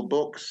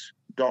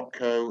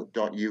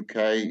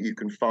firewheelbooks.co.uk, you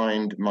can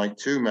find my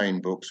two main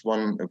books,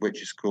 one of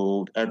which is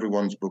called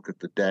Everyone's Book of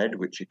the Dead,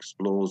 which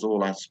explores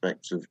all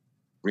aspects of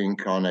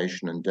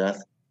reincarnation and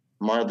death.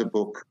 My other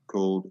book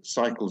called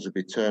Cycles of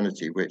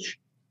Eternity, which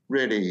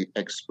really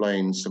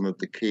explains some of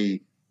the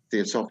key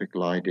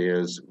theosophical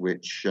ideas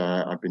which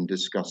I've been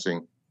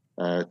discussing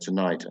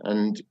tonight.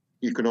 And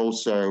you can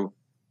also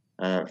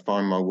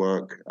find my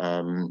work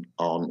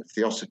on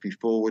Theosophy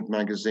Forward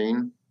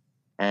magazine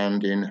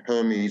and in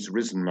Hermes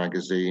Risen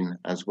magazine,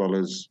 as well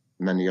as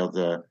many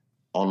other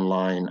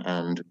online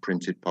and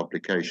printed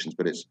publications.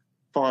 But it's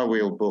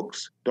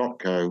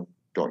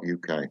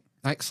firewheelbooks.co.uk.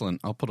 Excellent.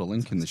 I'll put a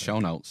link in the show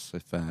notes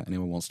if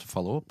anyone wants to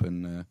follow up.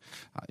 And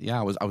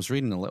I was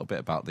reading a little bit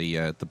about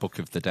the Book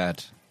of the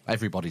Dead,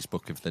 Everybody's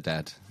Book of the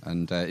Dead,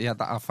 and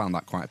I found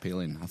that quite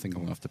appealing. I think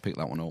I'm gonna have to pick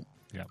that one up.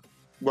 Yeah.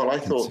 Well, I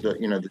thought that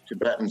the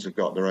Tibetans have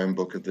got their own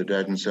Book of the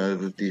Dead, and so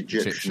have the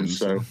Egyptians.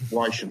 So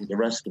why shouldn't the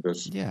rest of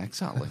us? Yeah,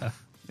 exactly.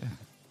 Yeah.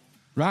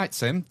 Right,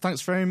 Tim.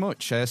 Thanks very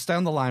much. Stay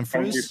on the line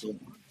for us.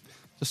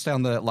 Just stay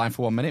on the line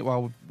for 1 minute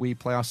while we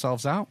play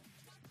ourselves out.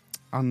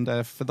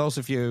 And for those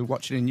of you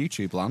watching in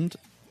YouTube land,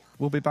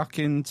 we'll be back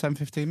in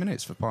 10-15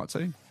 minutes for part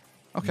 2.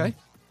 Okay. Yeah.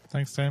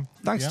 Thanks, Tim.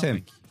 Thanks,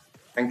 Tim.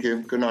 Thank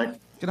you. Good night.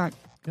 Good night.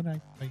 Good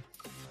night. Bye.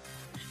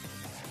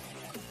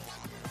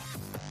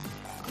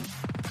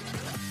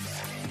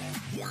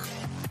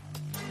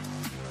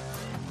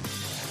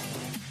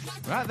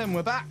 Right, then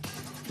we're back.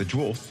 The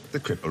dwarf, the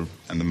cripple,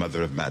 and the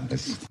mother of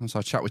madness. So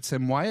I chat with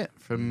Tim Wyatt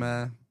from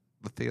the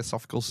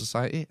Theosophical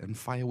Society and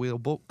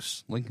Firewheel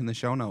Books. Link in the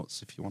show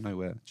notes if you want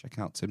to check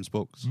out Tim's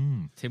books.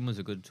 Tim was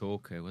a good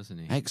talker, wasn't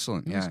he?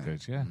 Excellent, He was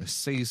good, yeah. A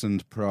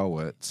seasoned pro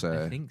at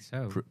I think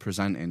so.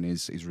 presenting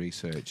his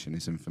research and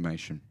his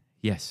information.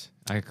 Yes,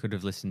 I could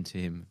have listened to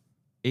him.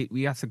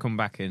 We have to come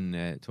back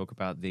and talk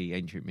about the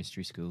ancient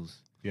mystery schools.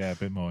 Yeah, a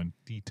bit more in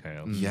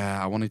detail.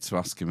 Yeah, I wanted to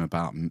ask him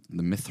about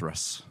the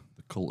Mithras,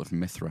 the cult of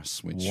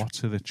Mithras.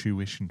 What are the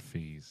tuition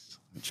fees?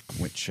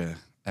 Which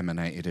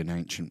emanated in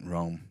ancient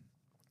Rome.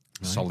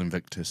 Right. Sol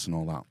Invictus and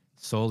all that.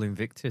 Sol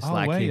Invictus,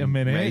 wait a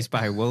minute. Raised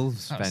by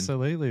Wolves. Ben.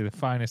 Absolutely, the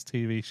finest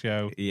TV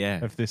show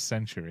of this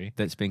century.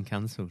 That's been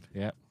cancelled.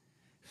 Yep.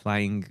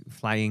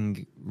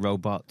 Flying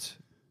robot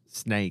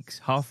snakes.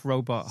 Half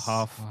robot,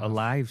 half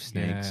alive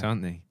snakes,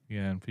 aren't they?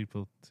 Yeah, and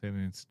people turn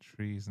into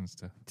trees and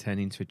stuff. Turn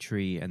into a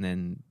tree, and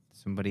then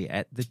somebody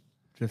ate the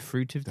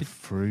fruit of the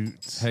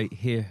fruit.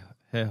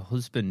 Her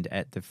husband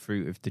ate the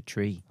fruit of the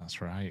tree.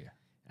 That's right.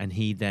 And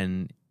he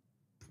then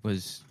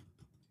was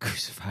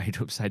crucified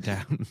upside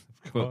down.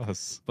 Of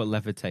course. But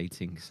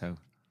levitating, so.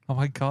 Oh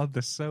my God,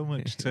 there's so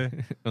much to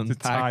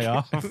tie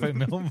off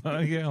and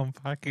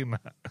unpacking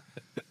that.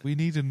 We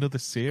need another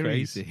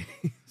series. Crazy.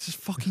 It's just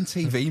fucking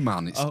TV,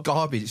 man. It's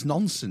garbage. It's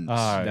nonsense.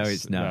 No,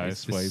 it's not. No,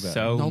 it's way better.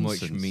 So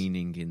Nonsense. much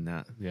meaning in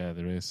that. Yeah,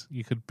 there is.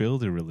 You could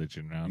build a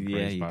religion around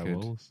Raised by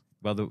Wolves.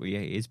 Well,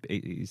 it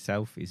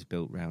itself is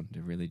built around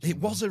a religion. It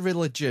was a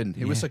religion.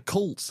 It was a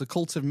cult, the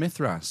cult of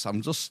Mithras.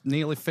 I'm just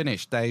nearly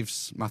finished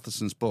Dave's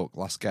Matheson's book,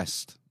 Last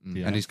Guest,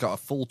 Yeah. And he's got a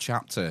full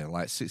chapter,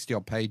 like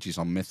 60-odd pages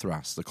on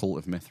Mithras, the cult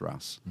of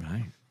Mithras.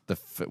 Right.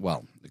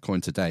 Well,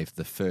 according to Dave,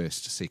 the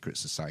first secret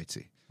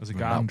society. Has it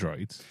got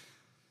androids?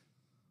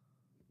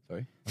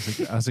 Sorry?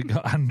 Has it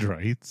got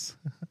androids?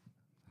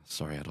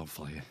 Sorry, I don't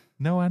follow you.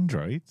 No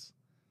androids.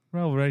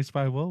 We're all raised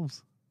by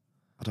wolves.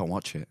 I don't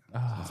watch it. I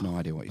have no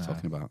idea what you're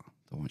talking about.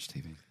 Don't watch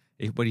TV.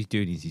 What he's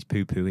doing is he's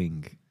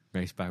poo-pooing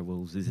Raised by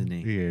Wolves, isn't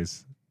he? He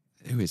is.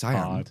 Who is I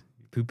am? Hard.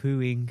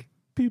 Poo-pooing.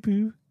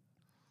 Poo-poo.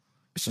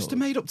 It's just a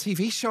made-up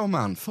TV show,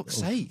 man. Fuck's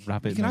sake.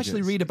 rabbit You can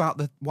actually nuggets. read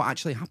about what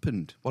actually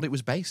happened, what it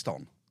was based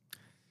on.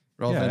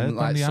 Rather Yeah, than and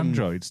like the some...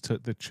 androids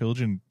took the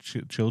children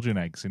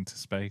eggs into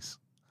space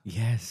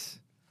Yes.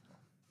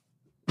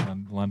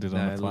 and landed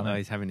on the No, planet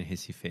he's having a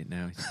hissy fit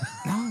now.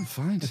 No, I'm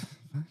fine.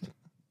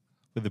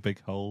 with the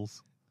big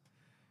holes.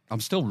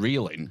 I'm still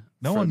reeling.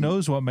 No one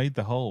knows what made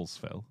the holes,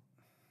 Phil.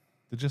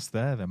 They're just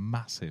there. They're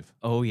massive.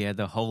 Oh, yeah,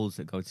 the holes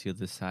that go to the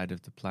other side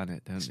of the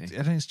planet, don't they?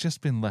 And it's just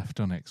been left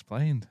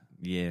unexplained.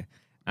 Yeah.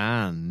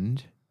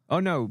 And... Oh,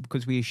 no,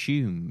 because we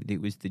assumed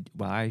it was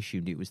I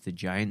assumed it was the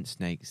giant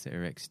snakes that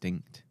are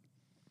extinct.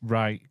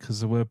 Right, because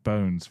there were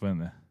bones, weren't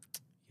there?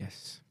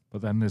 Yes.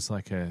 But then there was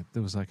like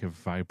a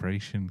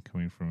vibration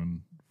coming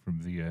from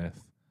the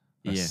earth,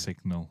 a Yeah.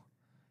 signal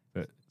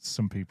that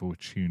some people were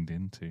tuned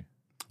into.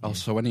 Oh,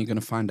 so when are you going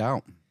to find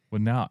out? We're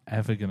not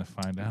ever going to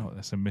find out.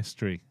 That's a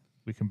mystery.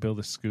 We can build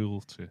a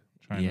school to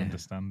try and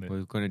understand it.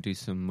 We're going to do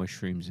some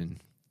mushrooms and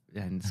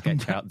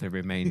sketch out the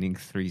remaining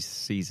 3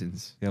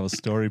 seasons. Yeah, well,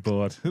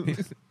 storyboard.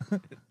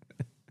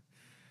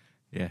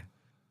 Yeah.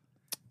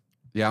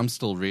 Yeah, I'm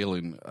still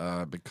reeling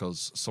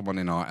because someone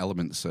in our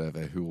element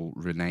server who will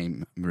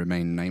remain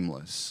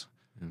nameless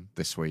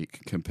this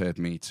week compared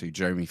me to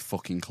Jeremy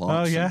fucking Oh,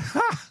 Clarkson. yeah.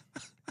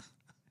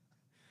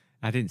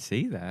 I didn't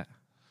see that.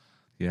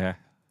 Yeah.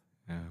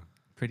 Oh.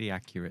 Pretty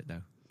accurate,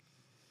 though.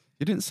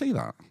 You didn't see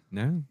that?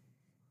 No?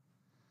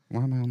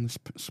 Why am I on this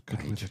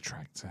Good with page? a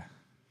tractor.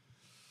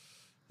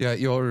 Yeah,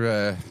 you're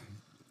the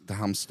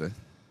hamster.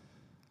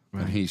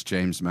 Right. And he's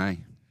James May,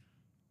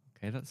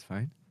 Okay, that's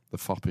fine. the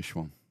foppish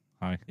one.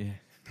 Hi. Yeah.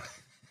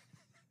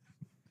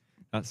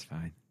 That's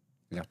fine.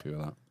 You happy with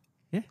that?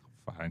 Yeah.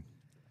 Fine.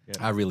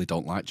 I really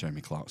don't like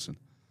Jeremy Clarkson.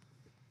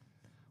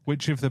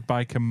 Which of the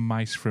biker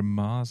mice from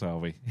Mars are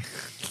we?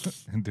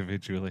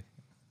 Individually.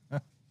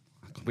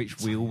 Which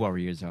wheel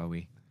warriors are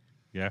we?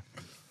 Yeah.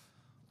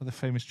 What the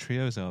famous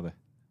trios are there?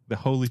 The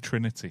Holy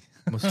Trinity.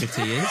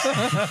 Musketeers?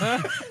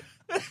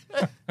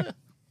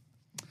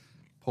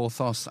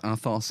 Porthos,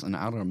 Athos, and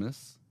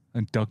Aramis.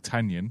 And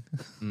Dogtanian.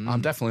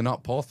 I'm definitely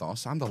not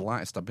Porthos. I'm the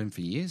lightest I've been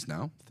for years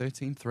now.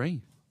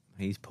 13.3.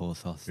 He's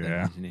Porthos, then,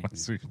 Yeah. isn't he?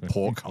 That's what-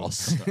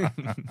 Porkos.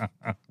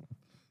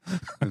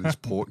 With his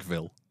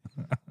Porkville.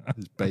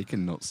 His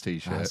bacon nuts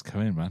t-shirt. That's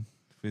coming, man.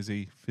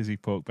 Fizzy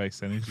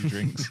pork-based energy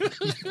drinks.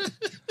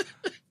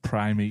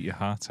 Prime, eat your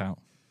heart out.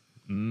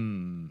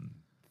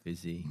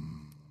 Fizzy.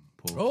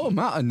 Porky. Oh,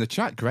 Matt in the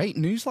chat, great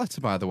newsletter,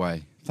 by the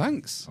way.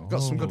 Thanks. Got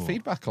some good Oh.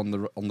 feedback on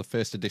the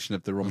first edition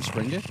of the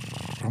Rumspringer.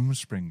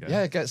 Rumspringer.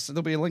 Yeah,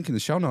 there'll be a link in the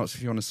show notes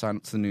if you want to sign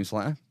up to the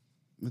newsletter.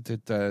 We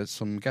did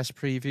some guest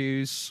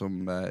previews,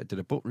 did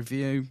a book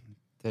review,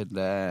 did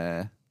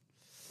a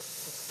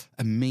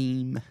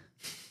meme.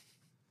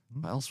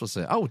 What else was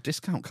there? Oh,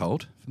 discount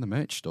code for the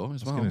merch store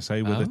as I was well. going to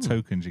say, with the Oh.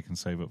 tokens you can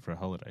save up for a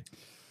holiday.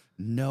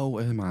 No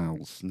air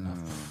miles. No.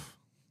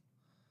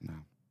 No.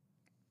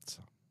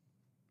 So.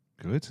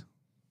 Good.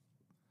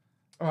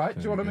 All right,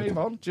 do you want to Very move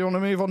on? Do you want to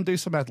move on, do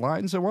some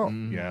headlines or what?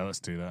 Yeah, let's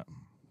do that.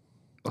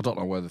 I don't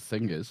know where the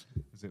thing is.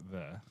 Is it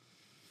there?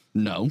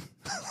 No.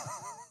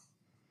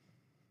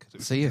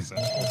 See you. A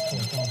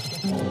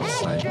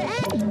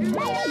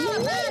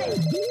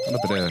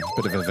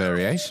bit of a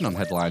variation on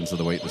headlines of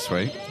the week this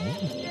week.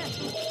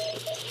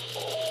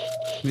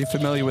 Are you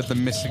familiar with the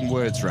missing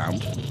words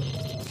round?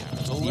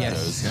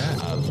 Yes.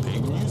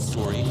 Big news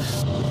story.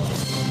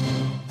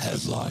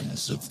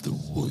 Headlines of the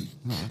week.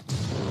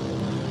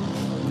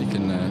 You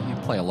can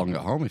play along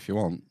at home if you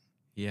want.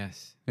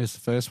 Yes. Here's the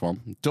first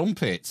one.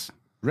 Dump It.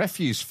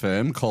 Refuse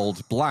firm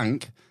called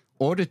Blank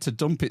ordered to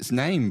dump its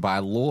name by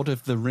Lord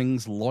of the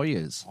Rings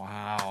lawyers.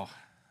 Wow.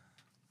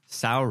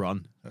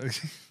 Sauron.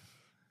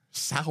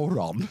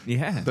 Sauron?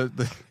 Yeah. Oh,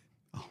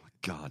 my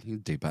God. You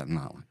can do better than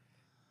that. Like.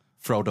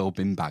 Frodo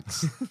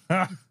Binbags.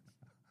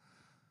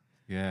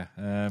 Yeah.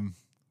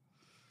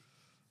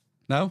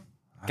 No?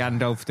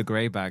 Gandalf the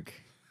Greybag.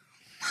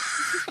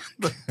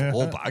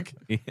 Ball bag.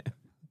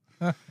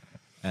 What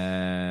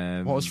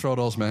What was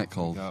Frodo's mate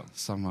called? Yeah.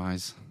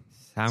 Samwise.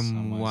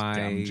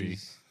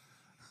 Samwise.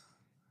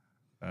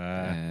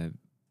 Gamgee.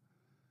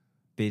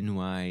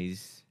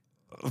 Binwise.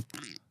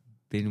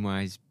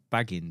 Binwise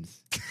Baggins.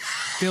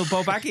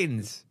 Bilbo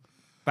Baggins.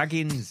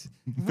 Baggins.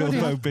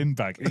 Bilbo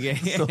Binbag. Yeah.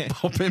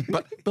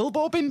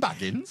 Bilbo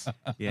Binbaggins?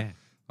 Yeah.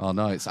 Oh,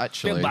 no, it's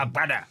actually... Bilbo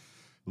Badder.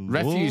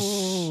 Refuse...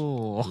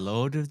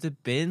 Lord of the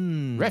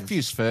Bins.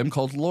 Refuse firm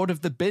called Lord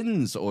of the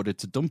Bins ordered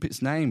to dump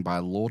its name by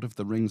Lord of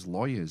the Rings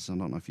lawyers. I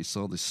don't know if you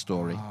saw this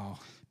story.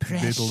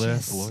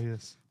 Middle-earth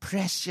lawyers.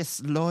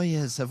 Precious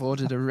lawyers have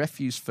ordered a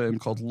refuse firm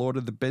called Lord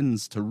of the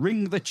Bins to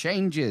ring the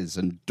changes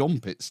and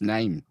dump its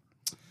name.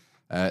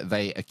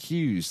 They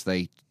accuse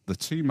the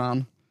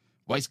two-man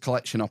waste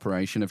collection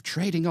operation of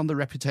trading on the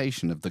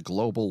reputation of the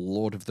global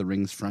Lord of the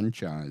Rings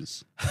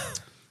franchise.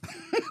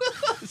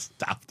 It's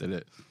daft, isn't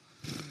it?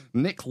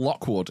 Nick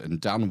Lockwood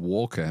and Dan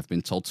Walker have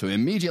been told to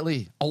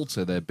immediately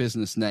alter their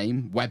business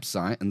name,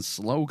 website, and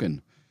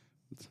slogan.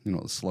 You know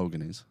what the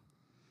slogan is?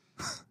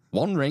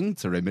 One ring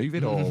to remove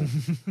it all.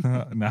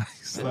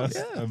 Nice. That's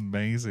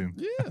amazing.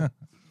 Yeah.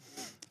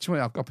 Do you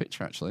know, I've got a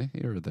picture actually.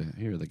 Here are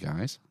the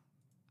guys.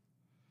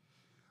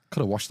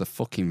 Could have washed the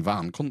fucking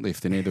van, couldn't they,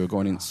 if they knew they were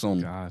going in the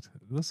sun? God,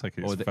 it looks like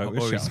it's Or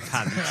his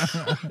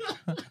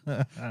Photoshop.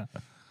 pants.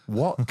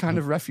 What kind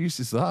of refuse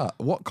is that?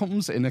 What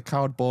comes in a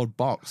cardboard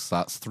box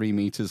that's 3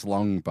 meters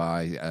long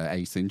by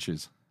 8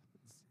 inches?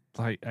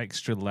 Like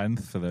extra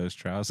length for those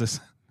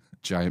trousers.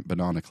 Giant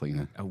banana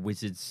cleaner. A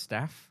wizard's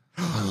staff.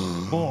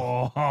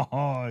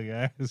 Oh,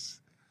 yes.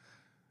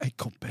 It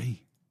could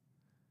be.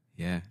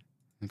 Yeah.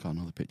 I've got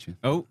another picture.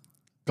 Oh,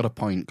 Got a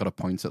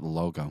point at the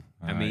logo.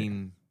 I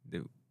mean,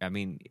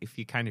 if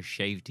you kind of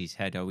shaved his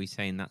head, are we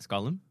saying that's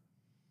Gollum?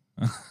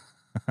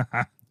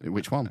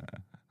 Which one?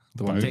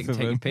 The one Both Take of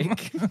your them.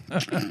 pick.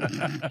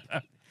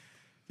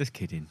 Just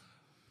kidding.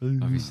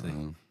 Obviously.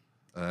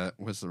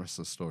 Where's the rest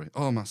of the story?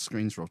 Oh, my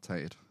screen's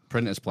rotated.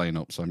 Printer's playing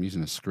up, so I'm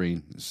using a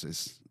screen.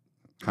 It's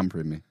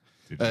hampering me.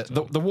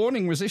 The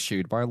warning was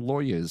issued by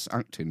lawyers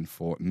acting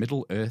for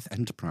Middle-earth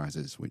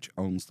Enterprises, which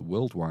owns the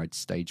worldwide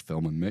stage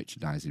film and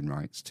merchandising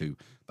rights to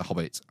The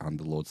Hobbit and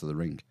The Lords of the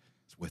Ring.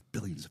 It's worth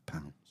billions of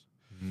pounds.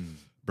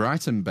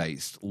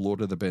 Brighton-based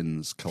Lord of the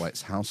Bins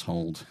collects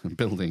household,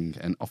 building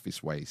and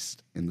office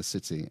waste in the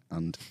city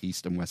and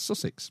east and west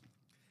Sussex.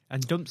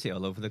 And dumps it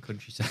all over the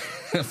countryside.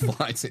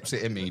 Fly tips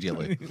it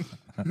immediately.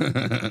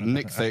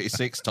 Nick,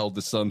 36, told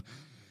The Sun,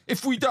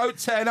 "If we don't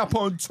turn up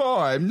on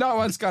time, no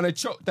one's going to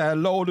chuck their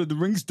Lord of the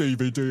Rings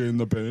DVD in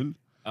the bin.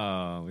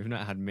 Oh, we've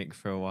not had Mick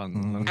for a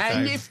long time.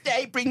 And if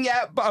they bring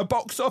out a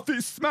box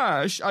office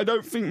smash, I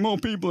don't think more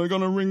people are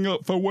going to ring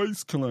up for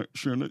waste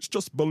collection. It's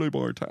just bully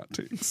boy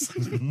tactics."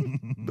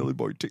 Bully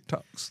boy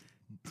TikToks.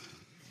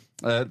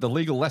 The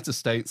legal letter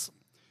states,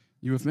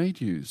 "You have made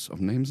use of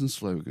names and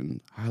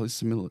slogan highly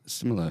similar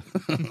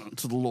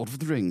to the Lord of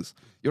the Rings.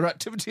 Your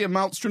activity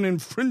amounts to an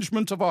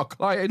infringement of our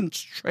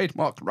client's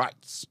trademark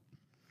rights."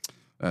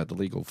 The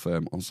legal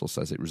firm also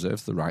says it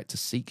reserves the right to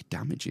seek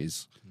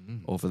damages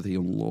over the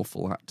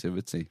unlawful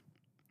activity.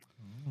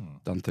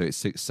 Dan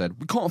 36 said,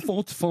 "We can't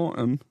afford to fight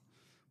them.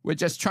 We're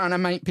just trying to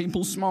make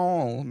people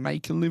smile,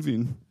 make a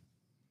living."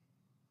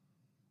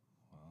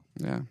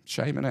 Yeah,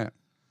 shame in it.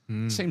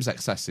 Seems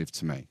excessive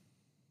to me.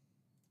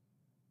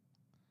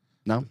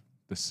 No?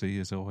 The sea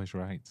is always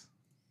right.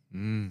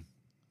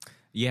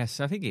 Yes,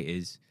 I think it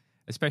is.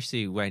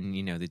 Especially when,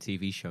 the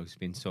TV show's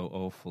been so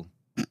awful.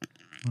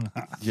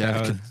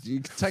 Yeah, you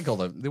could take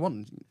they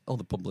want all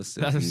the publicity.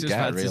 That's they just can get,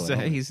 about really, to say,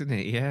 don't they? isn't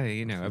it? Yeah,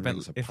 I bet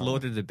Rings of if power.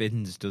 Lord of the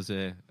Bins does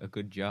a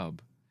good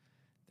job,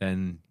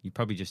 then you'd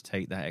probably just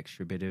take that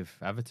extra bit of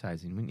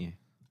advertising, wouldn't you?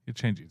 You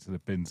change it to the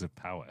bins of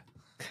power.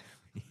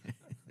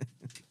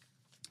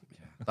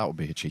 That would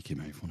be a cheeky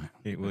move, wouldn't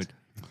It would.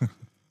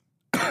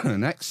 it?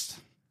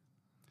 Next.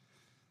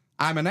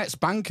 "I'm an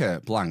ex-banker,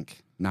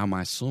 blank. Now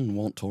my son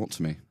won't talk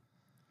to me."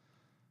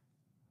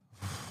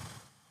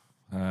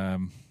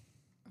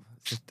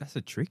 That's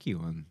a tricky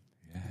one.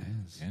 Yeah,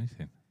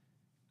 anything.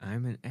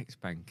 I'm an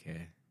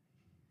ex-banker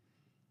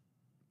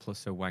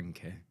plus a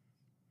wanker.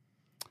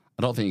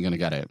 I don't think you're going to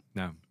get it.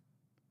 No.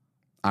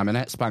 "I'm an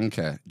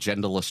ex-banker,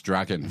 genderless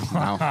dragon.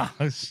 Now,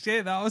 Oh,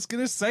 shit, I was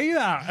going to say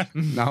that.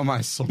 now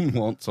my son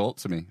won't talk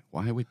to me."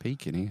 Why are we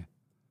peeking here?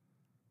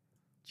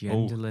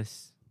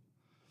 Genderless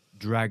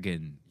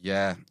dragon.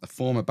 Yeah, a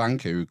former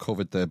banker who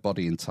covered their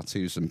body in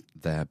tattoos and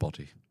their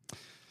body.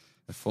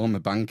 A former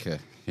banker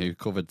who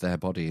covered their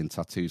body in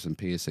tattoos and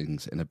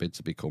piercings in a bid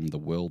to become the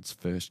world's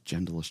first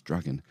genderless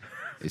dragon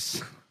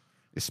is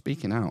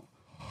speaking out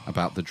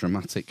about the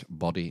dramatic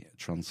body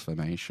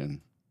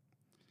transformation.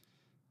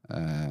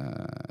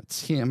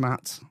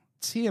 Tiamat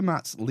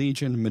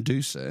Legion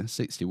Medusa,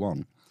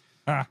 61,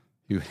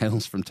 who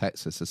hails from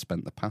Texas, has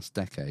spent the past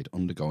decade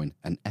undergoing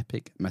an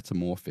epic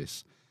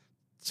metamorphosis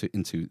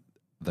into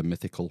the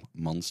mythical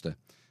monster.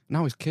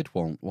 Now his kid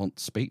won't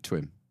speak to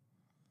him.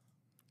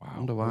 I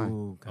wonder why.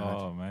 Oh,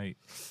 God. Oh, mate.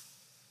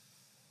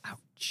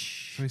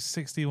 Ouch. So he's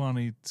 61,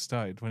 he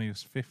started when he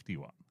was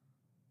 51.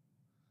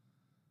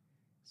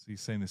 So you're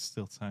saying there's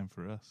still time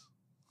for us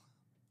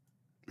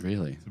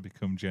Really? to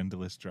become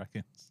genderless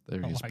dragons?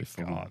 There he is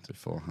my God.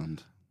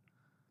 beforehand.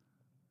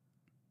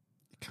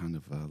 It kind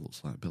of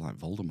looks like a bit like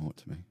Voldemort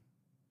to me.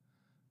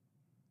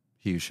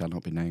 "He who shall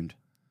not be named."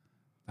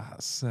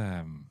 That's,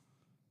 I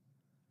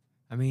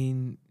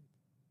mean,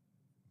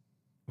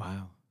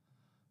 wow,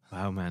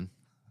 man.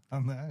 I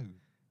know.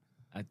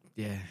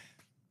 Yeah.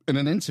 In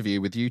an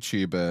interview with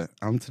YouTuber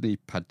Anthony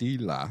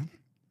Padilla,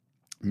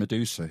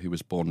 Medusa, who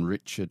was born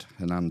Richard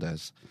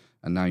Hernandez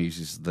and now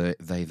uses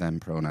they them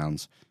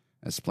pronouns,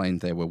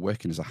 explained they were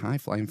working as a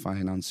high-flying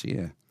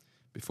financier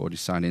before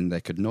deciding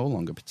they could no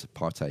longer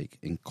partake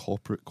in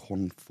corporate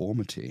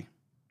conformity.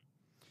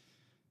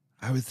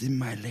 I was in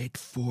my late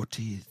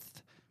 40s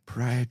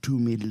prior to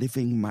me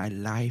living my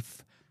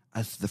life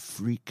as the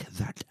freak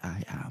that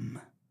I am.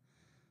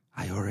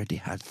 I already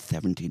had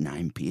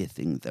 79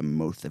 piercings and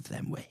most of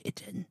them were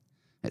hidden,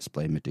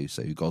 explained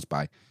Medusa, who goes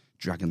by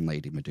Dragon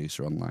Lady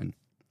Medusa online.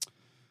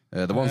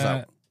 The ones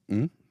that...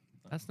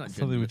 That's not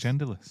So they were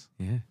genderless.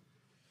 Yeah.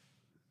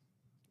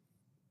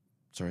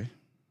 Sorry?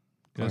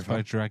 Goes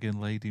by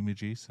Dragon Lady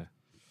Medusa.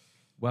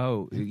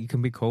 Well, you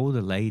can be called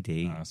a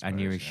lady, I suppose,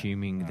 and you're yeah.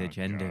 assuming the Oh,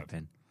 gender, God.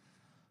 Ben.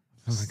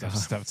 Oh my God.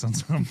 Stepped on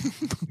some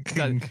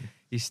fucking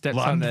You stepped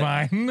on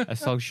landmine. a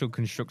social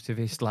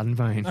constructivist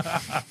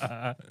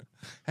landmine.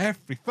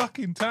 Every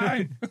fucking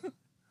time.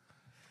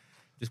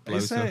 Just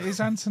blows Is, up. is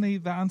Anthony,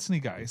 that Anthony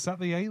guy, is that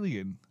the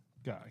alien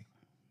guy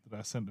that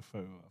I sent a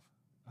photo of?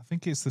 I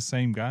think it's the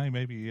same guy.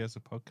 Maybe he has a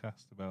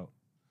podcast about,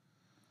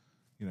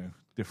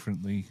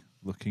 differently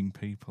looking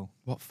people.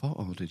 What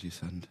photo did you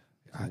send?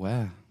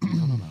 Where? What are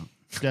you on about?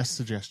 Guest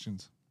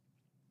suggestions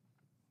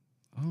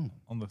Oh.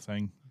 on the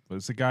thing. But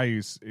it's a guy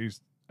who's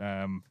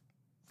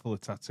full of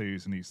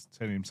tattoos and he's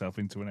turning himself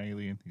into an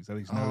alien. He's had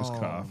his nose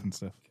cut off and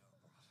stuff.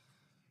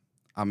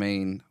 I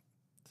mean,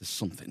 there's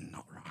something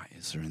not right,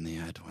 is there, in the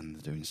head when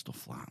they're doing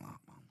stuff like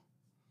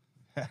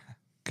that, man?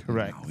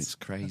 Correct. No, it's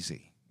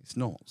crazy. It's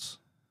nuts.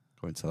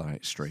 Going to that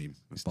extreme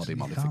with body you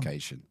can't.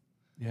 modification.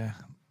 Yeah.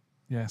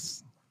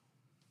 Yes.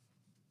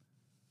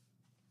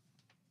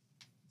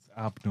 It's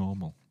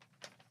abnormal.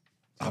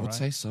 I would right?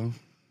 say so.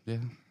 Yeah.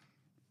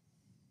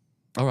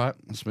 All right,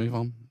 let's move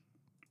on.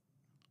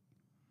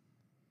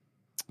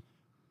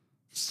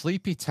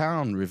 Sleepy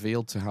Town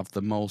revealed to have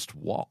the most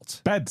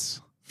what?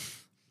 Beds.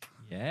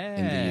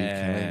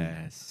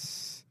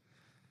 Yes.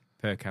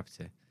 Per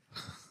capita.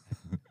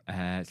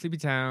 Sleepy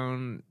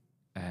Town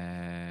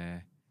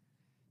to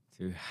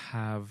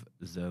have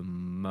the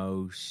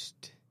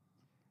most.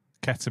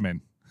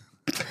 Ketamine.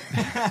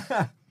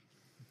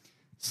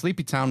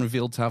 Sleepy Town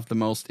revealed to have the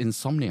most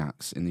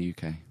insomniacs in the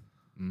UK.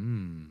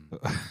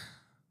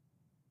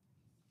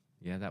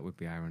 Yeah, that would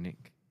be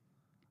ironic.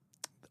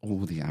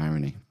 Oh, the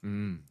irony.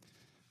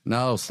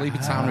 No, Sleepy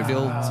Town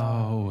revealed.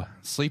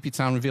 Sleepy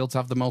Town revealed to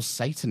have the most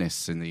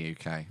Satanists in the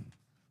UK.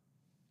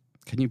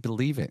 Can you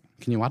believe it?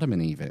 Can you Adam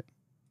and Eve it?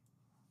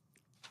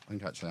 I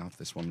think I actually have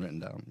this one written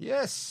down.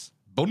 Yes,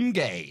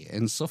 Bungay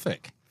in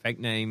Suffolk Fake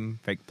name,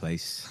 fake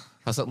place.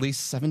 has at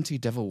least 70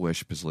 devil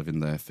worshippers living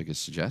there. Figures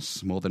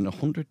suggest more than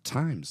 100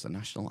 times the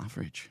national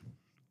average.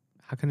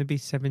 How can there be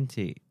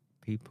 70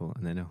 people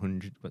and then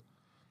 100? What?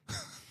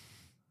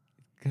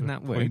 Can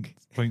that work?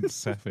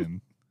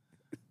 0.7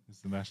 is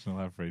the national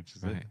average,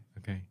 is Right. it?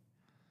 Okay.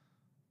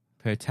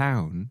 Per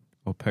town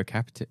or per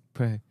capita?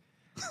 Per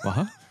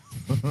what?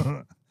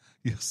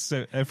 Yes,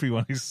 so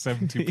everyone is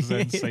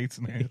 70%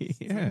 Satanist.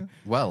 Yeah.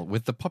 Well,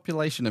 with the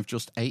population of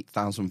just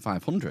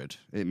 8,500,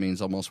 it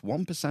means almost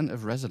 1%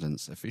 of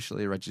residents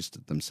officially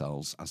registered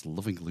themselves as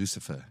loving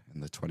Lucifer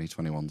in the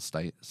 2021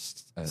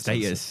 census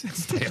status.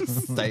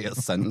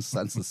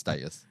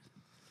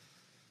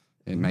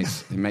 It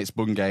makes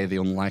Bungay the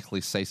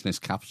unlikely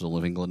Satanist capital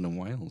of England and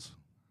Wales.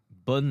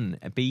 Bun,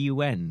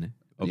 B-U-N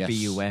or Yes.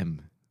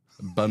 B-U-M?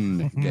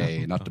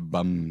 Bungay, not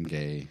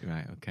Bumgay.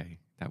 Right, okay.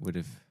 That would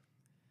have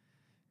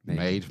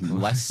Made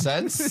less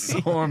sense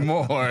or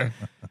more?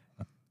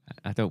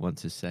 I don't want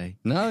to say.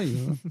 No,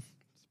 you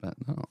bet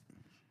not.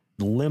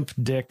 Limp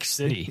Dick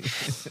City.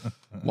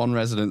 One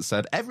resident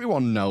said,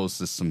 everyone knows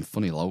there's some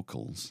funny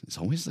locals. It's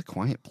always the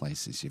quiet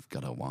places you've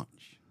got to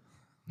watch.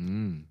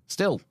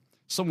 Still,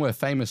 somewhere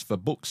famous for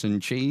books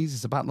and cheese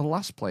is about the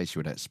last place you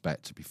would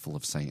expect to be full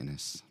of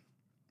Satanists.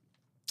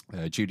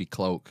 Judy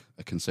Cloak,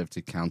 a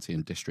Conservative county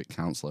and district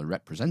councillor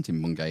representing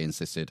Bungay,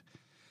 insisted,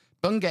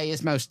 Bungay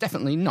is most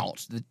definitely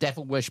not the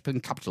devil-worshipping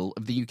capital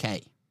of the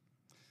UK.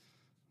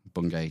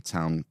 Bungay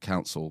Town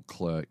Council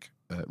clerk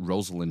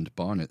Rosalind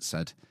Barnett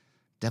said,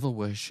 devil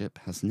worship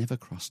has never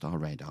crossed our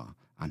radar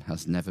and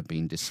has never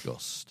been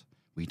discussed.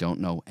 We don't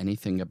know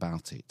anything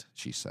about it,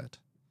 she said,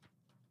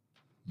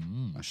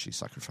 as she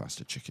sacrificed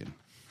a chicken.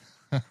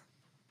 Isn't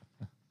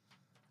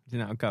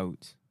that a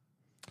goat?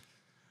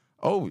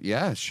 Oh,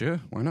 yeah, sure.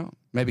 Why not?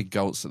 Maybe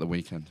goats at the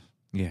weekend.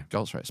 Yeah.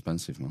 Goats are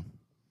expensive, man.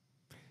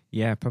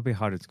 Yeah, probably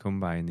harder to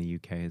come by in the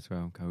UK as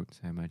well, goats,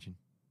 I imagine.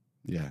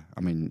 Yeah,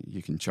 I mean,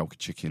 you can choke a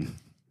chicken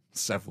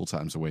several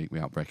times a week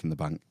without breaking the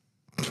bank.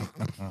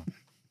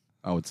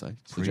 I would say.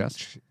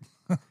 Suggest.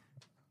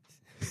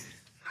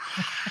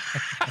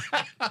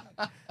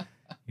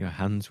 Your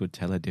hands would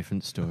tell a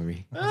different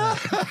story.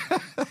 It's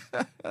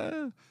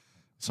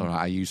all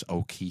right, I use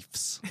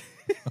O'Keefe's.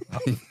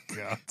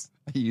 God.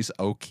 I use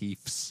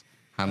O'Keefe's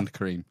hand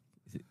cream.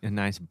 A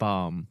nice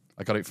balm.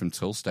 I got it from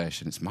Tool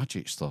Station. It's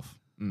magic stuff.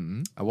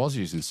 I was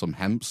using some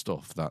hemp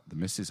stuff that the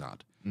missus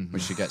had,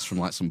 which she gets from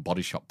like some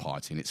body shop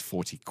party, and it's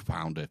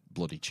 £40 a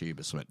bloody tube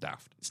or something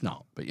daft. It's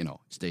not, but you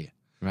know, it's dear.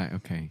 Right,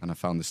 okay. And I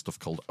found this stuff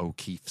called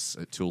O'Keefe's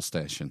at Tool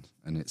Station,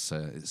 and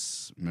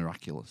it's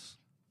miraculous.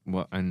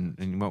 What and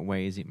in what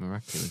way is it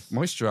miraculous?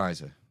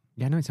 Moisturizer.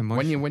 Yeah, no, it's a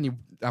moisturizer. When you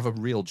have a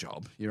real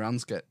job, your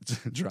hands get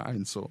dry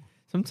and sore.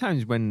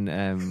 Sometimes when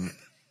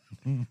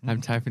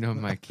I'm typing on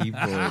my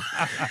keyboard,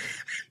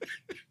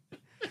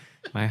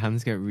 my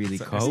hands get really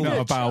cold. It's not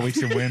a battle we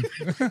can win.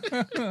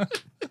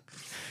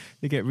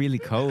 They get really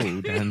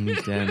cold, and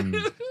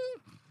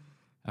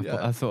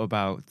I thought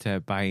about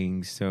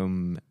buying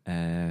some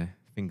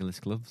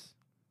fingerless gloves.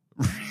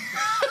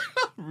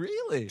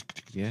 Really?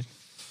 Yeah.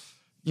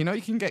 You know,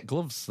 you can get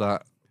gloves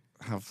that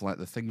have like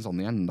the things on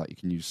the end that you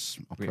can use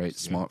operate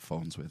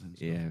smartphones with. And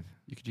stuff. Yeah.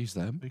 You could use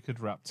them. We could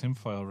wrap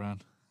tinfoil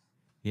around.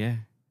 Yeah.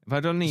 If I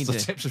don't need the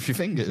it, tips of your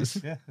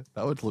fingers. Yeah.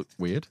 That would look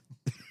weird.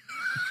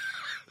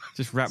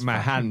 just wrap my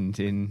hand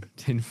in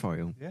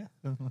tinfoil. Yeah.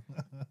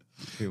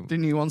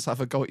 Didn't you once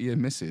have a go at your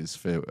missus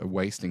for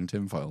wasting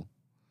tinfoil?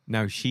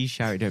 No, she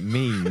shouted at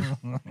me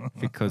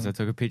because I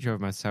took a picture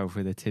of myself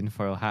with a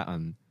tinfoil hat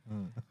on,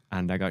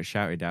 and I got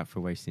shouted at for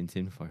wasting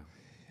tinfoil.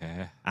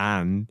 Yeah.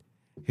 And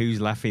who's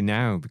laughing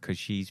now because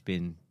she's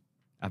been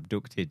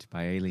abducted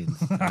by aliens?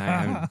 And I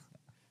haven't.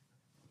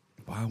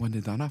 Wow, when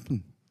did that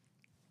happen?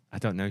 I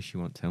don't know. She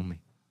won't tell me.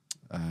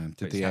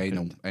 Did the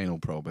anal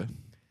probe her?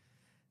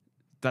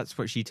 That's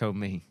what she told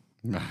me.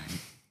 Right.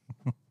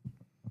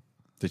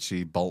 Did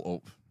she bolt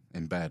up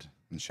in bed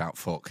and shout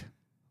 "fuck"?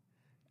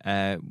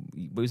 It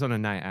was on a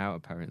night out,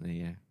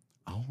 apparently. Yeah.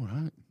 Oh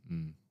right.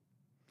 Mm.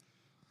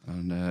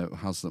 And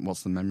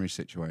what's the memory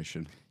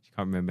situation? She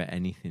can't remember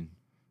anything.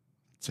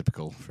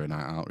 Typical for a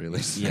night out,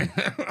 really. Yeah.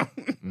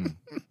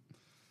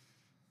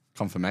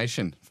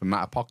 Confirmation from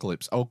Matt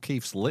Apocalypse.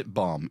 O'Keefe's lip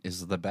balm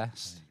is the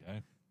best. There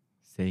you go.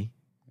 See,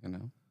 You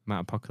know.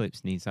 Matt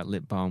Apocalypse needs that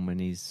lip balm when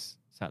he's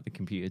sat at the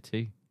computer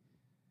too.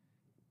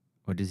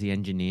 Or does he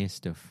engineer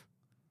stuff?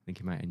 I think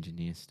he might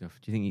engineer stuff.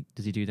 Do you think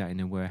does he do that in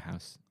a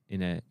warehouse,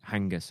 in a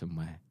hangar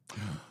somewhere?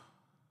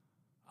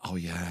 Oh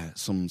yeah,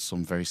 some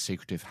very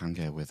secretive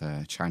hangar with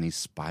a Chinese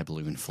spy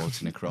balloon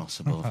floating across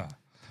above.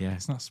 Yeah.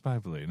 It's not a spy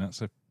balloon.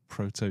 That's a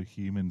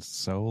proto-human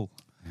soul.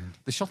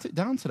 They shot it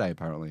down today,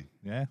 apparently.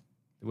 Yeah.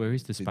 Where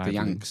is the spy? The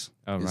balloon? Yanks.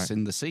 Oh, It's right.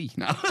 in the sea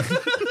now.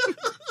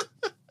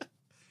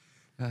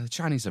 The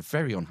Chinese are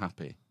very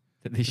unhappy.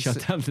 That they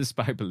shot down the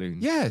spy balloon.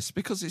 Yes,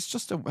 because it's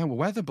just a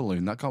weather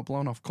balloon that got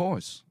blown off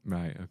course.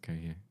 Right. Okay.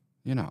 Yeah.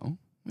 You know,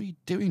 what are you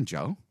doing,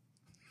 Joe?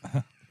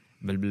 Blah,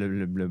 blah,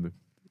 blah, blah, blah.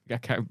 I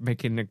can't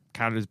making the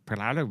colors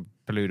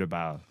polluter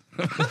bar.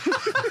 Are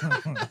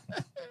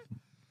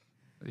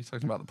you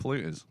talking about the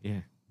polluters?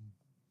 Yeah.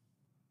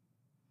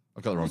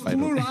 I've got the wrong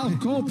fable. I'll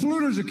hold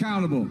polluters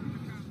accountable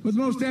with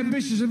the most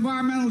ambitious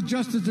environmental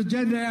justice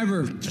agenda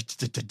ever.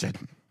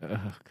 Oh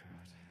God.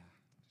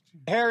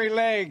 Hairy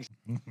legs.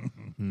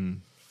 Yeah.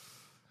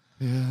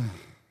 Very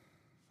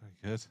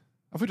good.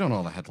 Have we done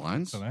all the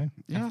headlines? Dunno.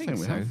 Yeah, I think we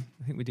so. have.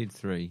 I think we did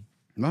 3.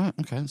 Right,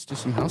 okay, let's do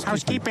some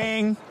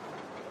housekeeping.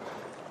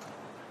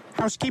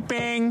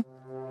 Housekeeping.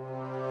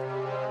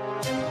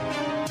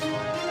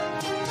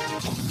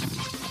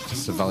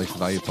 It's a Value for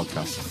Value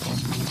podcast.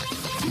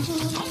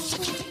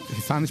 If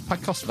you find this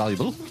podcast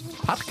valuable,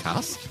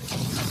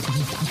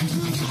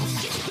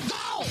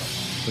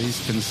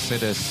 please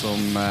consider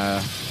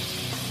some...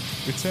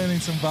 Returning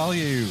some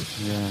value.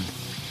 Yeah.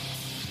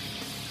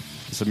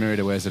 There's a myriad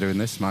of ways of doing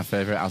this. My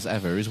favourite, as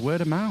ever, is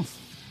word of mouth.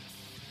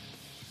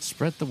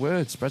 Spread the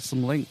word, spread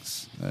some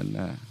links, and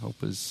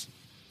help us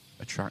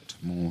attract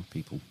more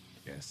people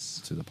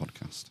to the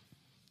podcast.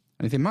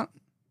 Anything, Matt?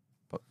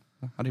 But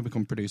how do you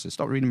become producer?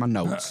 Stop reading my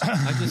notes.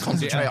 I just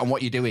Concentrate on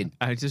what you're doing.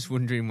 I was just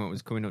wondering what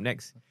was coming up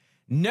next.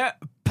 Ne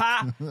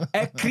pas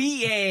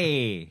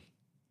écrire.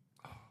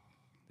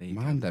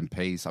 Mind them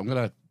peas. I'm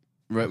gonna.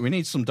 We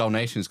need some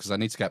donations because I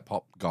need to get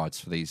pop guards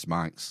for these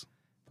mics.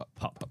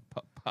 Pop.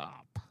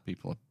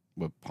 People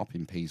were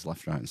popping peas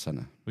left, right, and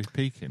centre. We're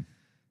peaking.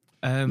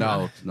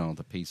 No,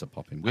 the peas are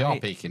popping. We are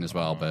peaking as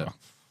well, but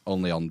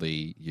only on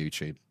the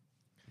YouTube.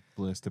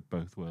 Blurst of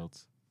both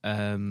worlds.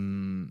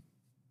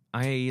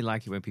 I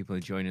like it when people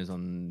join us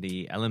on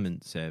the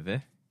Element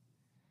server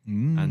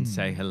and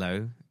say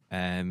hello.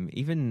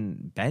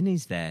 Even Ben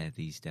is there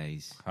these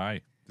days.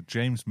 Hi. The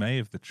James May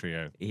of the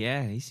trio.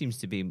 Yeah, he seems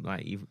to be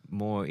like even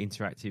more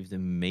interactive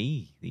than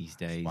me these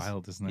days. It's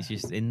wild, isn't it?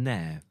 He's just in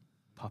there,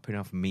 popping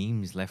off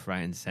memes left, right,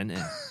 and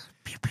centre,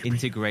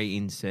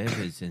 integrating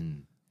servers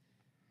and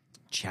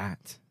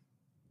chat.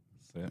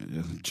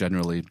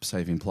 Generally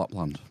saving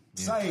Plopland.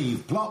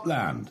 Save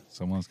Plopland.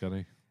 Someone's got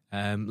to.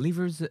 Leave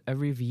us a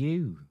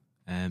review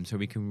so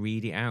we can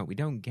read it out. We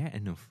don't get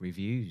enough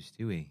reviews,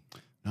 do we?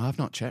 No, I've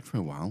not checked for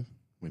a while.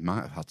 We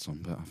might have had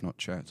some, but I've not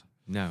checked.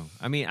 No.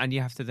 I mean, and you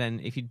have to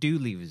then, if you do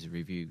leave us a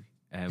review,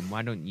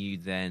 why don't you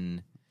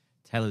then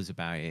tell us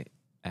about it?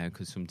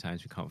 Because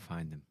sometimes we can't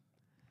find them.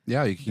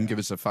 Yeah, you can give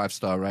us a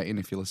 5-star rating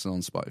if you listen on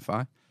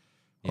Spotify.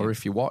 Yeah. Or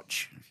if you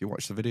watch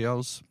the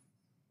videos.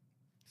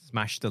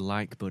 Smash the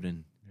like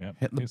button. Yep.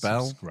 Hit the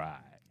bell.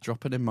 Subscribe.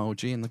 Drop an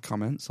emoji in the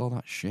comments, all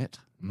that shit.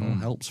 All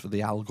helps for the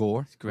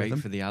algor. It's great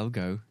for the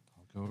algo.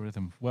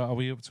 Algorithm. Well, are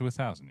we up to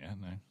 1,000 yet?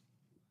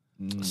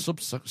 No.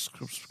 Subscribers?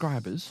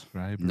 Subscribers.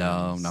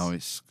 No,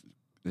 it's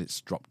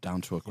it's dropped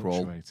down to a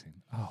crawl. Fluctuating.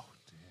 Oh,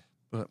 dear.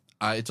 But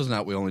it doesn't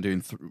help we're only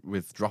doing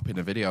with dropping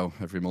a video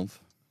every month.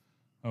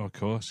 Oh, of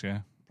course, yeah.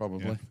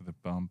 Probably. Yeah, for the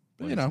bomb.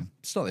 But,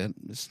 it's not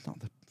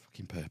the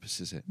fucking purpose,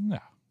 is it? No.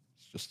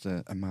 It's just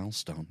a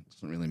milestone. It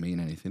doesn't really mean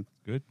anything.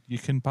 Good. You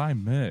can buy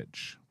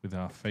merch with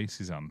our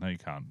faces on. No, you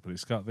can't. But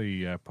it's got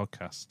the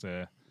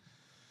podcast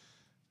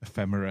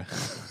ephemera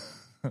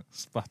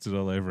splattered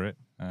all over it.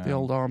 The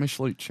old Amish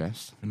loot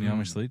chest. From the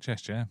Amish loot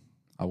chest, yeah.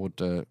 I would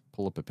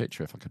pull up a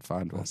picture if I could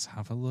find one. Let's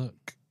have a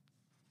look.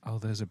 Oh,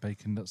 there's a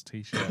Bacon Nuts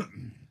t-shirt.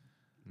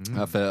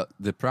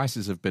 The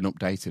prices have been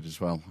updated as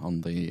well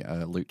on the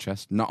loot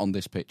chest. Not on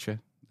this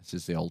picture. This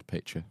is the old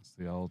picture. It's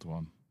the old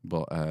one.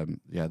 But,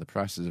 the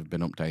prices have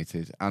been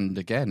updated. And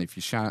again, if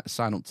you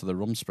sign up to the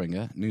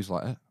Rumspringer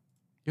newsletter,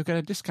 you'll get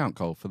a discount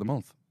code for the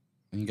month.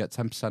 And you get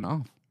 10%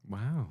 off.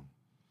 Wow.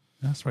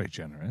 That's very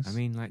generous. I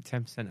mean, like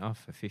 10%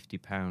 off a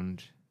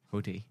 £50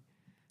 hoodie.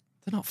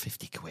 They're not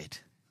 50 quid.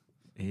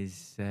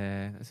 That's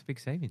a big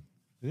saving.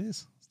 It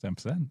is. It's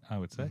 10%, I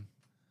would say.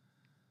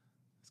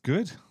 It's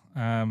good.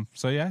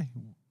 So, yeah,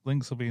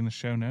 links will be in the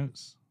show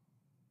notes.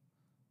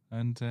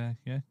 And,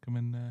 come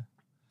and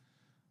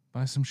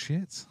buy some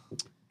shit.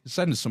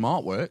 Send us some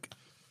artwork.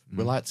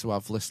 We like to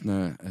have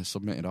listener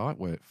submitted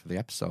artwork for the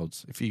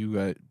episodes. If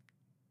you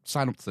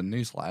sign up to the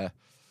newsletter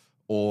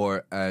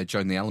or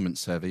join the Element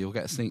server, you'll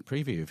get a sneak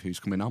preview of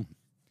who's coming on.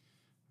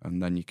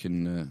 And then you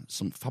can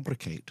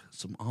fabricate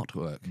some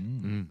artwork.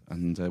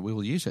 And we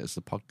will use it as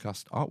the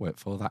podcast artwork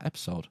for that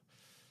episode.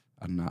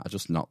 And I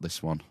just knocked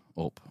this one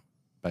up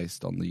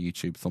based on the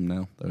YouTube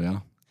thumbnail. There we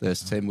are.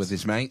 There's Tim with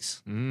his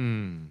mates.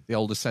 The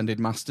old Ascended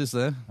Masters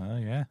there. Oh,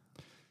 yeah.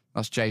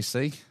 That's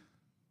JC.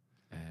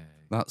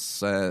 That's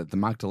the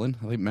Magdalene.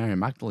 I think Mary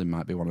Magdalene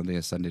might be one of the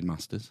Ascended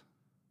Masters.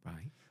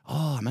 Right.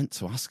 Oh, I meant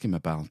to ask him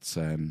about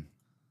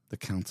the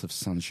Count of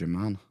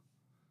Saint-Germain.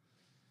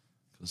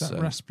 Is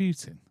that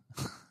Rasputin?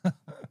 I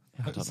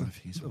don't know if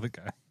he's the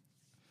guy.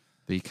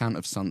 The Count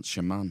of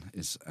Saint-Germain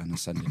is an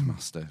Ascended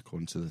Master,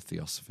 according to the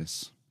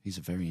Theosophists. He's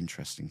a very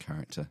interesting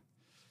character.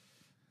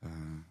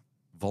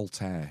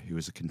 Voltaire, who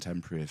was a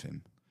contemporary of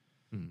him,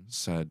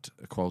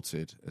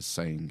 quoted as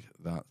saying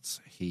that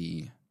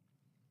he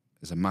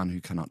is a man who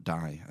cannot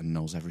die and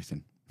knows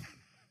everything,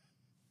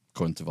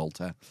 according to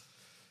Voltaire.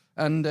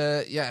 And,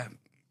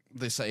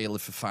 they say he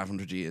lived for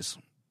 500 years.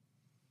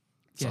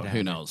 So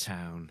who knows?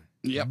 Town.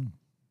 Yep.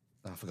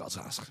 I forgot to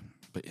ask,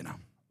 but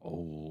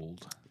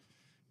Old.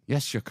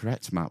 Yes, you're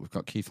correct, Matt. We've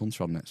got Keith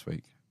Hunter on next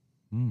week.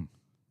 Going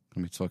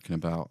to be talking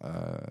about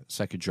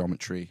sacred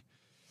geometry,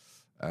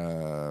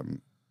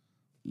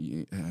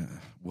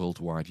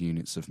 worldwide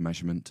units of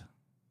measurement.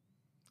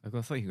 I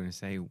thought you were going to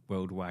say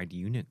worldwide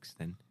eunuchs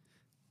then.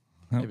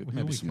 Maybe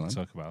we some can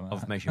talk about that.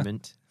 Of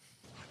measurement.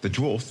 The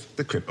dwarf,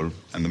 the cripple,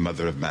 and the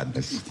mother of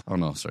madness. Oh,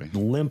 no, sorry.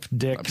 Limp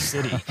Dick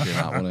City.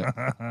 That, wasn't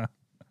it?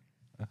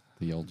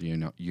 The old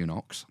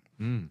eunuchs.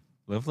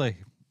 Lovely.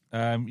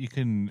 You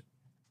can...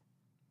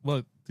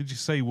 Well, did you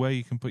say where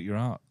you can put your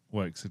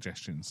artwork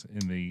suggestions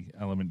in the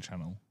Element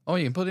channel? Oh,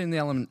 you can put it in the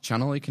Element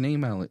channel. You can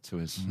email it to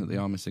us at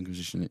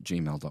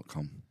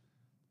thearmisinquisition@gmail.com.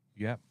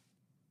 Yep.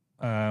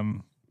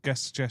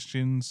 Guest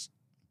suggestions,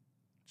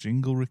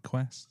 jingle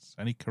requests,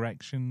 any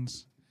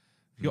corrections.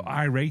 If you're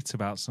irate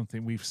about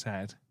something we've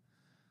said,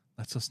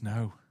 let us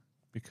know.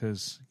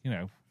 Because,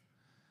 it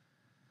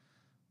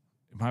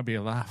might be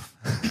a laugh.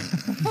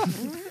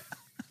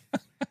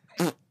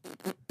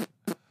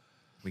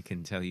 We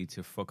can tell you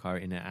to fuck our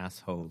inner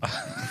asshole.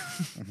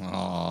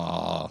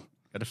 Oh,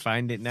 Gotta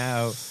find it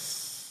now.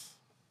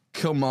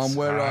 come on,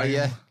 where are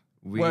you?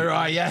 Where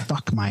are you?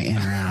 Fuck my inner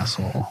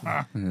asshole.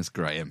 That's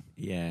Graham.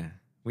 Yeah.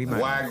 We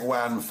might,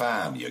 Wagwan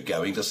fam, you're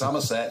going to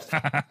Somerset.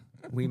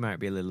 we might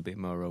be a little bit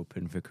more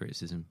open for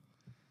criticism.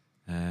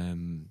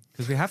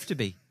 Because we have to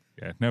be.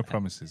 Yeah, no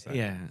promises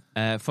there.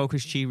 Yeah.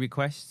 Focus chi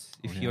requests.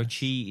 If your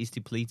chi is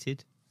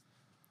depleted,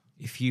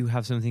 if you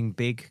have something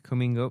big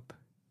coming up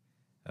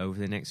over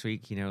the next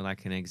week,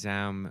 like an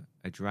exam,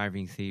 a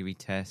driving theory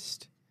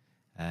test,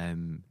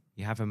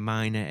 you have a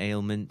minor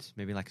ailment,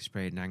 maybe like a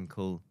sprained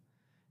ankle,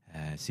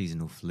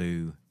 seasonal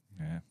flu,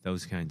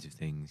 those kinds of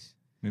things.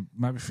 You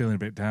might be feeling a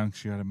bit down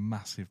because you had a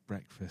massive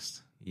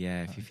breakfast.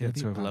 Yeah, if you feel a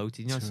bit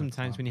bloated.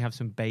 Sometimes when you have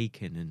some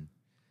bacon and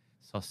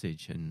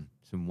sausage and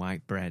some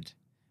white bread,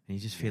 and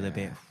you just feel a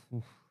bit...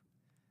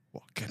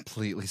 What,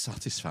 completely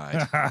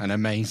satisfied and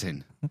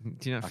amazing.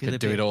 Do you not I feel could a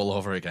do bit... it all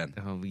over again.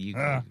 Oh, you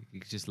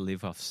could just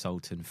live off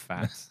salt and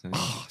fat.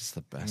 Oh, it's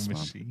the best, man.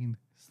 Machine.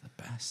 It's the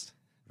best.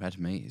 Red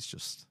meat is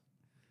just...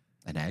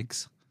 and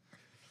eggs.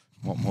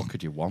 What more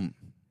could you want?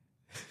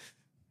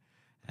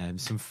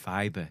 Some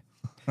fibre.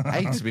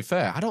 Hey, to be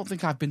fair, I don't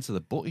think I've been to the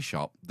butty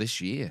shop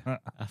this year.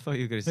 I thought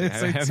you were going to say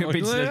I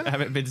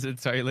haven't been to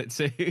the toilet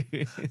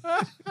too.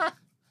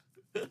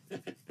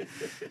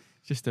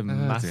 Just a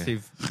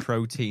massive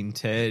protein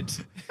turd.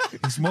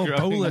 It's more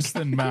bolus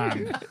than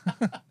man.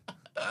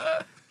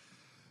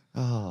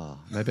 Oh,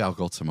 maybe I'll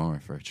go tomorrow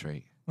for a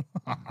treat.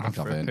 I think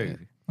I've earned it.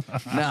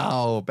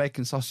 No,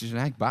 bacon, sausage and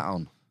egg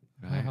baton.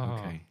 Right,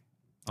 okay.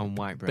 On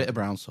white bread. Bit of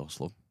brown sauce,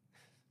 love.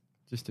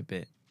 Just a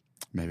bit.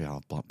 Maybe I'll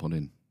have black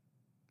pudding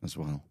as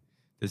well.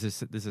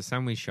 There's a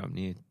sandwich shop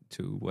near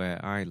to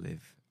where I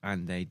live,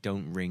 and they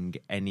don't ring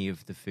any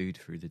of the food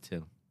through the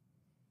till.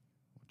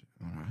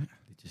 All right.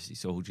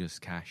 It's all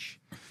just cash.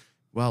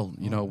 Well,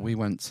 we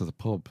went to the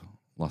pub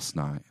last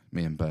night,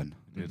 me and Ben,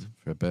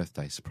 for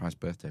a surprise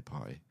birthday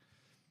party.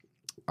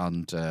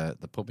 And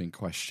the pub in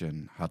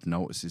question had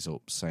notices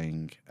up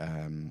saying,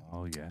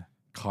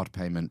 card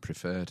payment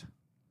preferred.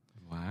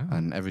 Wow.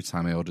 And every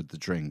time I ordered the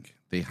drink,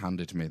 they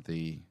handed me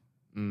the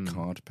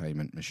card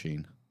payment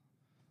machine.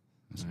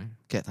 Right.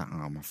 Get that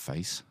out of my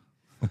face,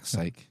 for fuck's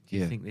sake. Do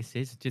you think this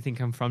is? Do you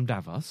think I'm from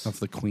Davos? Of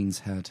the Queen's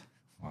Head.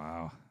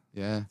 Wow.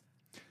 Yeah.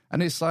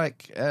 And it's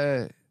like,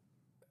 I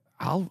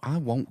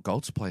won't go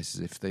to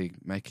places if they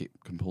make it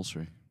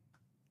compulsory.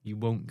 You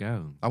won't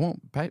go? I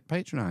won't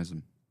patronise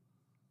them.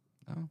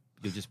 No.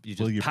 You just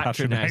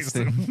patronise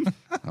them?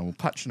 I will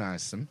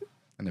patronise them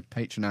in a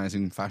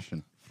patronising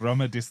fashion. From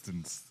a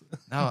distance.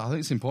 No, I think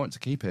it's important to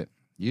keep it.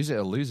 Use it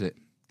or lose it.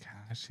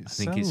 Gosh, I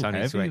think it's on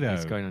its way.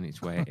 It's going on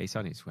its way. It's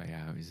on its way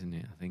out, isn't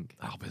it? I think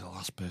I'll be the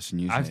last person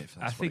using it if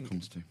that's what it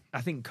comes to.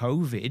 I think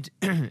COVID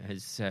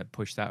has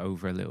pushed that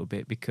over a little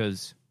bit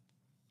because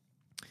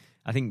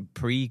I think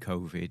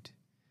pre-COVID,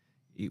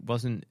 it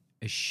wasn't.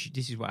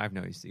 This is what I've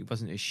noticed. It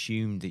wasn't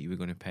assumed that you were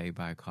going to pay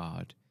by a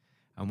card,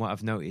 and what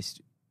I've noticed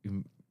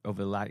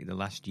over the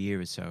last year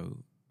or so,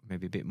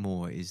 maybe a bit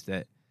more, is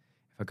that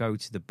if I go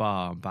to the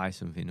bar and buy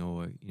something,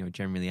 or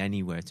generally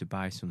anywhere to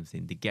buy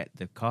something, they get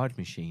the card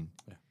machine.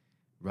 Yeah.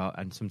 Right,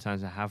 and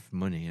sometimes I have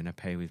money and I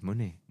pay with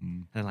money,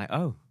 and I'm like,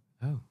 oh,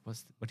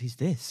 what is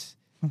this?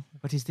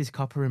 What is this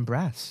copper and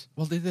brass?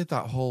 Well, they did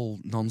that whole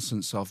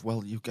nonsense of,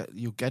 well, you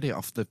get it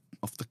off the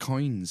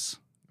coins.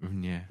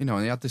 Yeah, and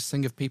they had this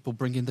thing of people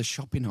bringing the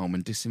shopping home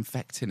and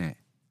disinfecting it.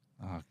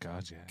 Oh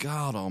God, yeah.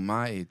 God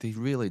Almighty, they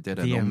really did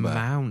a the number. The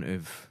amount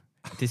of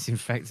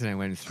disinfecting I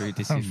went through,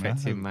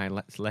 disinfecting my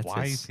letters,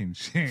 wiping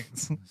shit.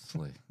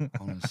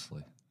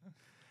 Honestly.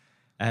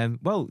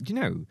 Well,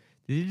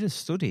 they did a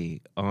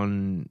study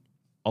on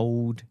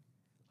old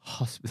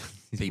hospital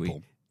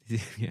people.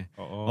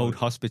 Old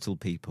hospital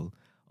people.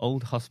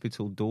 Old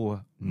hospital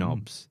door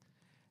knobs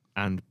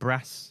and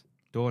brass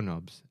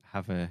doorknobs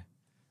have a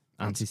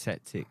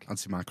antiseptic,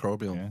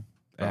 antimicrobial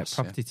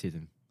property to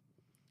them.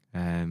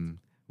 And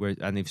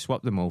they've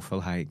swapped them all for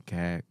like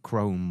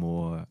chrome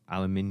or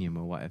aluminium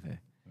or whatever,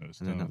 and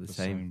they're not the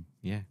same.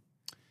 Yeah,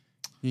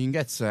 you can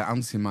get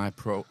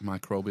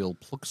antimicrobial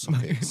plug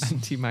sockets.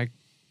 Antimicrobial.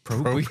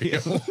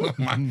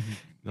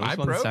 Those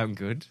ones sound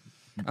good.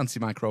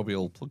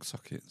 Antimicrobial plug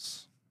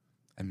sockets.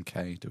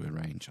 MK do a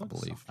range, I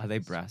believe. Are they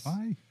brass?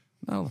 Why?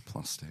 No, they're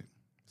plastic.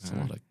 There's a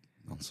lot of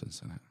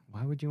nonsense in it.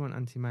 Why would you want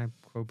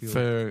antimicrobial?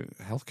 For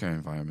healthcare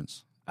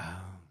environments. Oh.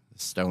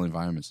 Sterile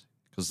environments.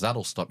 Because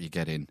that'll stop you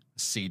getting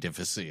C.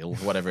 difficile,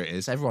 whatever it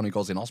is. Everyone who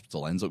goes in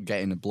hospital ends up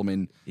getting a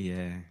blooming...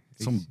 Yeah.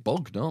 Some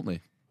bug, don't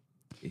they?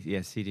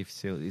 Yeah, C.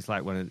 difficile. It's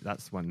like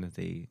that's one of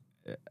the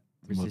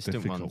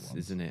resistant ones,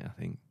 isn't it, I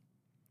think?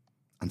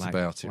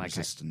 Antibiotic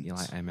resistant.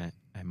 Like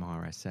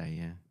MRSA,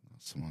 yeah.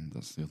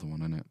 That's the other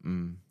one, isn't it?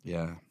 Mm.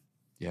 Yeah.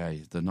 Yeah,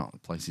 they're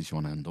not places you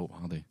want to end up,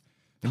 are they?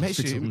 It makes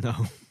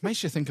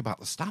you think about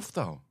the staff,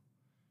 though.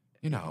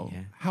 How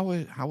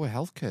are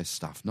healthcare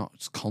staff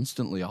not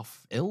constantly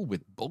ill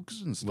with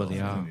bugs and stuff? Well,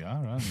 they are,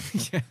 aren't they?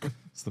 Yeah.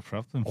 That's the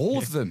problem. All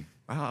of them.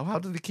 How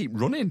do they keep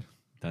running?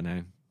 Don't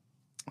know.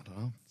 I don't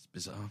know. It's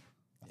bizarre.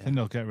 I think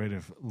they'll get rid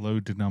of low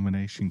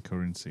denomination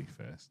currency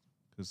first.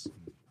 Because,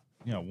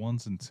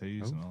 ones and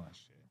twos and all that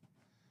shit.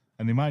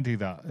 And they might do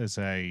that as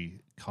a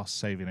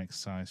cost-saving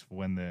exercise for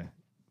when they're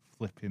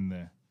flipping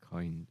the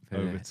coin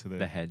over to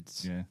the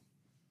heads. Yeah.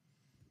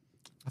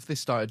 Have they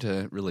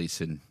started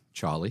releasing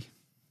Charlie?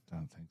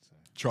 Don't think so.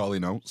 Charlie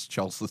notes,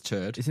 Charles the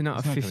Third. Is it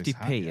not a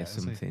 50p or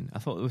something? I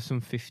thought there was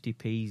some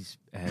 50p's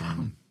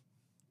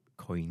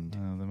coined.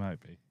 Oh, there might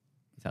be.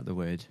 Is that the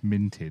word?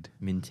 Minted.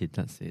 Minted,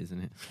 that's it,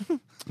 isn't it?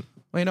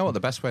 Well, you know what the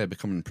best way of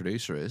becoming a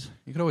producer is?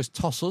 You could always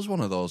toss us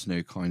one of those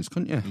new coins,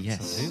 couldn't you?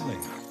 Yes. Absolutely.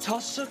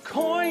 Toss a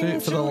coin. Do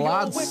it for the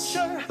lads.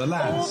 The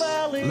lads.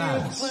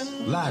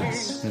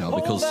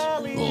 Because...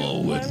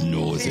 Oh, we're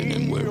northern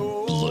and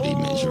we're bloody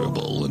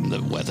miserable and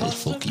the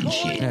weather's fucking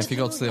shit. Yeah, if you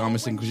go to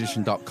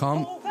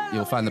thehonestinquisition.com,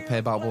 you'll find the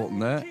PayPal button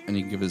there, and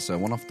you can give us a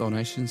one-off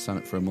donation, sign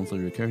up for a monthly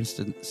recurring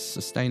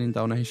sustaining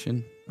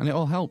donation, and it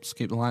all helps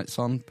keep the lights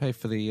on, pay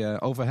for the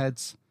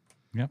overheads,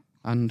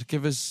 and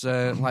give us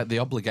the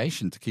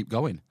obligation to keep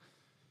going,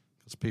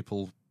 because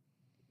people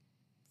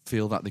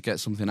feel that they get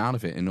something out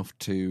of it enough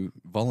to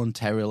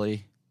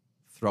voluntarily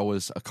throw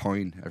us a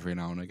coin every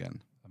now and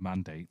again. A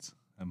mandate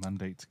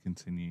to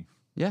continue.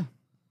 Yeah,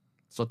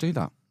 so do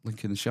that.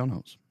 Link in the show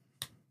notes.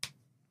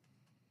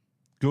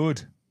 Good.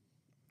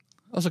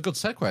 That was a good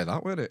segue,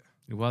 that, wasn't it?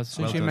 It was. As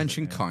soon as you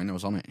mentioned coin, I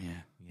was on it,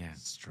 Yeah.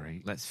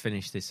 Straight. Let's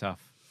finish this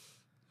off.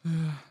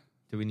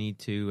 Do we need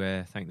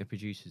to thank the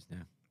producers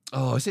now?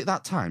 Oh, is it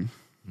that time?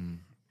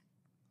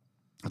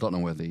 I don't know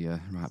where the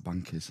right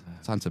bank is.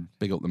 Time to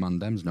big up the Man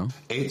Dems, no?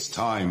 It's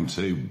time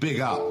to big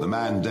up the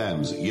Man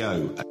Dems.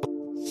 Yo.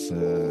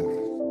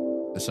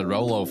 It's a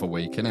rollover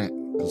week, isn't it?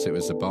 Because it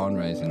was the barn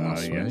raising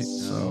last week.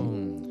 So,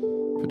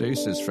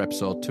 producers for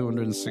episode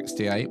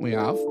 268 we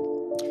have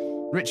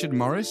Richard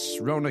Morris,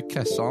 Rona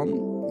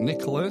Kesson,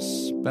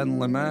 Nicholas, Ben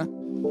Lemmer,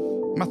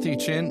 Matthew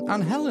Chin,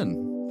 and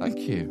Helen. Thank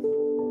you.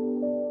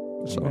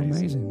 So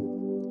amazing.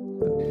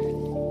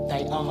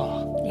 They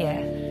are.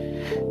 Yeah.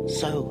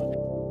 So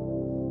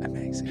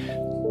amazing.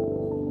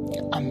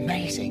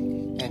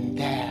 Amazing in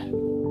their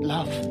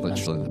love.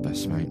 Literally the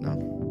best mate now.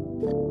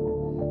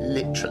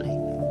 Literally.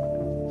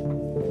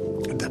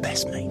 The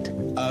best mate.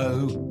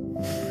 Oh.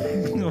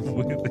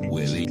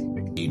 Willie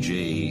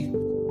G.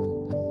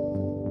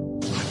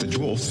 The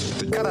dwarf.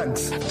 The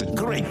currants. The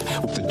Greek.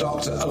 The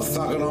doctor of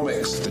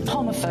thugonomics. The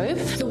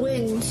Homophobe. The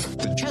winds.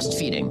 The chest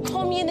feeding.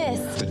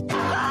 Communist.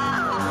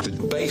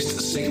 The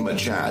based Sigma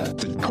Chad.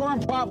 The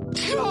corn pop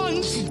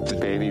choice. The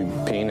baby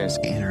penis.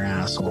 Inner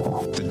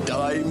asshole. The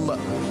dime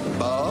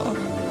bar.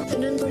 The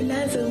number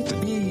 11. The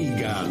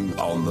vegan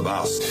on the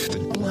bus. The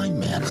blind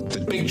man.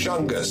 The big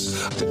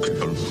chungus. The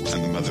cripple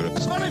and the mother of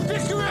Sonny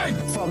Pickering.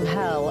 From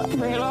hell. Are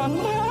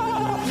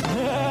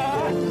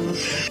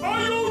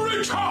you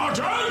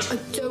retarded? I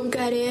don't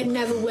get it.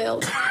 Never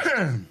will.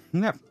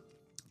 Yep.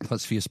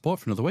 That's for your support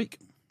for another week.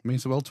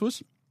 Means the world to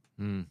us.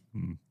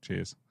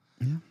 Cheers.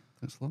 Yeah,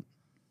 thanks a lot.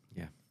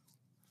 Yeah.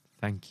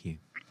 Thank you.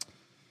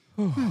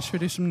 Yeah,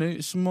 should we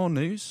do some more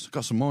news?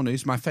 Got some more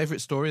news. My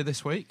favourite story of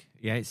this week.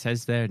 Yeah, it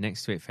says there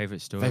next to it,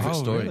 favourite story. Favourite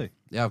story. Really?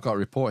 Yeah, I've got a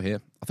report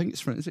here. I think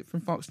it's is it from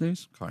Fox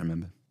News? Can't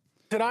remember.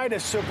 Tonight, a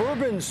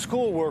suburban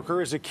school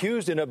worker is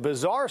accused in a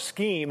bizarre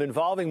scheme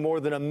involving more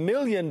than $1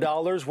 million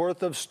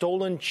worth of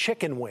stolen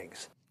chicken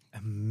wings.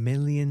 $1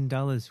 million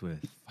worth.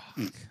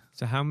 Fuck.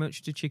 So how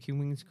much do chicken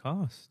wings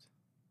cost?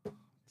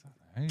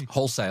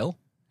 Wholesale.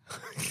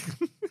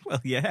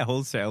 Well, yeah,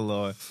 wholesale,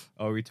 or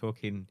are we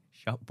talking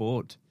shop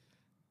bought?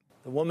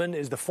 The woman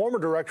is the former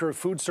director of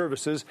food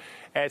services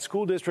at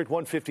School District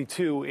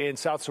 152 in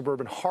South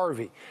Suburban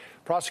Harvey.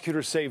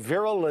 Prosecutors say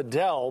Vera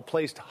Liddell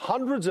placed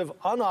hundreds of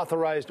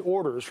unauthorized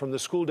orders from the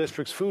school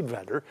district's food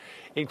vendor,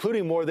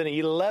 including more than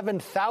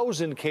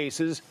 11,000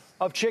 cases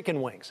of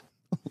chicken wings.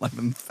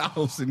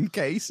 11,000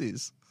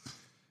 cases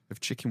of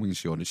chicken wings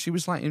she ordered. She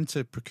was like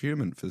into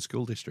procurement for the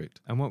school district.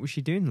 And what was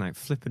she doing? Like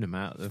flipping them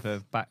out of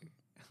her back?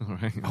 All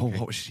right. Oh,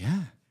 what was she?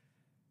 Yeah.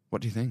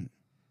 What do you think?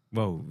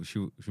 Well,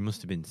 she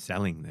must have been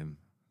selling them.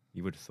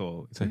 You would have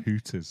thought. To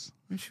Hooters.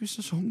 I mean, she was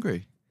just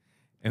hungry.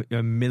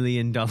 $1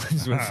 million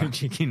worth of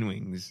chicken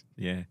wings.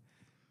 Yeah.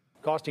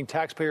 Costing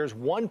taxpayers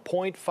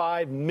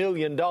 $1.5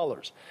 million.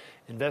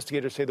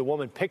 Investigators say the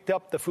woman picked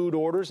up the food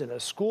orders in a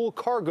school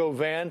cargo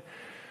van,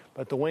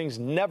 but the wings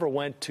never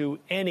went to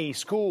any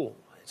school.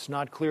 It's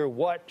not clear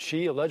what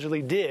she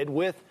allegedly did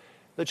with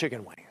the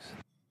chicken wings.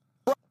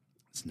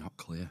 It's not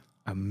clear.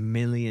 $1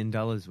 million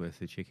worth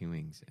of chicken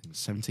wings.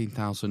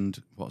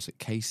 17,000, what was it,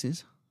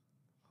 cases?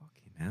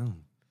 Fucking hell.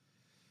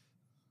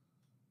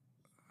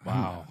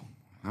 Wow.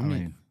 I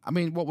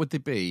mean, what would they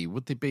be?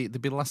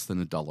 They'd be less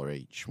than $1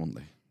 each, wouldn't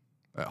they?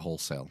 At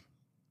wholesale.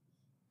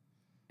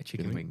 A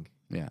chicken wing?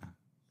 Yeah.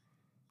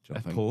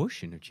 A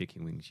portion of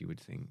chicken wings, you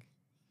would think.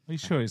 Are you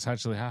sure it's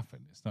actually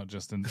happened? It's not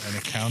just an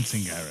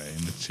accounting error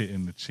in the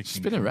chicken. She's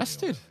been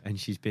arrested. And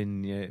she's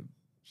been...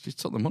 She's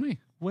took the money.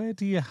 Where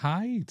do you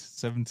hide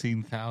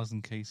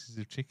 17,000 cases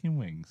of chicken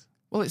wings?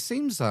 Well, it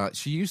seems that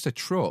she used a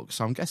truck,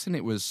 so I'm guessing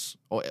it was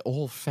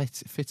all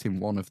fit in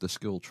one of the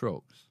school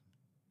trucks.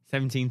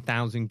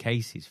 17,000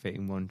 cases fit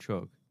in one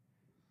truck.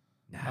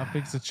 Nah. How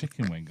big's a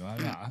chicken wing? Like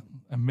that?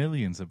 $1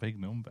 million's a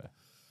big number.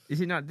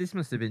 Is it not? This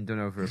must have been done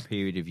over a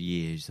period of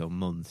years or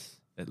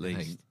months, at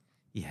least.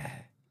 Yeah.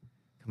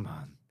 Come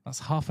on.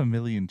 That's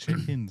 500,000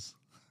 chickens.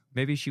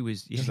 Maybe she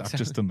was... Yeah, I've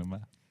just done the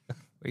math.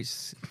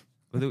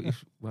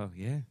 Well,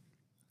 yeah.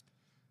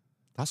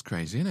 That's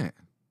crazy, isn't it?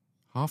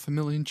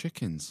 500,000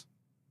 chickens.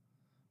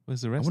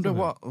 Where's the rest I wonder of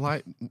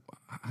it?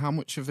 how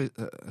much of a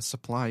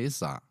supply is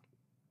that?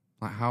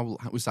 Like, how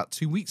was that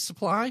 2 weeks'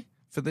 supply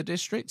for the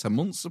district? A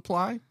month's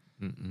supply?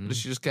 Mm-mm. Does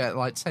she just get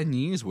like 10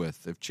 years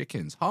worth of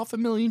chickens?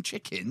 500,000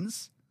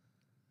 chickens?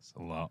 It's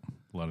a lot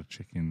of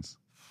chickens.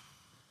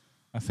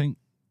 I think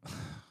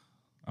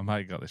I might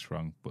have got this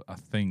wrong, but I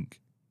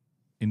think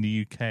in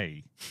the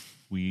UK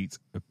we eat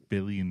 1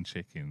 billion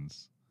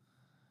chickens.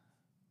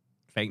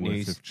 Fake worth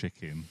news. Of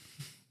chicken.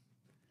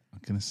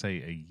 I'm going to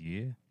say a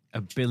year.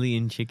 1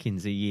 billion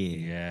chickens a year.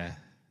 Yeah.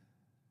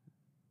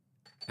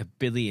 1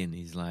 billion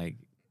is like...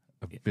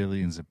 1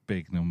 billion's a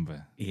big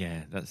number.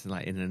 Yeah, that's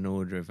like in an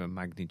order of a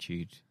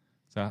magnitude.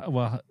 So,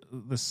 well,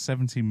 there's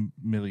 70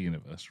 million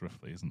of us,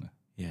 roughly, isn't there?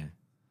 Yeah.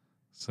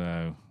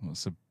 So,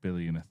 what's 1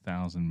 billion,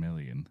 1,000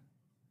 million?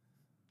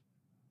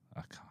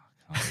 I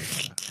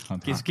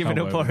can't Just give it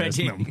up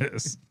already.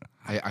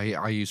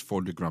 I use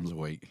 400 grams a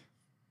week.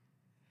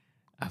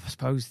 I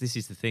suppose this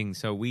is the thing.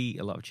 So we eat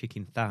a lot of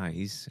chicken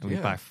thighs, and we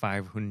buy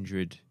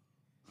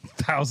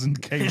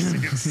 500,000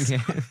 cases.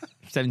 Yeah,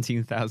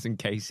 17,000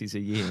 cases a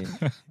year.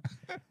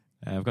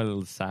 I've got a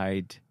little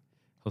side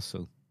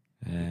hustle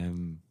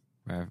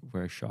where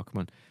I shock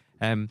them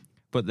on.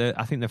 But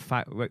I think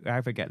I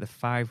either get the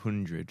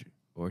 500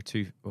 or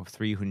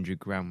 300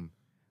 gram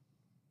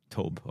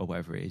tub or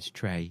whatever it is,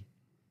 tray,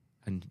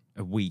 and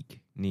a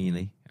week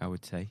nearly, I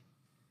would say.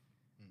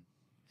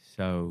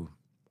 So,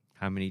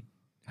 how many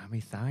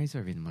thighs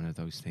are in one of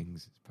those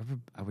things?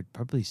 I would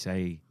probably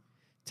say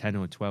 10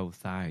 or 12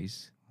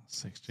 thighs.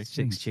 6 chickens.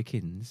 6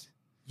 chickens.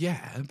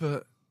 Yeah,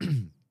 but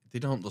they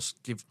don't just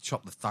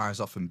chop the thighs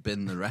off and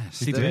bin the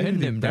rest. They burn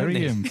do. them, They bury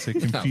don't they? them to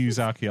confuse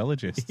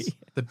archaeologists.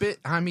 The bit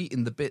I'm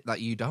eating, the bit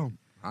that you don't.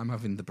 I'm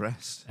having the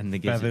breast And the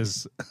gizzard.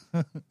 Feathers.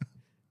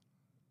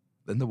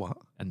 then the what?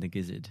 And the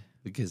gizzard.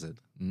 The gizzard.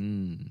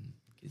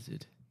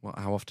 Gizzard. What?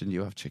 How often do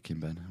you have chicken,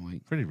 Ben? A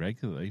week? Pretty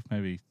regularly,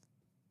 maybe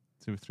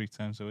 2 or 3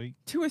 times a week.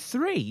 2 or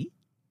 3?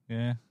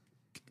 Yeah.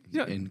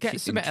 You don't get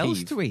something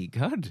else to eat,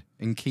 God.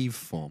 In Kiev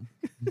form.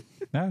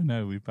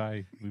 No, we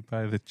buy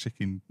the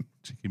chicken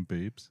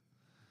boobs.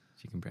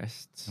 Chicken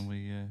breasts. And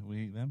we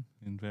eat them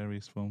in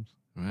various forms.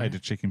 Right. I had a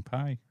chicken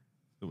pie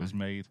that was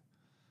made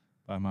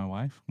by my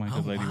wife, my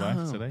good lady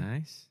wife today.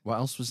 Nice. What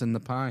else was in the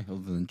pie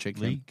other than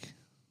chicken? Leek.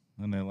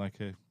 And they're like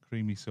a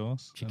creamy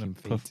sauce. Chicken and a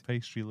feet. puff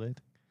pastry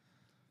lid.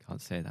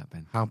 Can't say that,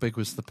 Ben. How big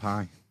was the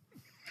pie?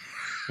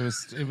 There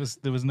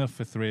was enough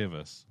for 3 of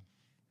us.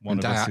 One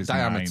And of us is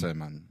diameter, 9.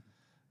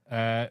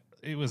 man.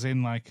 It was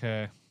in like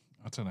I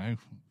don't know.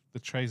 The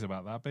tray's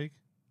about that big.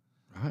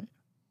 Right.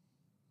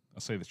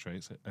 I'll say the tray.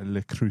 It's a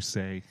Le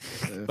Creuset.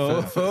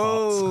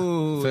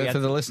 For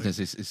the listeners,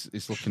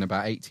 it's looking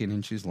about 18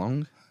 inches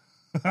long.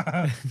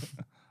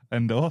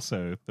 And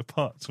also, the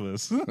pot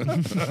was...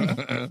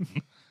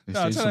 He's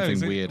doing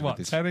something weird with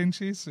this. 10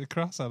 inches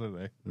across? I don't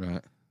know.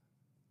 Right.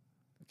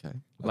 Okay.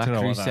 I don't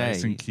know what that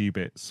is in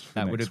cubits.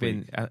 That would have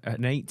been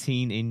an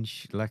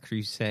 18-inch Le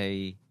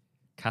Creuset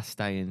cast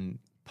iron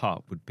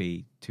pot would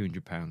be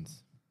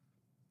 £200.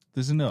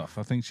 There's enough.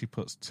 I think she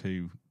puts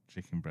 2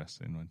 chicken breasts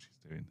in when she's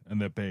doing,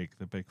 and they're big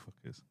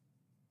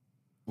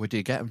Where do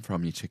you get them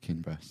from, your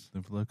chicken breasts?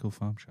 The local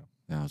farm shop.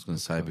 Yeah, I was going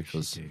to say,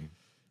 because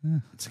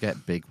to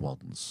get big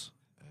ones,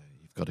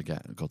 you've got to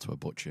go to a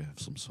butcher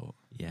of some sort.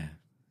 Yeah.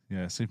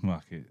 Yeah,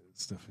 supermarket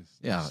stuff is...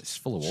 Yeah, it's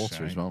full of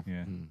water as well.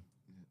 Yeah.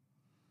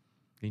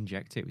 They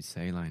inject it with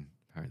saline,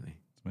 apparently.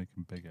 To make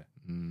them bigger.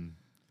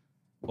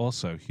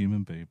 Also,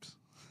 human boobs.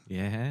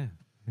 Yeah.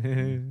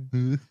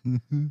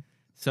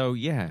 So,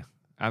 yeah.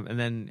 And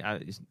then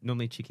it's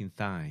normally chicken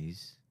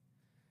thighs.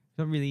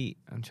 Not really...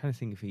 I'm trying to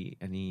think of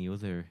any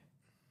other... Do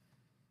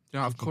you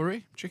not have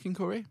curry? Chicken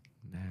curry?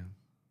 No.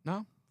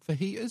 No?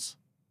 Fajitas?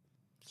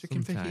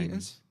 Chicken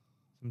fajitas?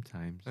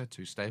 Sometimes. They're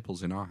 2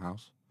 staples in our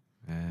house.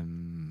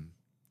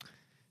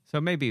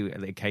 So maybe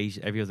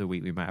every other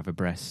week we might have a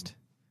breast.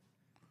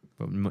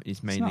 But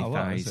it's mainly not a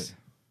lot, thighs. is it?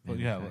 But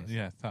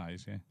yeah,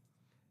 thighs, yeah.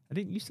 I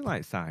didn't used to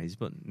like thighs,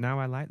 but now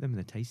I like them.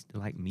 They taste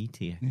like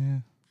meatier.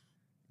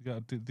 Yeah.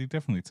 They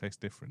definitely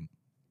taste different.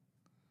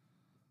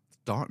 It's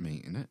dark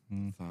meat, isn't it?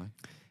 Thigh.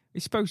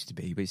 It's supposed to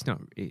be, but it's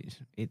not.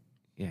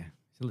 Yeah.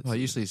 Well,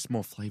 usually it's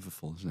more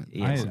flavourful, isn't it?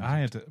 Yeah. I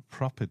had a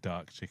proper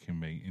dark chicken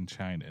meat in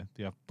China.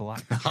 They have black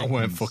chickens. I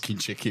weren't fucking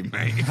chicken,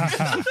 mate.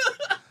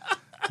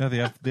 No,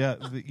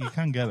 you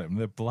can get them.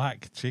 They're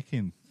black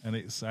chicken, and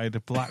I had a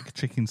black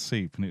chicken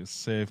soup, and it was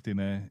served in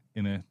a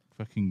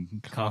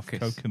fucking half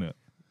coconut.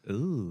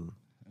 Ooh.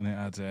 And it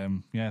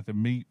had the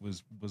meat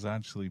was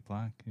actually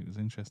black. It was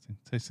interesting.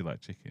 Tasted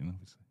like chicken,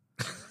 obviously.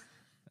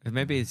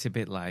 Maybe it's a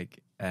bit like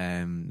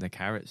the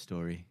carrot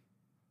story.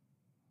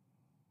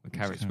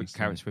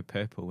 Carrots were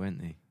purple, weren't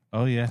they?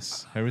 Oh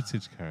yes,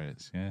 heritage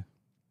carrots. Yeah,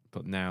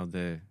 but now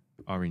they're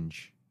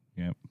orange.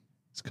 Yeah,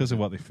 it's because of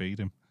what they feed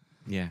them.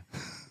 Yeah.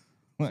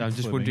 So I'm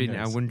just wondering.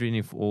 I'm wondering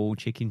if all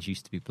chickens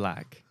used to be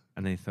black,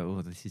 and they thought,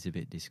 "Oh, this is a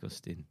bit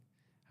disgusting."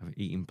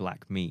 Eating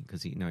black meat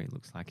because it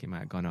looks like it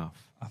might have gone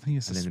off. I think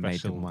it's and a then they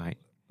special, made them white.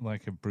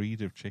 Like a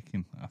breed of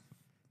chicken.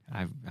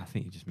 I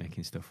think you're just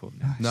making stuff up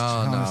now.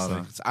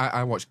 No.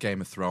 I watched Game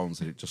of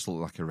Thrones and it just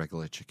looked like a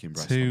regular chicken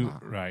breast.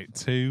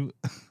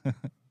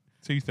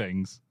 Two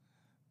things.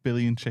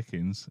 Billion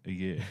chickens a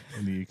year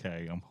in the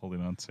UK I'm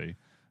holding on to.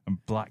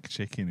 And black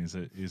chicken is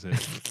a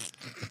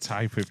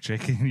type of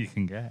chicken you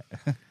can get.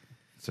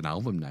 It's an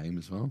album name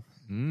as well.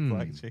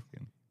 Black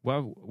chicken.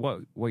 Well, what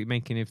are you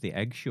making of the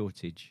egg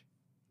shortage?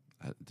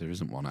 There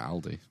isn't one at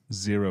Aldi.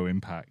 Zero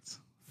impact.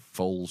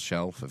 Full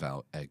shelf of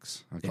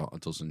eggs. I got a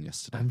dozen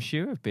yesterday. I'm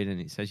sure I've been, and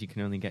it says you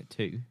can only get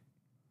 2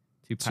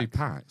 packs. 2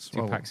 packs?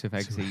 Two packs of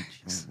eggs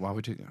each. Why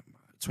would you?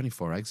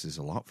 24 eggs is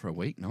a lot for a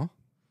week, no?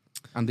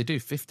 And they do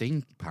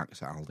 15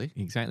 packs at Aldi.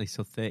 Exactly,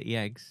 so 30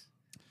 eggs.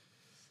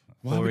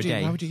 Why would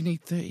you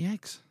need 30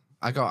 eggs?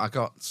 I got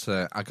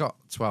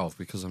 12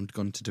 because I'm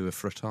going to do a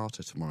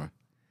frittata tomorrow.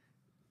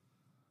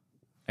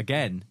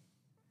 Again?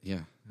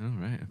 Yeah. Oh,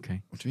 right,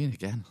 okay. What do you mean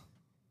again?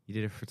 You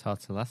did a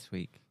frittata last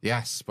week.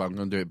 Yes, but I'm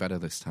going to do it better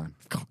this time.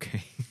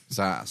 Okay.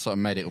 So I sort of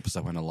made it up as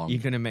I went along.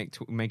 You're going to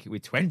make it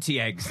with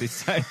 20 eggs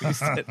this time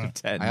instead of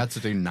 10. I had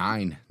to do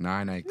 9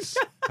 eggs.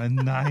 A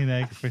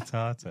 9-egg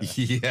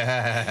frittata.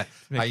 Yeah.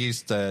 I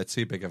used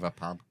too big of a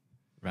pan.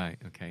 Right,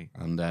 okay.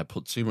 And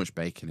put too much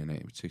bacon in it.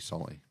 It was too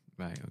salty.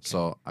 Right, okay.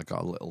 So I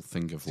got a little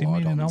thing of Do you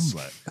mean an lardons.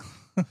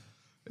 omelette?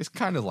 It's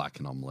kind of like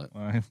an omelette.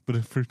 But a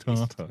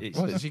frittata. It's-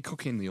 What is he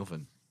cooking in the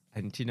oven?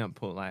 And do you not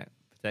put like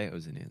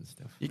potatoes in it and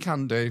stuff? You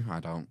can do.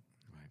 I don't.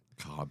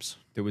 Carbs.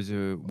 There was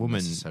a woman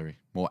Unnecessary.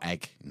 More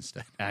egg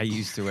instead. I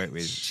used to work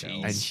with,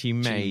 Cheese. and she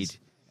made Cheese.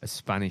 a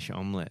Spanish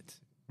omelette.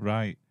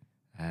 Right.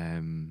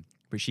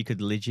 But she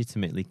could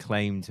legitimately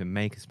claim to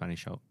make a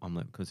Spanish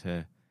omelette because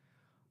her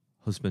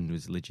husband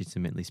was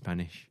legitimately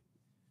Spanish,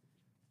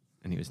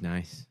 and it was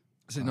nice.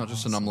 Is it not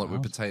just an omelette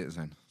with potatoes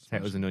in?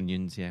 Potatoes and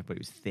onions, yeah, but it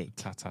was thick.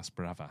 Tatas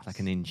bravas. Like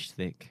an inch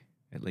thick,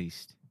 at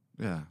least.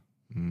 Yeah.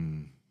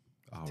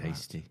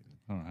 Tasty.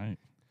 All right.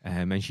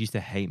 And she used to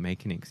hate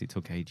making it because it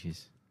took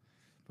ages.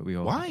 But we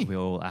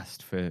all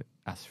asked for it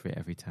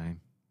every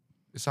time.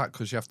 Is that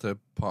because you have to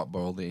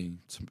parboil the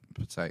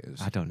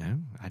potatoes? I don't know.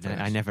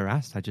 I never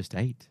asked. I just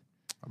ate.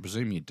 I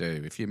presume you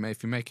do. If you're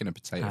making a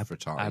potato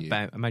frittata,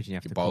 I imagine you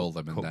have to boil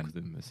cook them and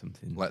then them or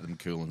something. let them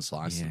cool and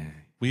slice them.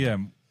 We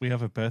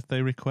have a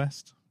birthday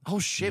request. Oh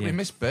shit! We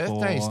missed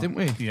birthdays, didn't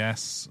we?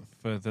 Yes,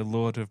 for the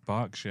Lord of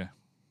Berkshire.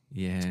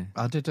 Yeah,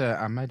 I did.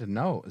 I made a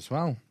note as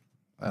well.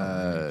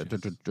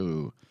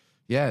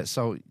 Yeah,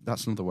 so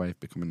that's another way of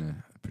becoming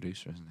a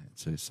producer, isn't it?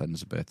 To send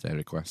us a birthday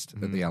request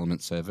at the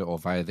Element server or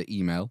via the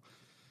email.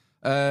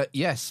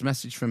 Yes,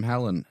 message from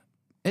Helen.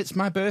 It's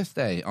my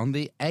birthday on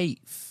the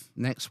 8th,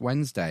 next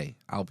Wednesday.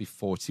 I'll be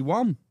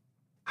 41.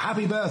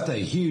 Happy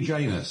birthday, Hugh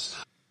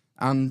Janus.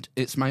 And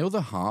it's my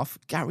other half,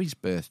 Gary's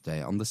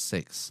birthday, on the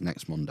 6th,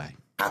 next Monday.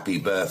 Happy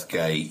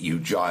birthday, you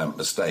giant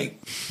mistake.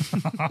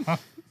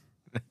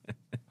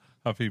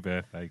 Happy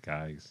birthday,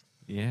 guys.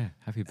 Yeah,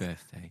 happy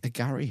birthday.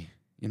 Gary.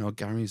 You know,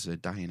 Gary's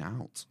dying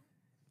out,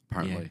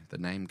 apparently. Yeah. The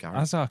name Gary.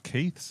 As are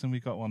Keith's, and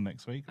we got one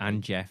next week.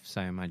 And Jeff's,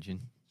 I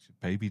imagine.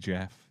 Baby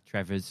Jeff.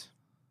 Trevor's.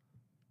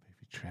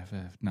 Baby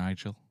Trevor.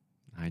 Nigel.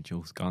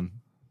 Nigel's gone.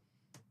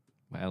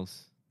 What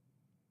else?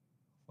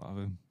 A lot of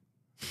them.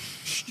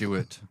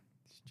 Stuart.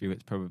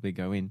 Stuart's probably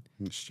going.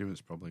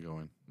 Stuart's probably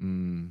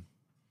going.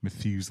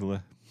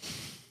 Methuselah.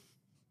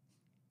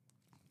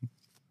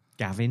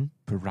 Gavin.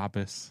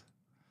 Barabbas.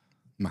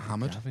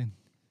 Muhammad. Gavin.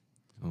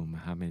 Oh,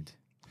 Muhammad.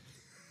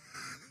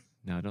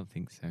 No, I don't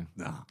think so.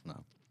 No.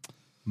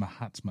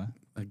 Mahatma.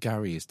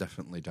 Gary is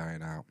definitely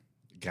dying out.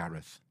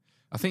 Gareth.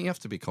 I think you have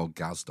to be called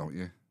Gaz, don't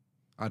you?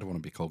 I'd want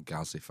to be called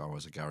Gaz if I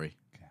was a Gary.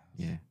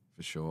 Yeah.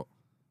 For short.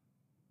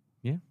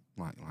 Yeah.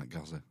 Like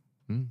Gaza.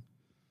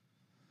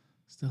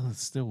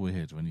 It's still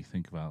weird when you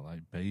think about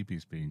like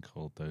babies being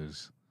called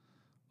those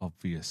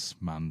obvious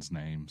man's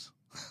names.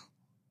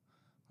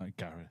 Like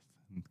Gareth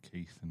and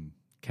Keith and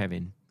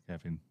Kevin.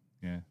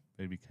 Yeah,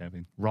 baby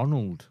Kevin.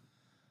 Ronald.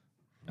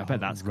 I bet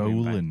that's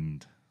coming back.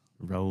 Roland.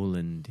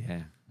 Roland,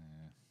 yeah.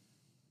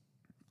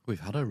 We've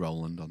had a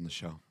Roland on the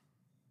show.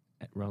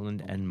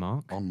 Roland N.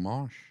 Mark. On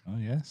Marsh. Oh,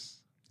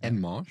 yes. N.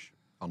 Marsh.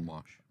 On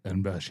Marsh.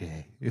 En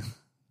Marche.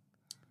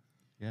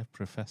 Yeah,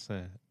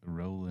 Professor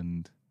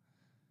Roland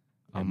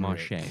En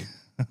Marche.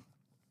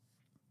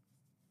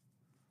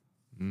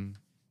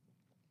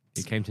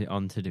 He came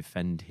on to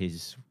defend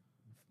his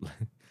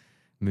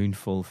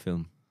Moonfall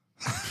film.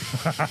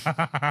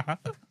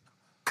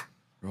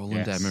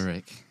 Roland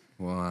Emmerich.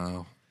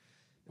 Wow.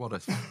 What a...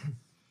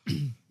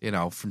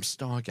 from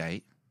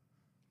Stargate,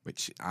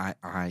 which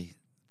I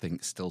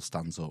think still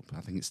stands up.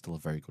 I think it's still a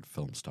very good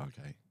film,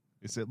 Stargate.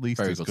 It's at least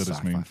very as good as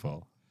sci-fi.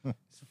 Moonfall.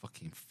 It's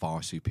fucking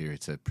far superior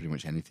to pretty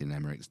much anything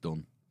Emmerich's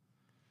done.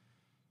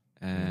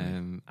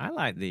 I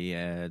like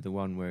the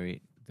one where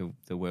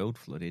the world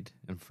flooded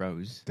and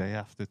froze. Day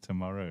After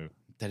Tomorrow.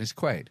 Dennis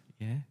Quaid.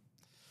 Yeah.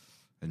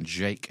 And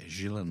Jake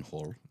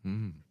Gyllenhaal.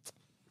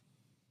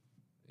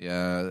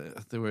 Yeah,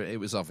 it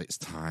was of its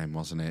time,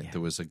 wasn't it? Yeah.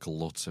 There was a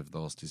glut of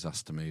those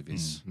disaster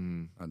movies,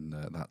 and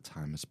that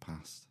time has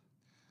passed.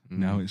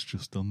 Now it's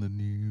just on the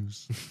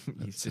news.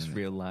 It's just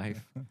real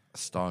life.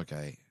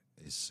 Stargate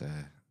is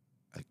a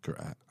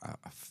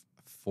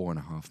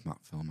 4.5 map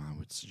film, I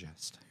would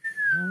suggest.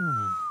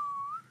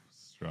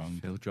 Strong.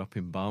 Phil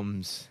dropping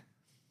bombs.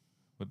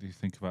 What do you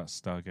think about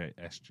Stargate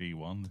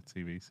SG-1, the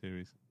TV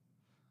series?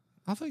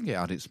 I think it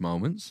had its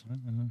moments.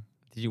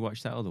 Did you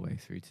watch that all the way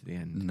through to the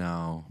end?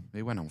 No,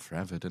 it went on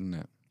forever, didn't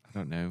it? I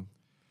don't know.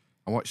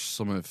 I watched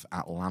some of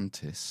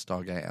Atlantis,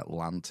 Stargate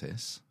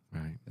Atlantis.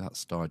 Right. That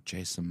starred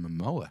Jason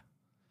Momoa.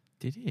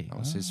 Did he? That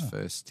was his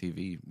first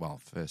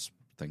first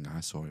thing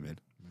I saw him in.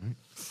 Right.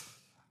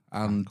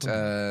 And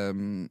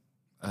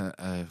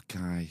a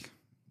guy,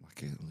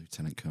 like a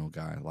lieutenant colonel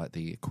guy, like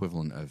the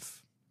equivalent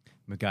of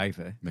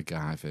MacGyver,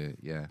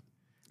 yeah.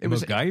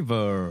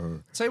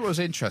 MacGyver. Tell you what was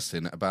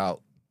interesting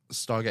about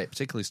Stargate,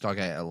 particularly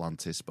Stargate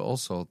Atlantis, but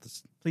also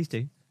please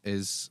do,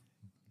 is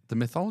the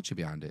mythology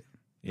behind it,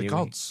 the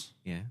gods.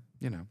 Yeah,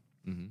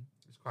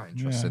 it's quite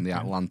interesting. The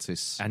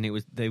Atlantis, and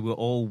they were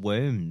all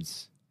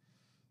worms.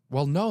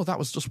 Well, no, that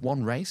was just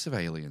one race of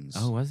aliens.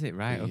 Oh, was it?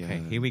 Right.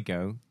 Okay, here we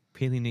go.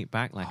 Peeling it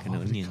back like an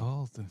what onion. What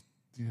called?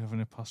 Do you have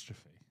an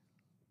apostrophe?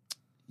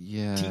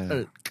 Yeah.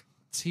 Teal'c.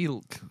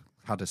 Teal'c.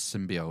 had a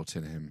symbiote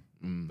in him.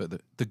 But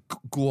the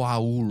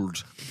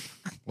Goa'uld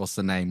was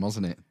the name,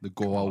 wasn't it? The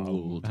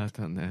Goa'uld. I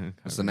don't know.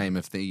 It's the name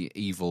of the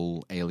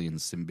evil alien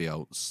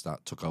symbiotes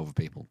that took over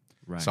people.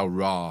 Right. So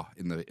Ra,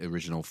 in the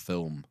original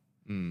film,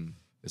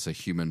 is a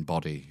human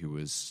body who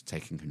was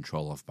taken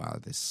control of by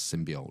this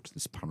symbiote,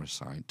 this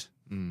parasite,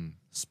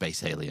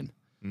 space alien.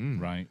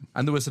 Right.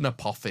 And there was an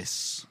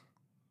Apophis,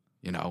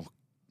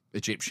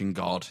 Egyptian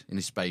god in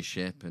his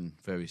spaceship and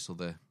various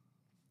other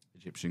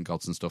Egyptian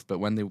gods and stuff. But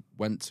when they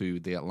went to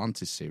the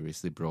Atlantis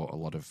series, they brought a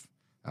lot of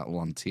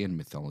Atlantean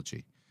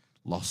mythology,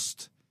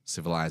 lost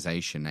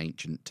civilization,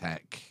 ancient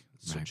tech,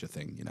 such a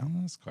thing,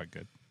 That's quite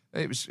good.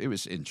 It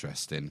was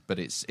interesting, but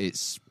it's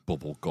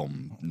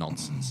bubblegum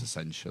nonsense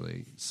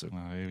essentially. So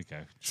here we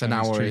go. It's an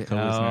hour.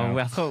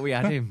 I thought we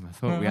had him.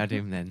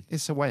 Then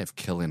it's a way of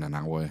killing an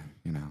hour.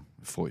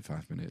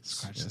 45 minutes.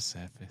 Scratch the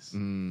surface.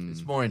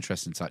 It's more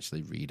interesting to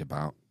actually read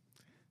about,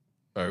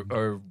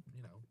 or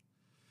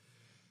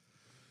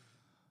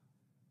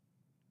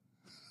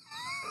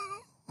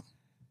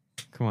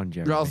Come on,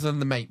 Jeremy. rather than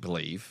the make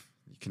believe,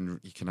 you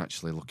can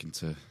actually look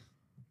into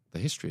the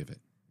history of it,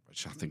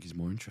 which I think is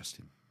more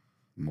interesting,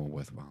 more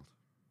worthwhile.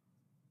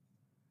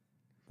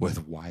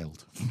 Not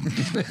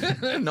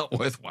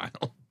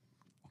worthwhile.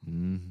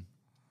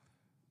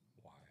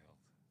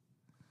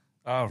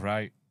 All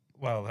right.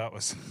 Well, that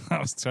was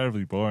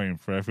terribly boring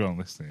for everyone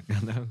listening.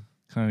 I know.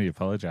 Can only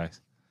apologise.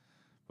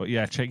 But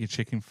yeah, check your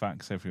chicken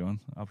facts,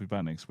 everyone. I'll be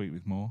back next week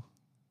with more.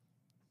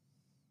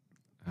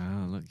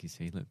 Oh, look,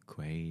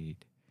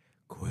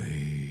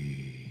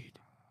 Quaid.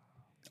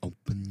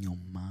 Open your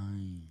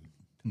mind.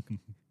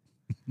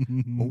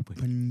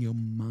 Open your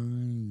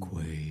mind.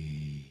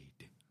 Quaid.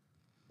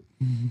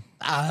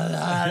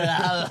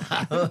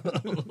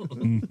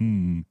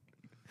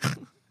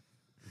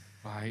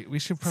 Right, we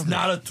should probably... It's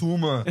not a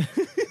tumor.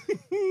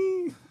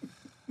 We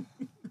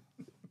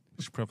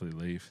should probably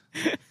leave.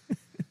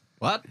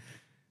 What?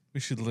 We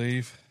should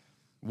leave.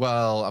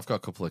 Well, I've got a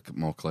couple of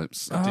more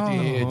clips. Did you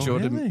hear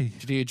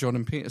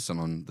Jordan Peterson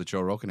on the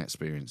Joe Rogan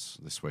Experience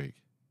this week?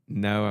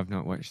 No, I've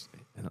not watched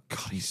it.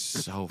 God, he's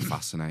so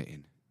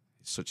fascinating.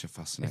 He's such a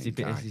fascinating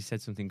guy. Has he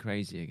said something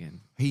crazy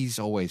again? He's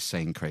always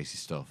saying crazy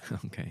stuff.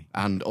 Okay.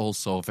 And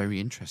also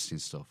very interesting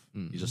stuff.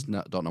 You just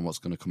don't know what's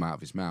going to come out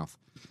of his mouth.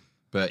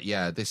 But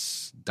yeah,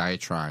 this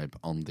diatribe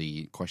on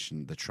the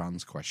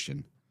trans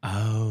question.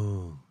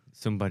 Oh,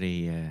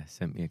 somebody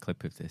sent me a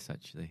clip of this,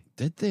 actually.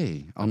 Did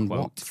they? On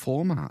what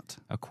format?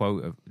 A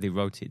quote. They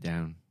wrote it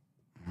down.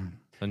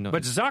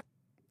 But Zucker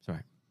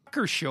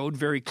showed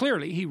very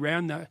clearly, he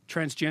ran the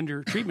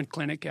transgender treatment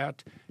clinic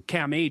at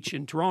CAMH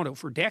in Toronto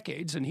for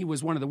decades, and he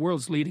was one of the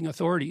world's leading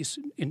authorities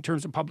in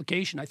terms of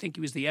publication. I think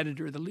he was the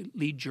editor of the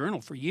lead journal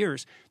for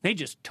years. They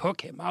just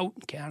took him out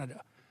in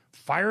Canada,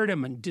 fired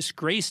him and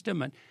disgraced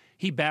him, and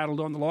he battled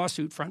on the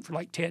lawsuit front for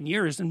like 10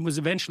 years and was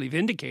eventually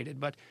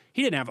vindicated, but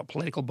he didn't have a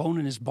political bone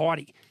in his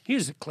body. He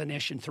was a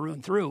clinician through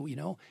and through,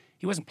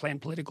 He wasn't playing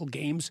political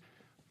games,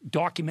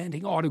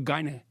 documenting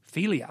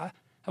autogynephilia.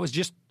 That was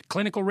just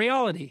clinical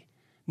reality.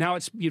 Now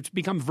it's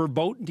become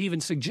verboten to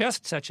even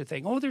suggest such a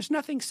thing. Oh, there's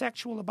nothing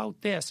sexual about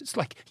this. It's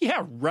like,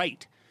 yeah,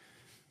 right.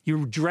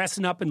 You're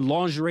dressing up in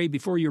lingerie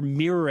before your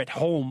mirror at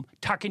home,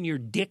 tucking your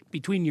dick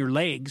between your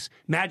legs,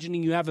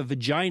 imagining you have a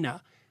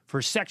vagina for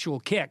a sexual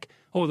kick.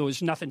 Oh, there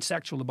was nothing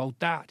sexual about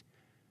that.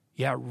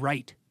 Yeah,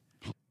 right.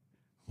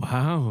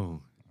 Wow.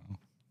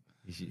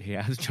 He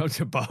has jumped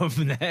above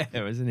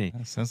there, isn't he?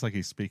 That sounds like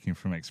he's speaking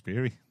from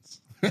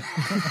experience.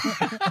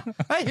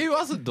 Hey, who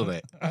hasn't done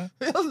it?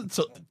 Who hasn't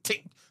took the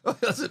tick?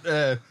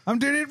 I'm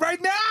doing it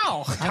right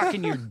now.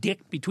 Tucking your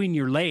dick between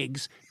your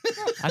legs.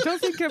 I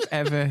don't think I've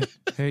ever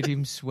heard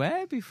him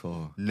swear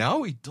before.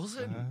 No, he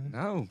doesn't.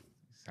 No.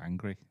 He's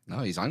angry. No,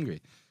 he's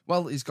angry.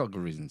 Well, he's got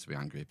good reason to be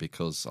angry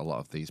because a lot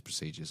of these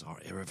procedures are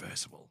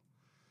irreversible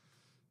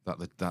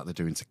that they're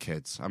doing to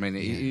kids. I mean,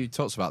 he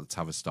talks about the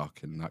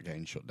Tavistock and that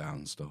getting shut down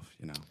and stuff,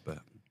 but...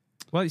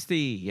 Well, it's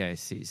the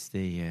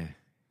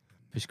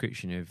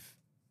prescription of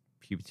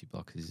puberty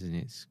blockers, and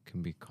it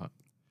can be quite...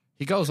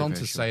 He goes on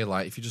to say,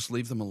 if you just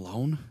leave them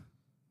alone,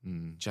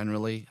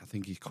 generally, I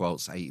think he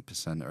quotes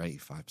 80% or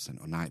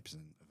 85% or 90% of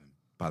them.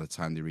 By the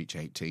time they reach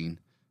 18,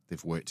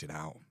 they've worked it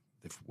out.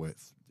 They've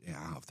worked it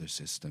out of their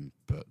system.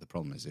 But the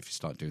problem is if you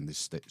start doing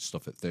this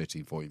stuff at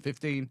 13, 14,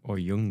 15... Or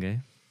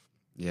younger.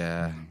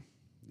 Yeah,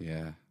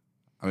 yeah.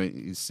 I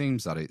mean, it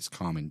seems that it's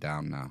calming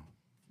down now.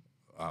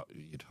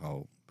 You'd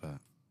hope, but...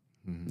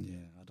 Yeah,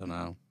 I don't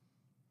know.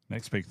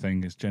 Next big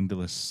thing is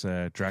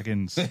genderless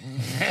dragons.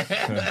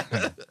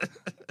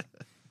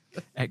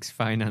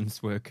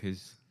 Ex-finance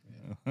workers.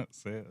 Yeah,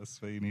 that's it.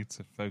 That's where you need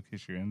to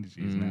focus your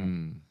energies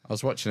now. I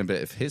was watching a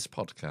bit of his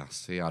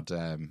podcast. He had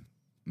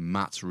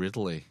Matt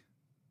Ridley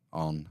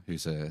on,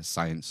 who's a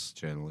science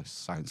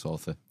journalist, science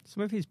author.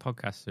 Some of his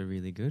podcasts are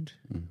really good.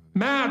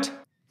 Matt!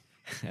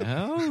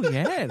 Oh,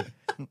 yeah.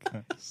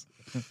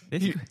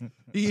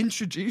 He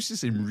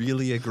introduces him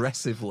really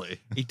aggressively.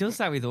 He does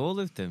that with all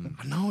of them.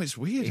 I know, it's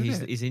weird,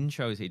 isn't it? His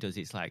intros he does,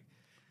 it's like,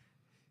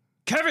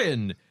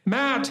 Kevin!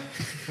 Matt!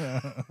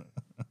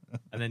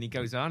 And then he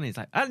goes on, he's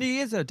like, and he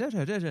is a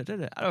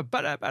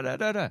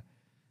da-da-da-da-da-da-da-da-da-da.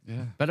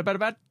 Yeah.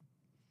 Ba-da-ba-da-ba.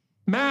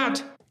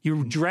 Matt!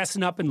 You're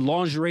dressing up in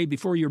lingerie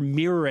before your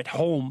mirror at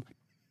home.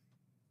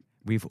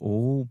 We've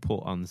all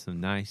put on some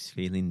nice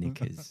feeling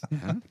knickers.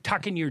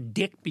 Tucking your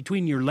dick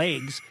between your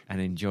legs.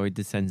 And enjoyed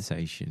the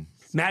sensation.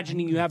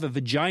 Imagining you have a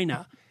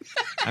vagina.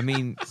 I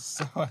mean...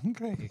 So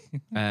hungry.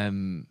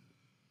 I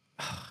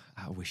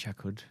wish I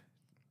could.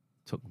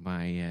 Tuck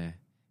my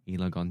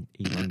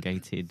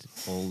elongated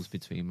balls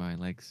between my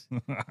legs.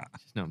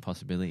 It's not a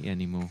possibility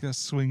anymore.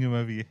 Just swing them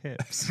over your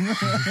hips.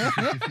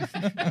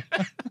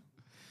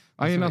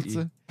 Are you not?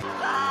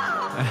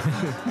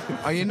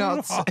 Are you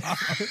not?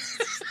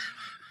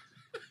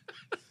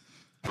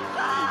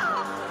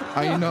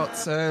 Are you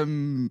not?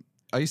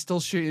 Are you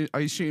still shooting?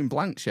 Are you shooting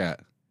blanks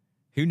yet?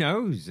 Who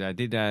knows? I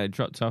did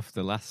dropped off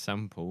the last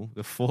sample,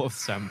 the fourth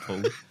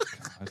sample,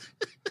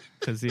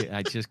 because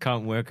I just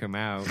can't work them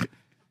out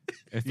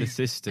of the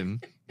system.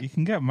 You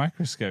can get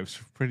microscopes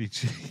for pretty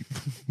cheap.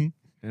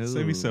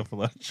 Save yourself a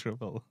lot of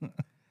trouble.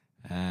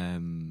 I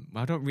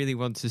don't really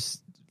want to,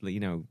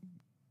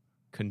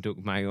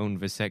 conduct my own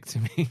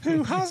vasectomy.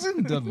 Who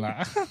hasn't done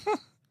that?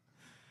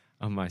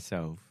 On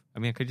myself. I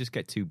mean, I could just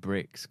get 2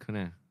 bricks,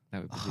 couldn't I?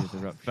 That would be the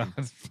other option.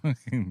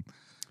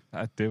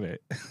 That'd do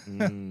it.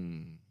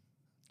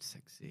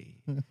 Sexy.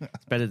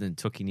 It's better than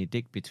tucking your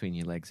dick between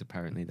your legs,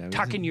 apparently, though.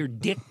 Tucking your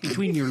dick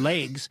between your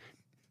legs.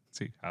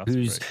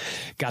 Who's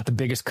got the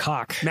biggest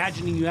cock?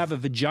 Imagining you have a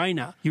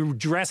vagina. You're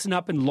dressing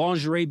up in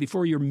lingerie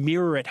before your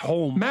mirror at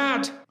home.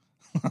 Matt!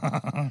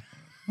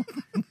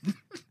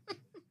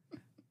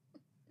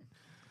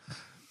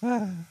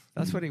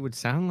 That's what it would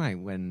sound like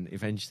when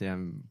eventually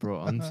I'm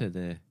brought onto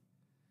the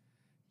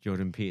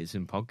Jordan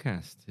Peterson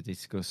podcast to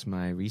discuss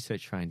my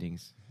research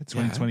findings.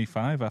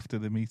 2025 after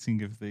the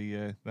meeting of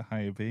the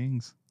higher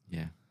beings.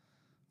 Yeah.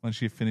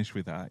 Once you've finished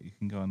with that, you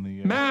can go on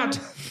the Matt.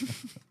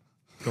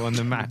 Go on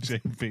the Matt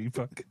JB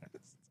podcast.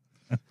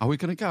 Are we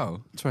going to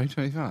go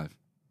 2025?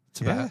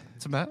 Tibet? Yeah.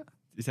 Tibet?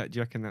 Do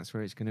you reckon that's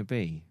where it's going to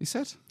be? He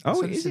said.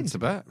 Oh, it is in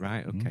Tibet.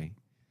 Right. Okay.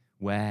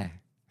 Where?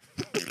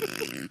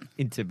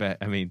 In Tibet.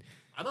 I mean,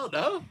 I don't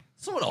know.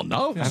 Someone will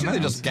know. I'm sure they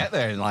just get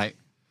there and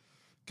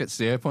get to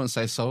the airport and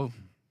say, "So,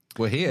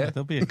 we're here."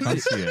 There'll be a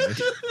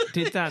concierge.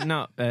 Did that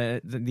not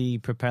the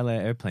propeller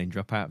airplane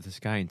drop out of the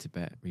sky in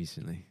Tibet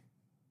recently?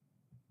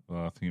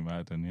 Well, I think it might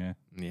have done. Yeah.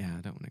 Yeah,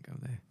 I don't want to go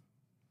there.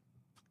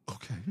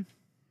 Okay. You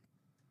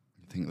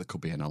think there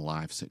could be an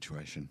alive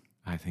situation?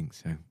 I think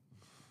so.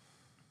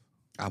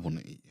 I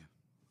wouldn't eat you.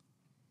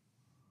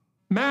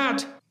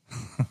 Matt!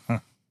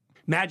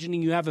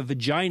 Imagining you have a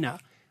vagina.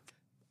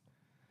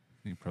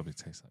 You probably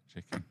taste like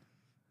chicken.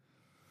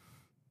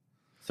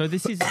 So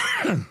this is...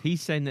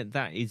 he's saying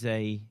that is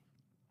a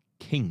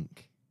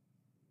kink.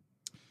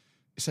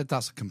 He said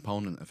that's a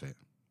component of it.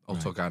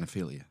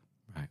 Autogynephilia.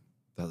 Right.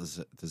 There's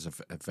a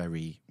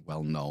very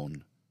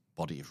well-known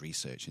body of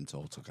research into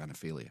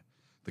autogynephilia.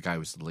 The guy who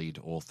was the lead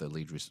author,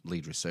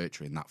 lead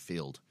researcher in that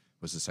field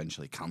was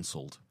essentially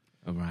cancelled.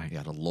 Oh, right. He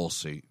had a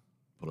lawsuit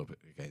put up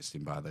against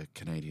him by the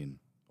Canadian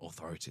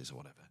authorities or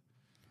whatever,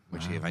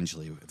 which he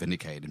eventually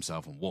vindicated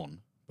himself and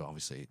won. But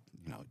obviously,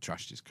 it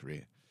trashed his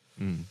career.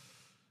 Mm.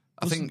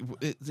 I think,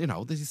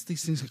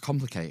 these things are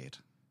complicated.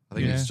 I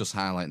think it's just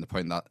highlighting the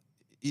point that,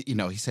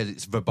 he said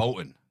it's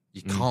verboten.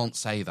 You can't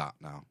say that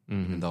now,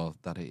 even though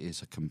that it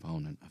is a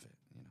component of it.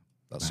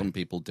 That some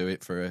people do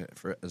it for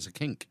as a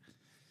kink.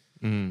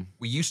 Mm.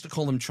 We used to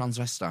call them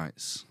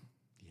transvestites.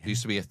 There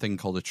used to be a thing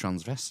called a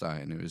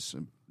transvestite, and it was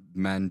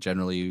men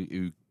generally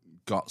who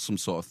got some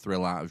sort of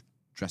thrill out of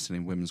dressing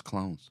in women's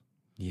clothes.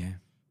 Yeah.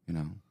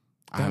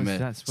 I'm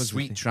a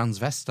sweet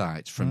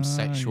transvestite from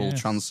Sexual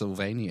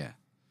Transylvania.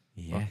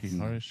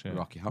 Yes.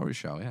 Rocky Horror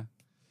Show, yeah.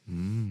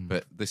 Mm.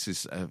 But this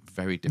is a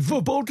very different...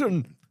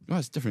 Verboten! Well,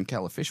 it's a different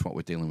kettle of fish what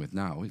we're dealing with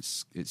now.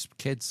 It's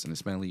kids, and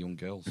it's mainly young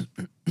girls.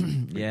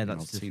 Yeah,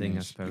 that's the thing,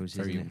 I suppose,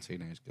 very young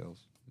teenage girls.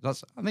 I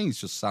think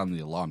it's just sounding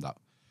the alarm that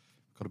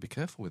we've got to be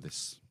careful with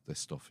this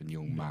stuff in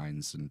young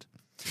minds,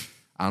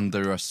 and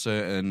there are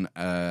certain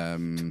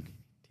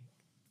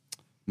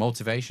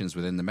motivations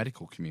within the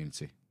medical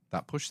community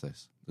that push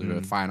this. There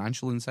are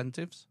financial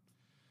incentives.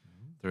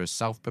 There are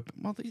it's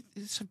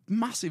a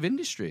massive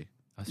industry.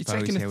 You're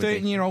taking a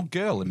 13-year-old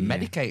girl and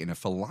medicating her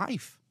for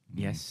life.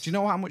 Yes. Do you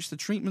know how much the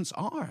treatments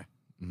are?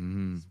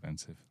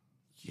 Expensive.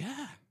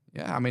 Yeah.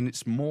 I mean,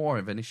 it's more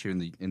of an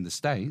issue in the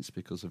States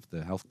because of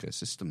the healthcare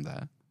system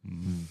there.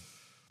 Mm.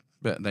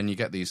 But then you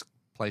get these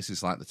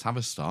places like the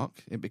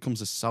Tavistock. It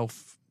becomes a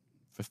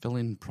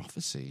self-fulfilling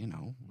prophecy.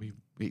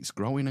 It's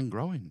growing and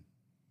growing,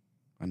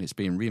 and it's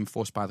being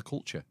reinforced by the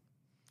culture,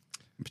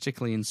 and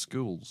particularly in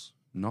schools.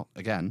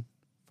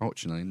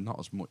 Fortunately, not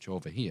as much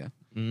over here,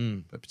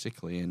 but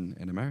particularly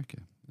in America.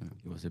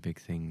 It was a big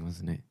thing,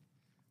 wasn't it?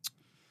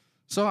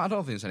 So I don't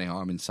think there's any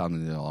harm in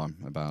sounding the alarm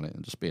about it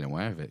and just being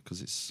aware of it, because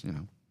it's,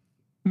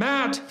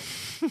 Matt!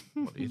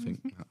 What do you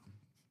think?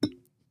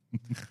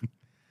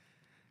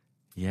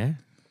 Yeah.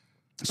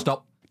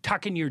 Stop.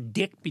 Tucking your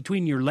dick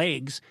between your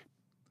legs.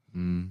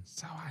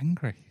 So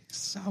angry.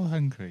 So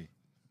angry.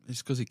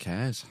 It's because he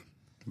cares.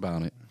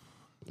 about it.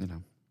 You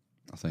know,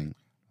 I think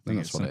it's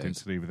that's what it something is.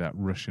 to do with that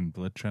Russian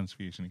blood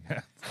transfusion he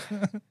had.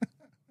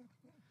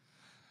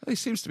 He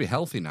seems to be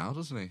healthy now,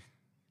 doesn't he?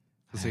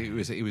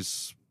 Because he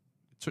was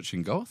touch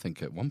and go, I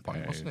think, at one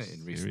point, wasn't it?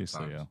 In recent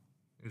times, ill.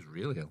 He was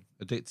really ill,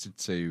 addicted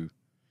to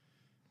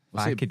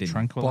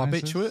Vicodin.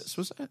 barbiturates,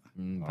 was it?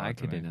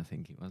 Vicodin, I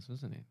think it was,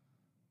 wasn't it?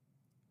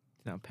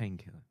 Is that a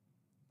painkiller?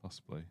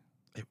 Possibly.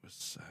 It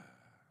was.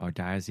 Or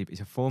diazepam.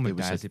 It's a form of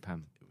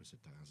diazepam. It was a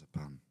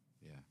diazepam,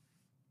 yeah.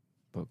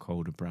 But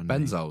called a brand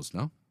name. Benzos,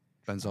 no?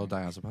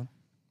 Benzodiazepam?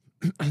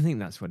 I think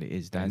that's what it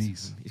is.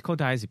 Benny's. It's called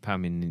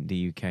diazepam in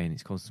the UK, and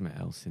it's called something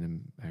else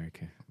in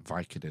America.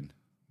 Vicodin.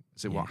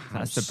 Is it what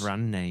house? That's the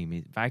brand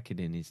name.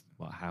 Vicodin is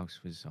what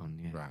House was on,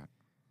 yeah. Right.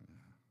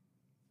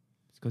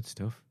 It's good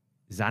stuff.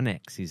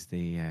 Xanax is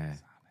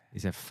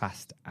is a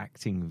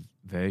fast-acting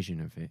version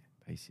of it,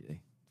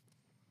 basically.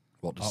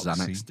 What does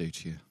Xanax do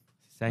to you?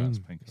 Same.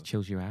 It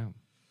chills you out.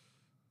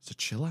 It's a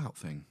chill-out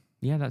thing.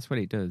 Yeah, that's what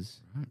it does.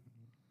 Right.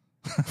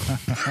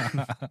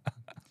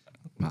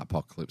 Matt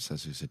Apocalypse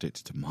says he's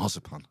addicted to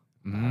marzipan.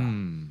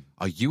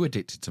 Are you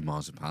addicted to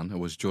marzipan, or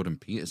was Jordan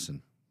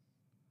Peterson?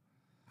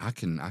 I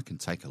can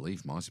take or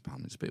leave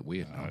marzipan. It's a bit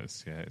weird. No,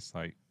 it's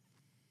like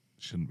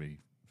shouldn't be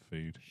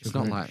food. It's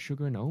not like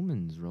sugar and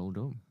almonds rolled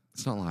up.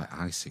 It's not like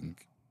icing.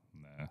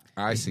 No.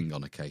 Icing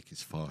on a cake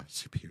is far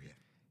superior.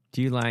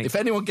 Do you like? If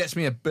anyone gets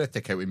me a birthday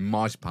cake with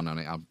marzipan on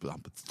it, I'll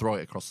throw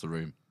it across the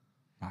room.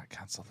 Might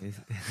cancel this.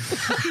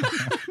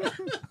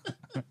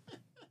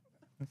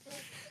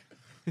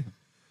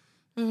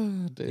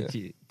 Oh,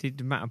 dear.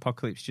 Did Matt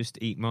Apocalypse just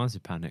eat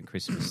marzipan at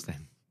Christmas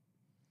then?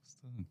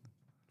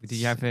 Did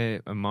you have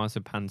a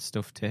marzipan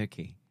stuffed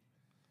turkey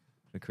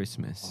for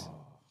Christmas?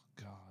 Oh,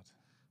 God.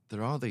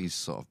 There are these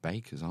sort of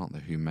bakers, aren't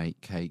there, who make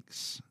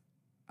cakes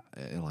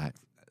like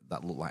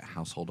that look like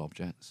household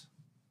objects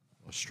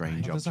or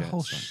strange objects. There's a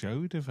whole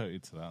show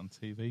devoted to that on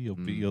TV.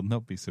 You'll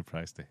not be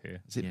surprised to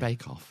hear. Is it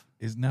Bake Off?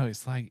 No,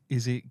 it's like,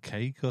 is it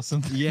cake or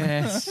something?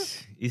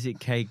 Yes. Is it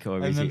cake or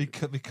and is then it...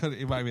 they cut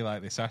it might be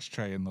like this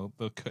ashtray, and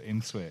they'll cut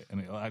into it,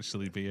 and it'll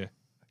actually be a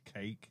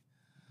cake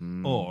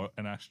or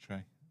an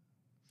ashtray.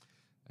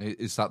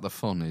 Is that the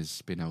fun,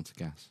 is being able to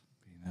guess?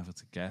 Being able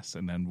to guess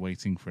and then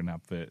waiting for an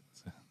advert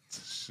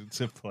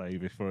to play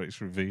before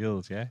it's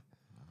revealed, yeah?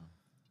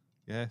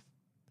 Yeah.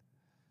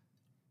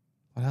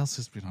 What else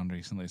has been on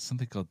recently? It's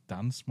something called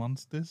Dance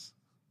Monsters,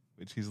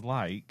 which is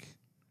like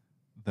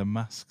The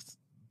Masked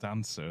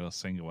Dancer or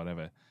singer,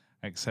 whatever,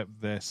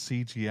 except they're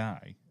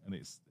CGI, and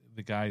it's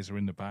the guys are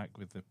in the back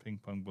with the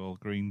ping pong ball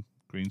green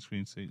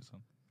screen suits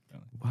on.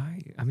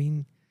 Why? I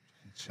mean...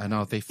 And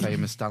are they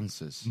famous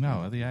dancers? No,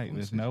 are they?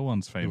 There's no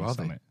one's famous Who are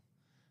on they? it.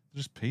 They're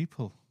just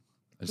people.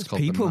 It's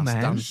called people, the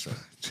Masked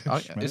man.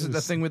 Dancer. Is it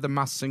the thing with the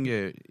masked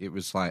singer? It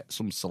was like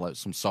some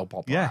soap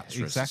opera actress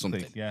exactly. or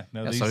something. Yeah,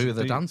 no, so who are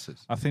the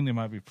dancers? I think they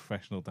might be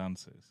professional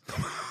dancers.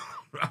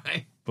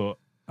 Right. But,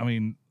 I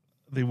mean,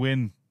 they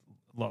win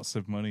lots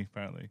of money,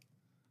 apparently.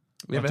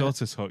 Yeah, My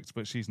daughter's hooked,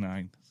 but she's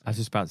 9. I was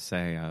just about to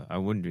say,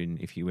 I'm wondering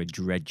if you were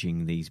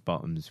dredging these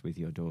bottoms with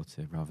your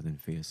daughter rather than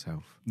for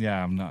yourself.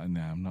 Yeah, I'm not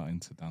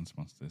into Dance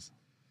Monsters.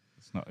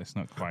 It's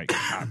not quite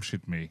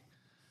captured me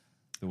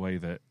the way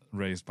that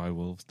Raised by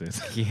Wolves did.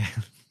 Yeah.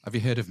 Have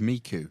you heard of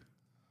Miku?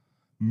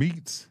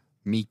 Miku.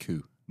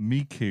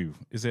 Miku.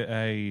 Is it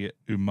a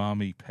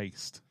umami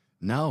paste?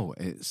 No,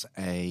 it's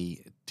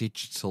a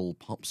digital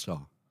pop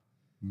star.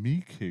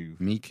 Miku.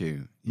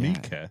 Yeah.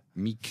 Mika?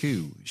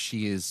 Miku.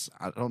 She is,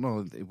 I don't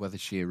know whether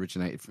she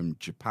originated from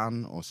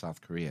Japan or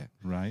South Korea.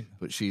 Right.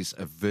 But she's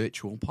a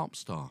virtual pop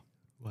star.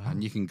 Wow.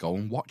 And you can go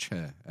and watch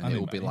her. And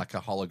it'll be like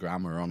a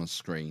hologram or on a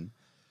screen.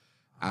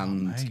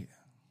 And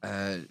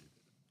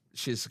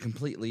she's a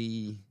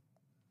completely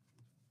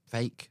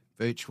fake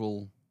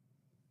virtual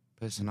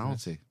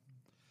personality.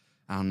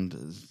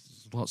 And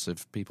lots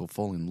of people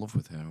fall in love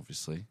with her,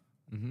 obviously.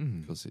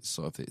 Because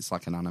it's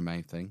like an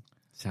anime thing.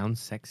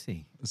 Sounds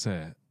sexy.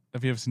 So,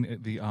 have you ever seen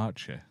the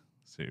Archer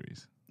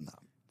series? No.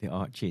 The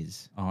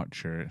Archers.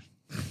 Archer.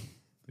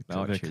 the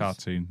Archers.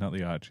 cartoon, not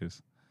the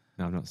Archers.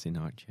 No, I've not seen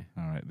Archer.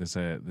 All right. There's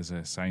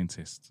a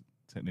scientist,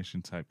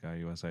 technician type guy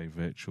who has a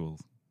virtual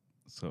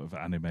sort of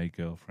anime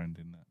girlfriend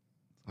in that.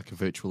 Like a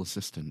virtual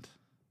assistant.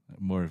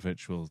 More a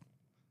virtual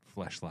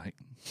fleshlight.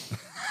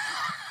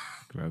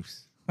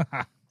 Gross.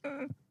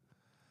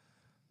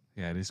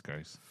 Yeah, it is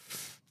gross.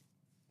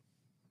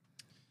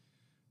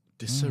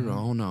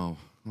 Disaronno.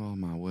 Oh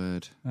my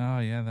word. Oh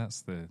yeah,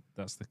 that's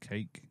the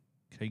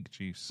cake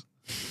juice.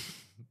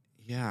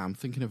 Yeah, I'm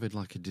thinking of it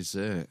like a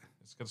dessert.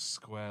 It's got a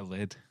square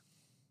lid.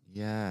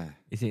 Yeah.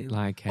 Is it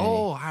like a...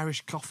 Oh,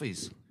 Irish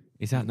coffees.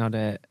 Is that not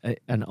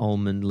an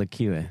almond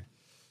liqueur?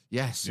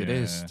 Yes, it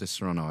is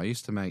Disaronno. I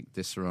used to make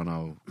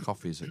Disaronno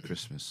coffees at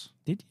Christmas.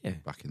 Did you?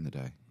 Back in the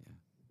day. Yeah.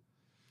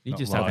 You Not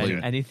just like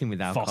have anything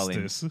with alcohol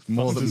in.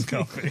 More than Foster's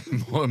coffee.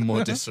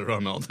 more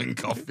Disaronno than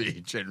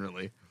coffee,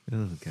 generally.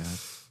 Oh, God.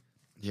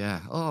 Yeah.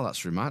 Oh,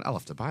 that's reminded. I'll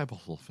have to buy a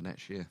bottle for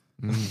next year.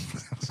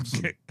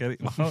 Get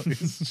it out.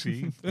 It's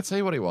cheap. I'll tell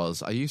you what it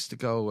was. We used to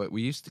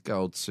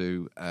go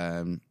to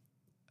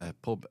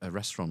pub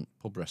restaurant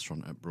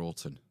at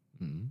Broughton.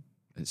 Mm-hmm.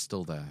 It's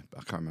still there, but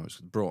I can't remember. It's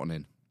Broughton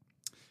Inn.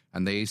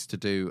 And they used to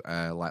do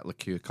like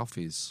liqueur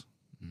coffees.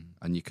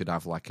 And you could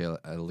have like a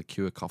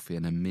liqueur coffee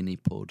and a mini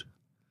pud.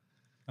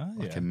 Oh,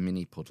 like a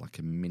mini pud, like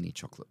a mini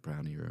chocolate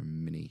brownie or a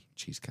mini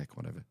cheesecake,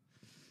 whatever.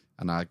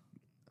 And I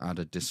had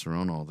a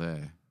Disaronno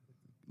there,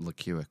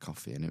 liqueur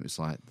coffee, and it was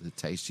like the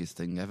tastiest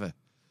thing ever.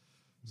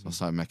 So I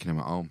started making them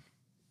at home.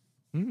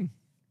 Yeah.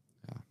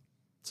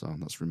 So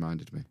that's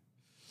reminded me.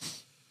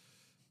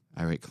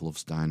 Eric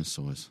loves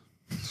dinosaurs.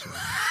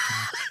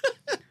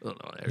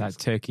 Like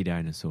turkey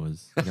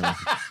dinosaurs.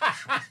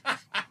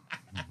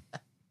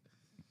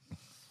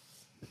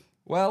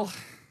 Well,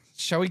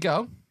 shall we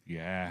go?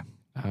 Yeah.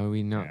 Are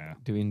we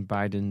not doing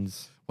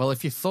Biden's? Well,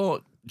 if you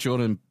thought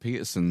Jordan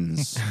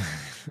Peterson's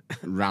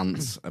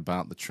rant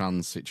about the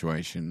trans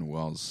situation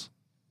was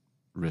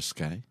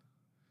risque,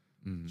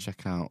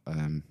 check out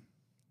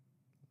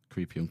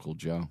Creepy Uncle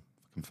Joe,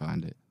 if I can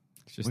find it.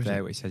 It's just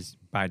there where it says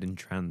Biden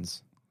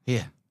trans.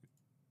 Here.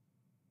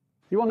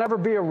 You will never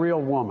be a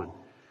real woman.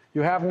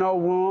 You have no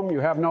womb, you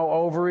have no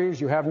ovaries,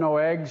 you have no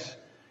eggs.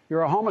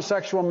 You're a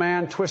homosexual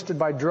man twisted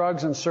by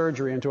drugs and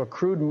surgery into a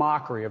crude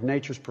mockery of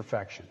nature's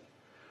perfection.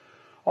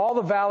 All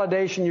the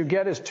validation you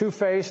get is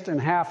two-faced and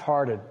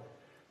half-hearted.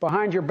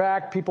 Behind your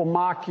back, people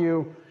mock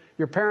you.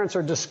 Your parents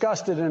are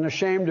disgusted and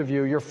ashamed of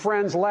you. Your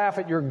friends laugh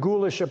at your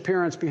ghoulish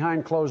appearance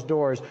behind closed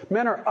doors.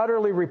 Men are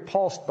utterly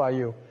repulsed by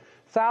you.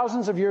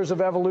 Thousands of years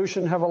of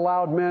evolution have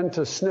allowed men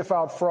to sniff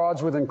out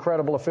frauds with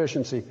incredible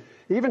efficiency.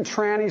 Even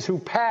trannies who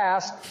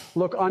pass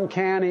look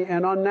uncanny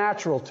and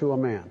unnatural to a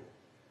man.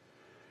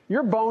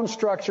 Your bone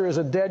structure is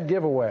a dead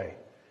giveaway.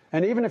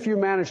 And even if you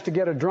manage to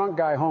get a drunk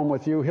guy home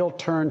with you, he'll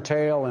turn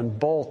tail and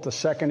bolt the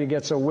second he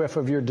gets a whiff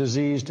of your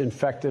diseased,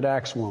 infected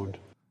axe wound.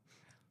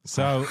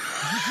 So,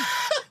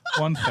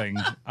 one thing,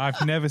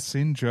 I've never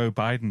seen Joe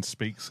Biden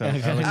speak so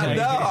eloquently.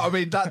 No, I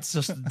mean, that's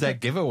just a dead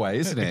giveaway,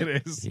 isn't it?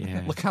 It is.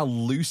 Yeah. Look how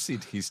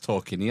lucid he's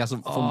talking. He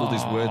hasn't fumbled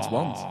his words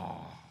once.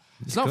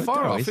 It's not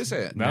far off, is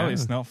it? No,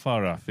 it's not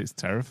far off. It's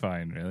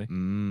terrifying, really.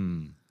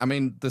 I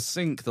mean,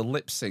 the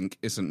lip sync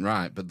isn't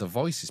right, but the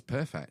voice is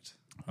perfect.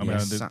 I mean,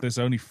 there's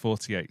only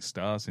 48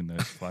 stars in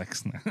those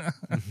flags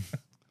now.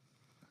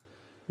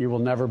 You will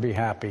never be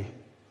happy.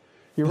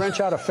 You wrench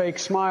out a fake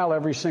smile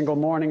every single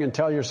morning and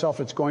tell yourself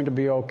it's going to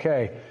be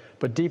okay.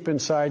 But deep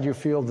inside, you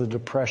feel the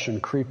depression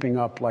creeping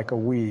up like a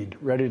weed,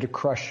 ready to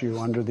crush you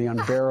under the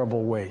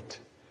unbearable weight.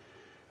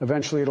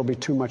 Eventually, it'll be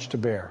too much to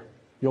bear.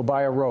 You'll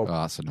buy a rope. Oh,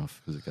 that's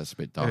enough, because it gets a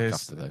bit dark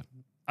after that.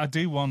 I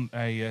do want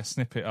a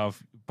snippet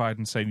of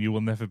Biden saying, "You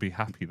will never be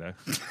happy," though.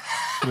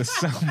 The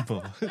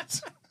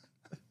soundboard.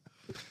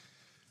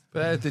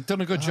 But they've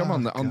done a good job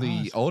on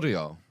the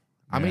audio.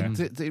 I mean,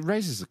 it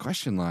raises the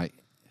question, like,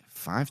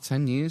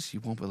 5-10 years, you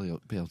won't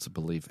be able to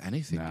believe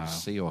anything you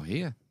see or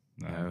hear.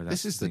 No,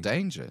 this is the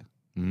danger.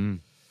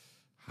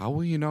 How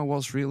will you know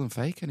what's real and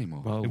fake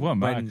anymore? Well, it won't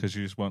matter because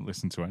you just won't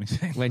listen to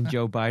anything. When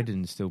Joe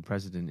Biden's still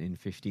president in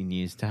 15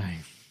 years' time,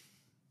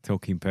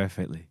 talking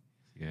perfectly.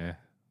 Yeah,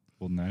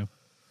 well, no.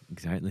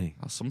 Exactly.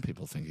 Well, some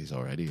people think he's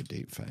already a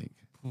deep fake.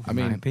 I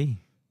mean, might be.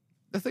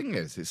 The thing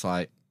is, it's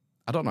like,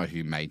 I don't know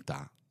who made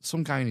that.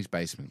 Some guy in his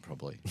basement,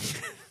 probably.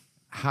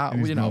 How, in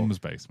his mum's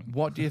basement.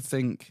 What do you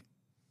think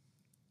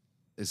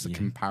is the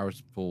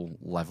comparable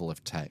level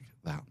of tech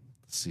that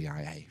the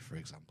CIA, for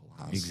example,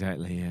 has?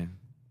 Exactly, yeah.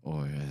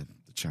 Or the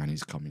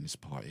Chinese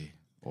Communist Party,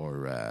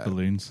 or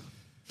balloons.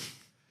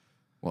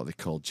 What they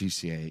call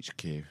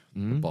GCHQ.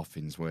 The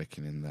boffins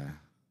working in there.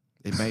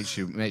 It makes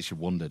you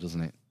wonder,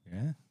 doesn't it?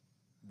 Yeah.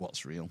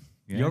 What's real?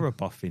 Yeah. You're a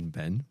boffin,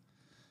 Ben.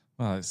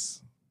 Well,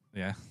 it's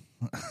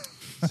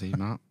See,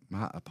 Matt,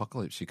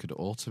 Apocalypse, you could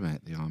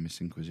automate the Army's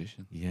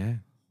Inquisition. Yeah.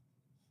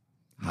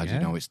 How do you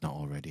know it's not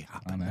already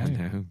happened? I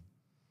know.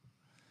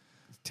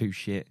 It's too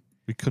shit.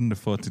 We couldn't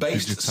afford to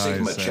digitize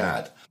Sigma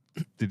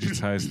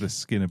the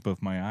skin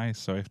above my eyes,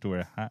 so I have to wear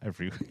a hat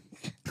every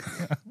week. It's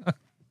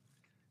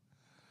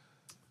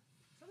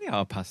only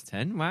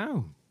 10:30.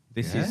 Wow.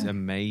 This is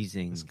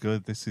amazing. It's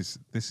good. This is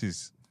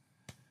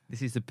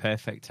the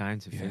perfect time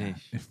to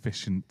finish.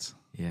 Efficient.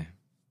 Yeah.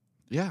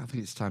 Yeah, I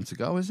think it's time to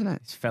go, isn't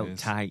it? It's felt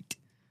tight.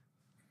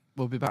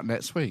 We'll be back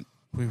next week.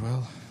 We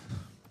will.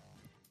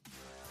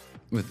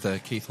 With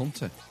Keith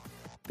Hunter.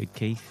 Big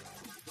Keith.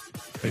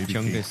 Big Baby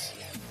Chungus.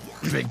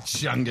 Big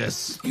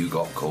Chungus. You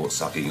got caught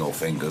sucking your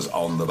fingers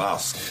on the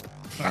bus.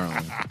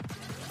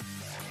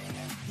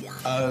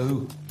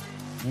 Oh.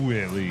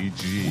 Willie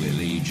G.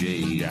 Willie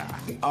G. Yeah.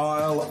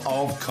 Isle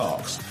of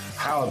Cocks.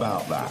 How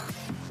about that?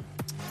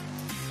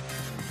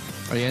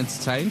 Are you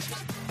entertained?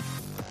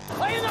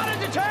 Are you not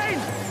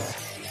entertained?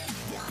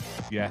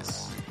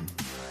 Yes.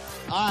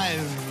 I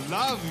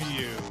love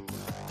you.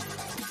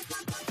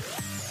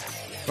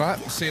 Right,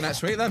 we'll see you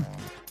next week then.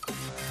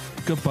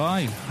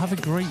 Goodbye. Have a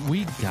great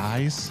week,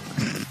 guys.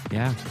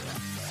 Yeah.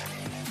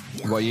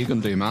 What are you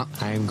going to do, Matt?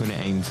 I am going to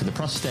aim for the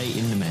prostate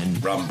in the men.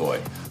 Run,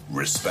 boy.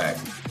 Respect.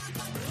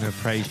 I'm going to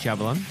praise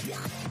Jabalon.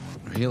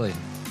 Really?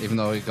 Even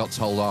though he got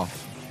told off?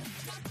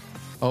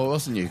 Oh, it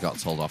wasn't you who got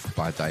told off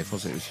by Dave,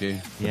 was it? It was you?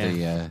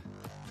 Yeah.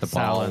 The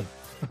Salon.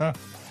 ball.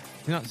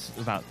 That's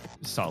about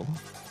Sol.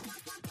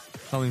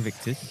 Sol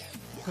Invictus.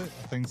 I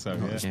think so,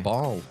 No, yeah. it's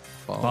Ball.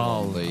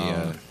 Ball, The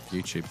oh.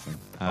 YouTube thing.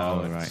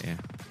 Oh, right, yeah.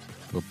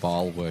 We're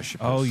Ball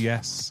worshippers. Oh,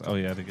 yes. Oh,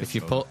 yeah. If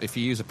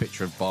you use a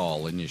picture of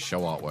Ball in your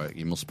show artwork,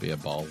 you must be a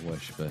Ball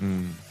worshipper.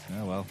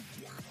 Yeah, well.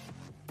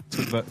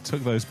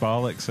 Took those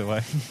Barlicks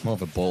away. More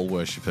of a ball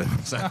worshipper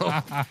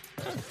myself.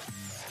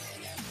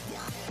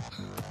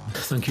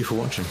 Thank you for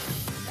watching.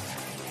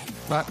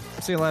 Right,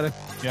 see you later.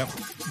 Yep,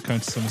 going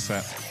to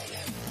Somerset.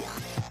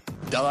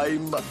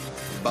 Dime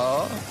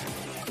bar.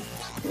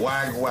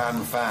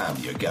 Wagwan fam,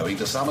 you're going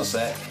to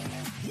Somerset.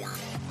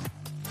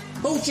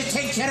 Who's your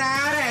teacher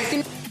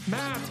out?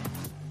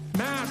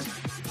 Matt!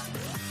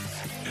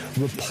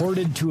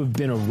 Reported to have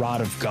been a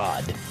rod of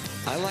God.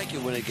 I like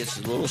it when it gets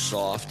a little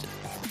soft.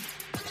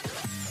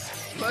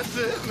 That's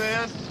it,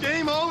 man.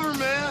 Game over,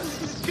 man.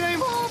 It's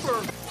game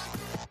over.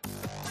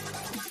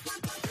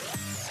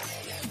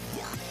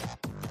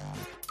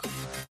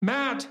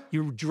 Matt,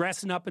 you're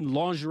dressing up in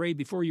lingerie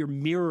before your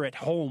mirror at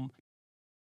home.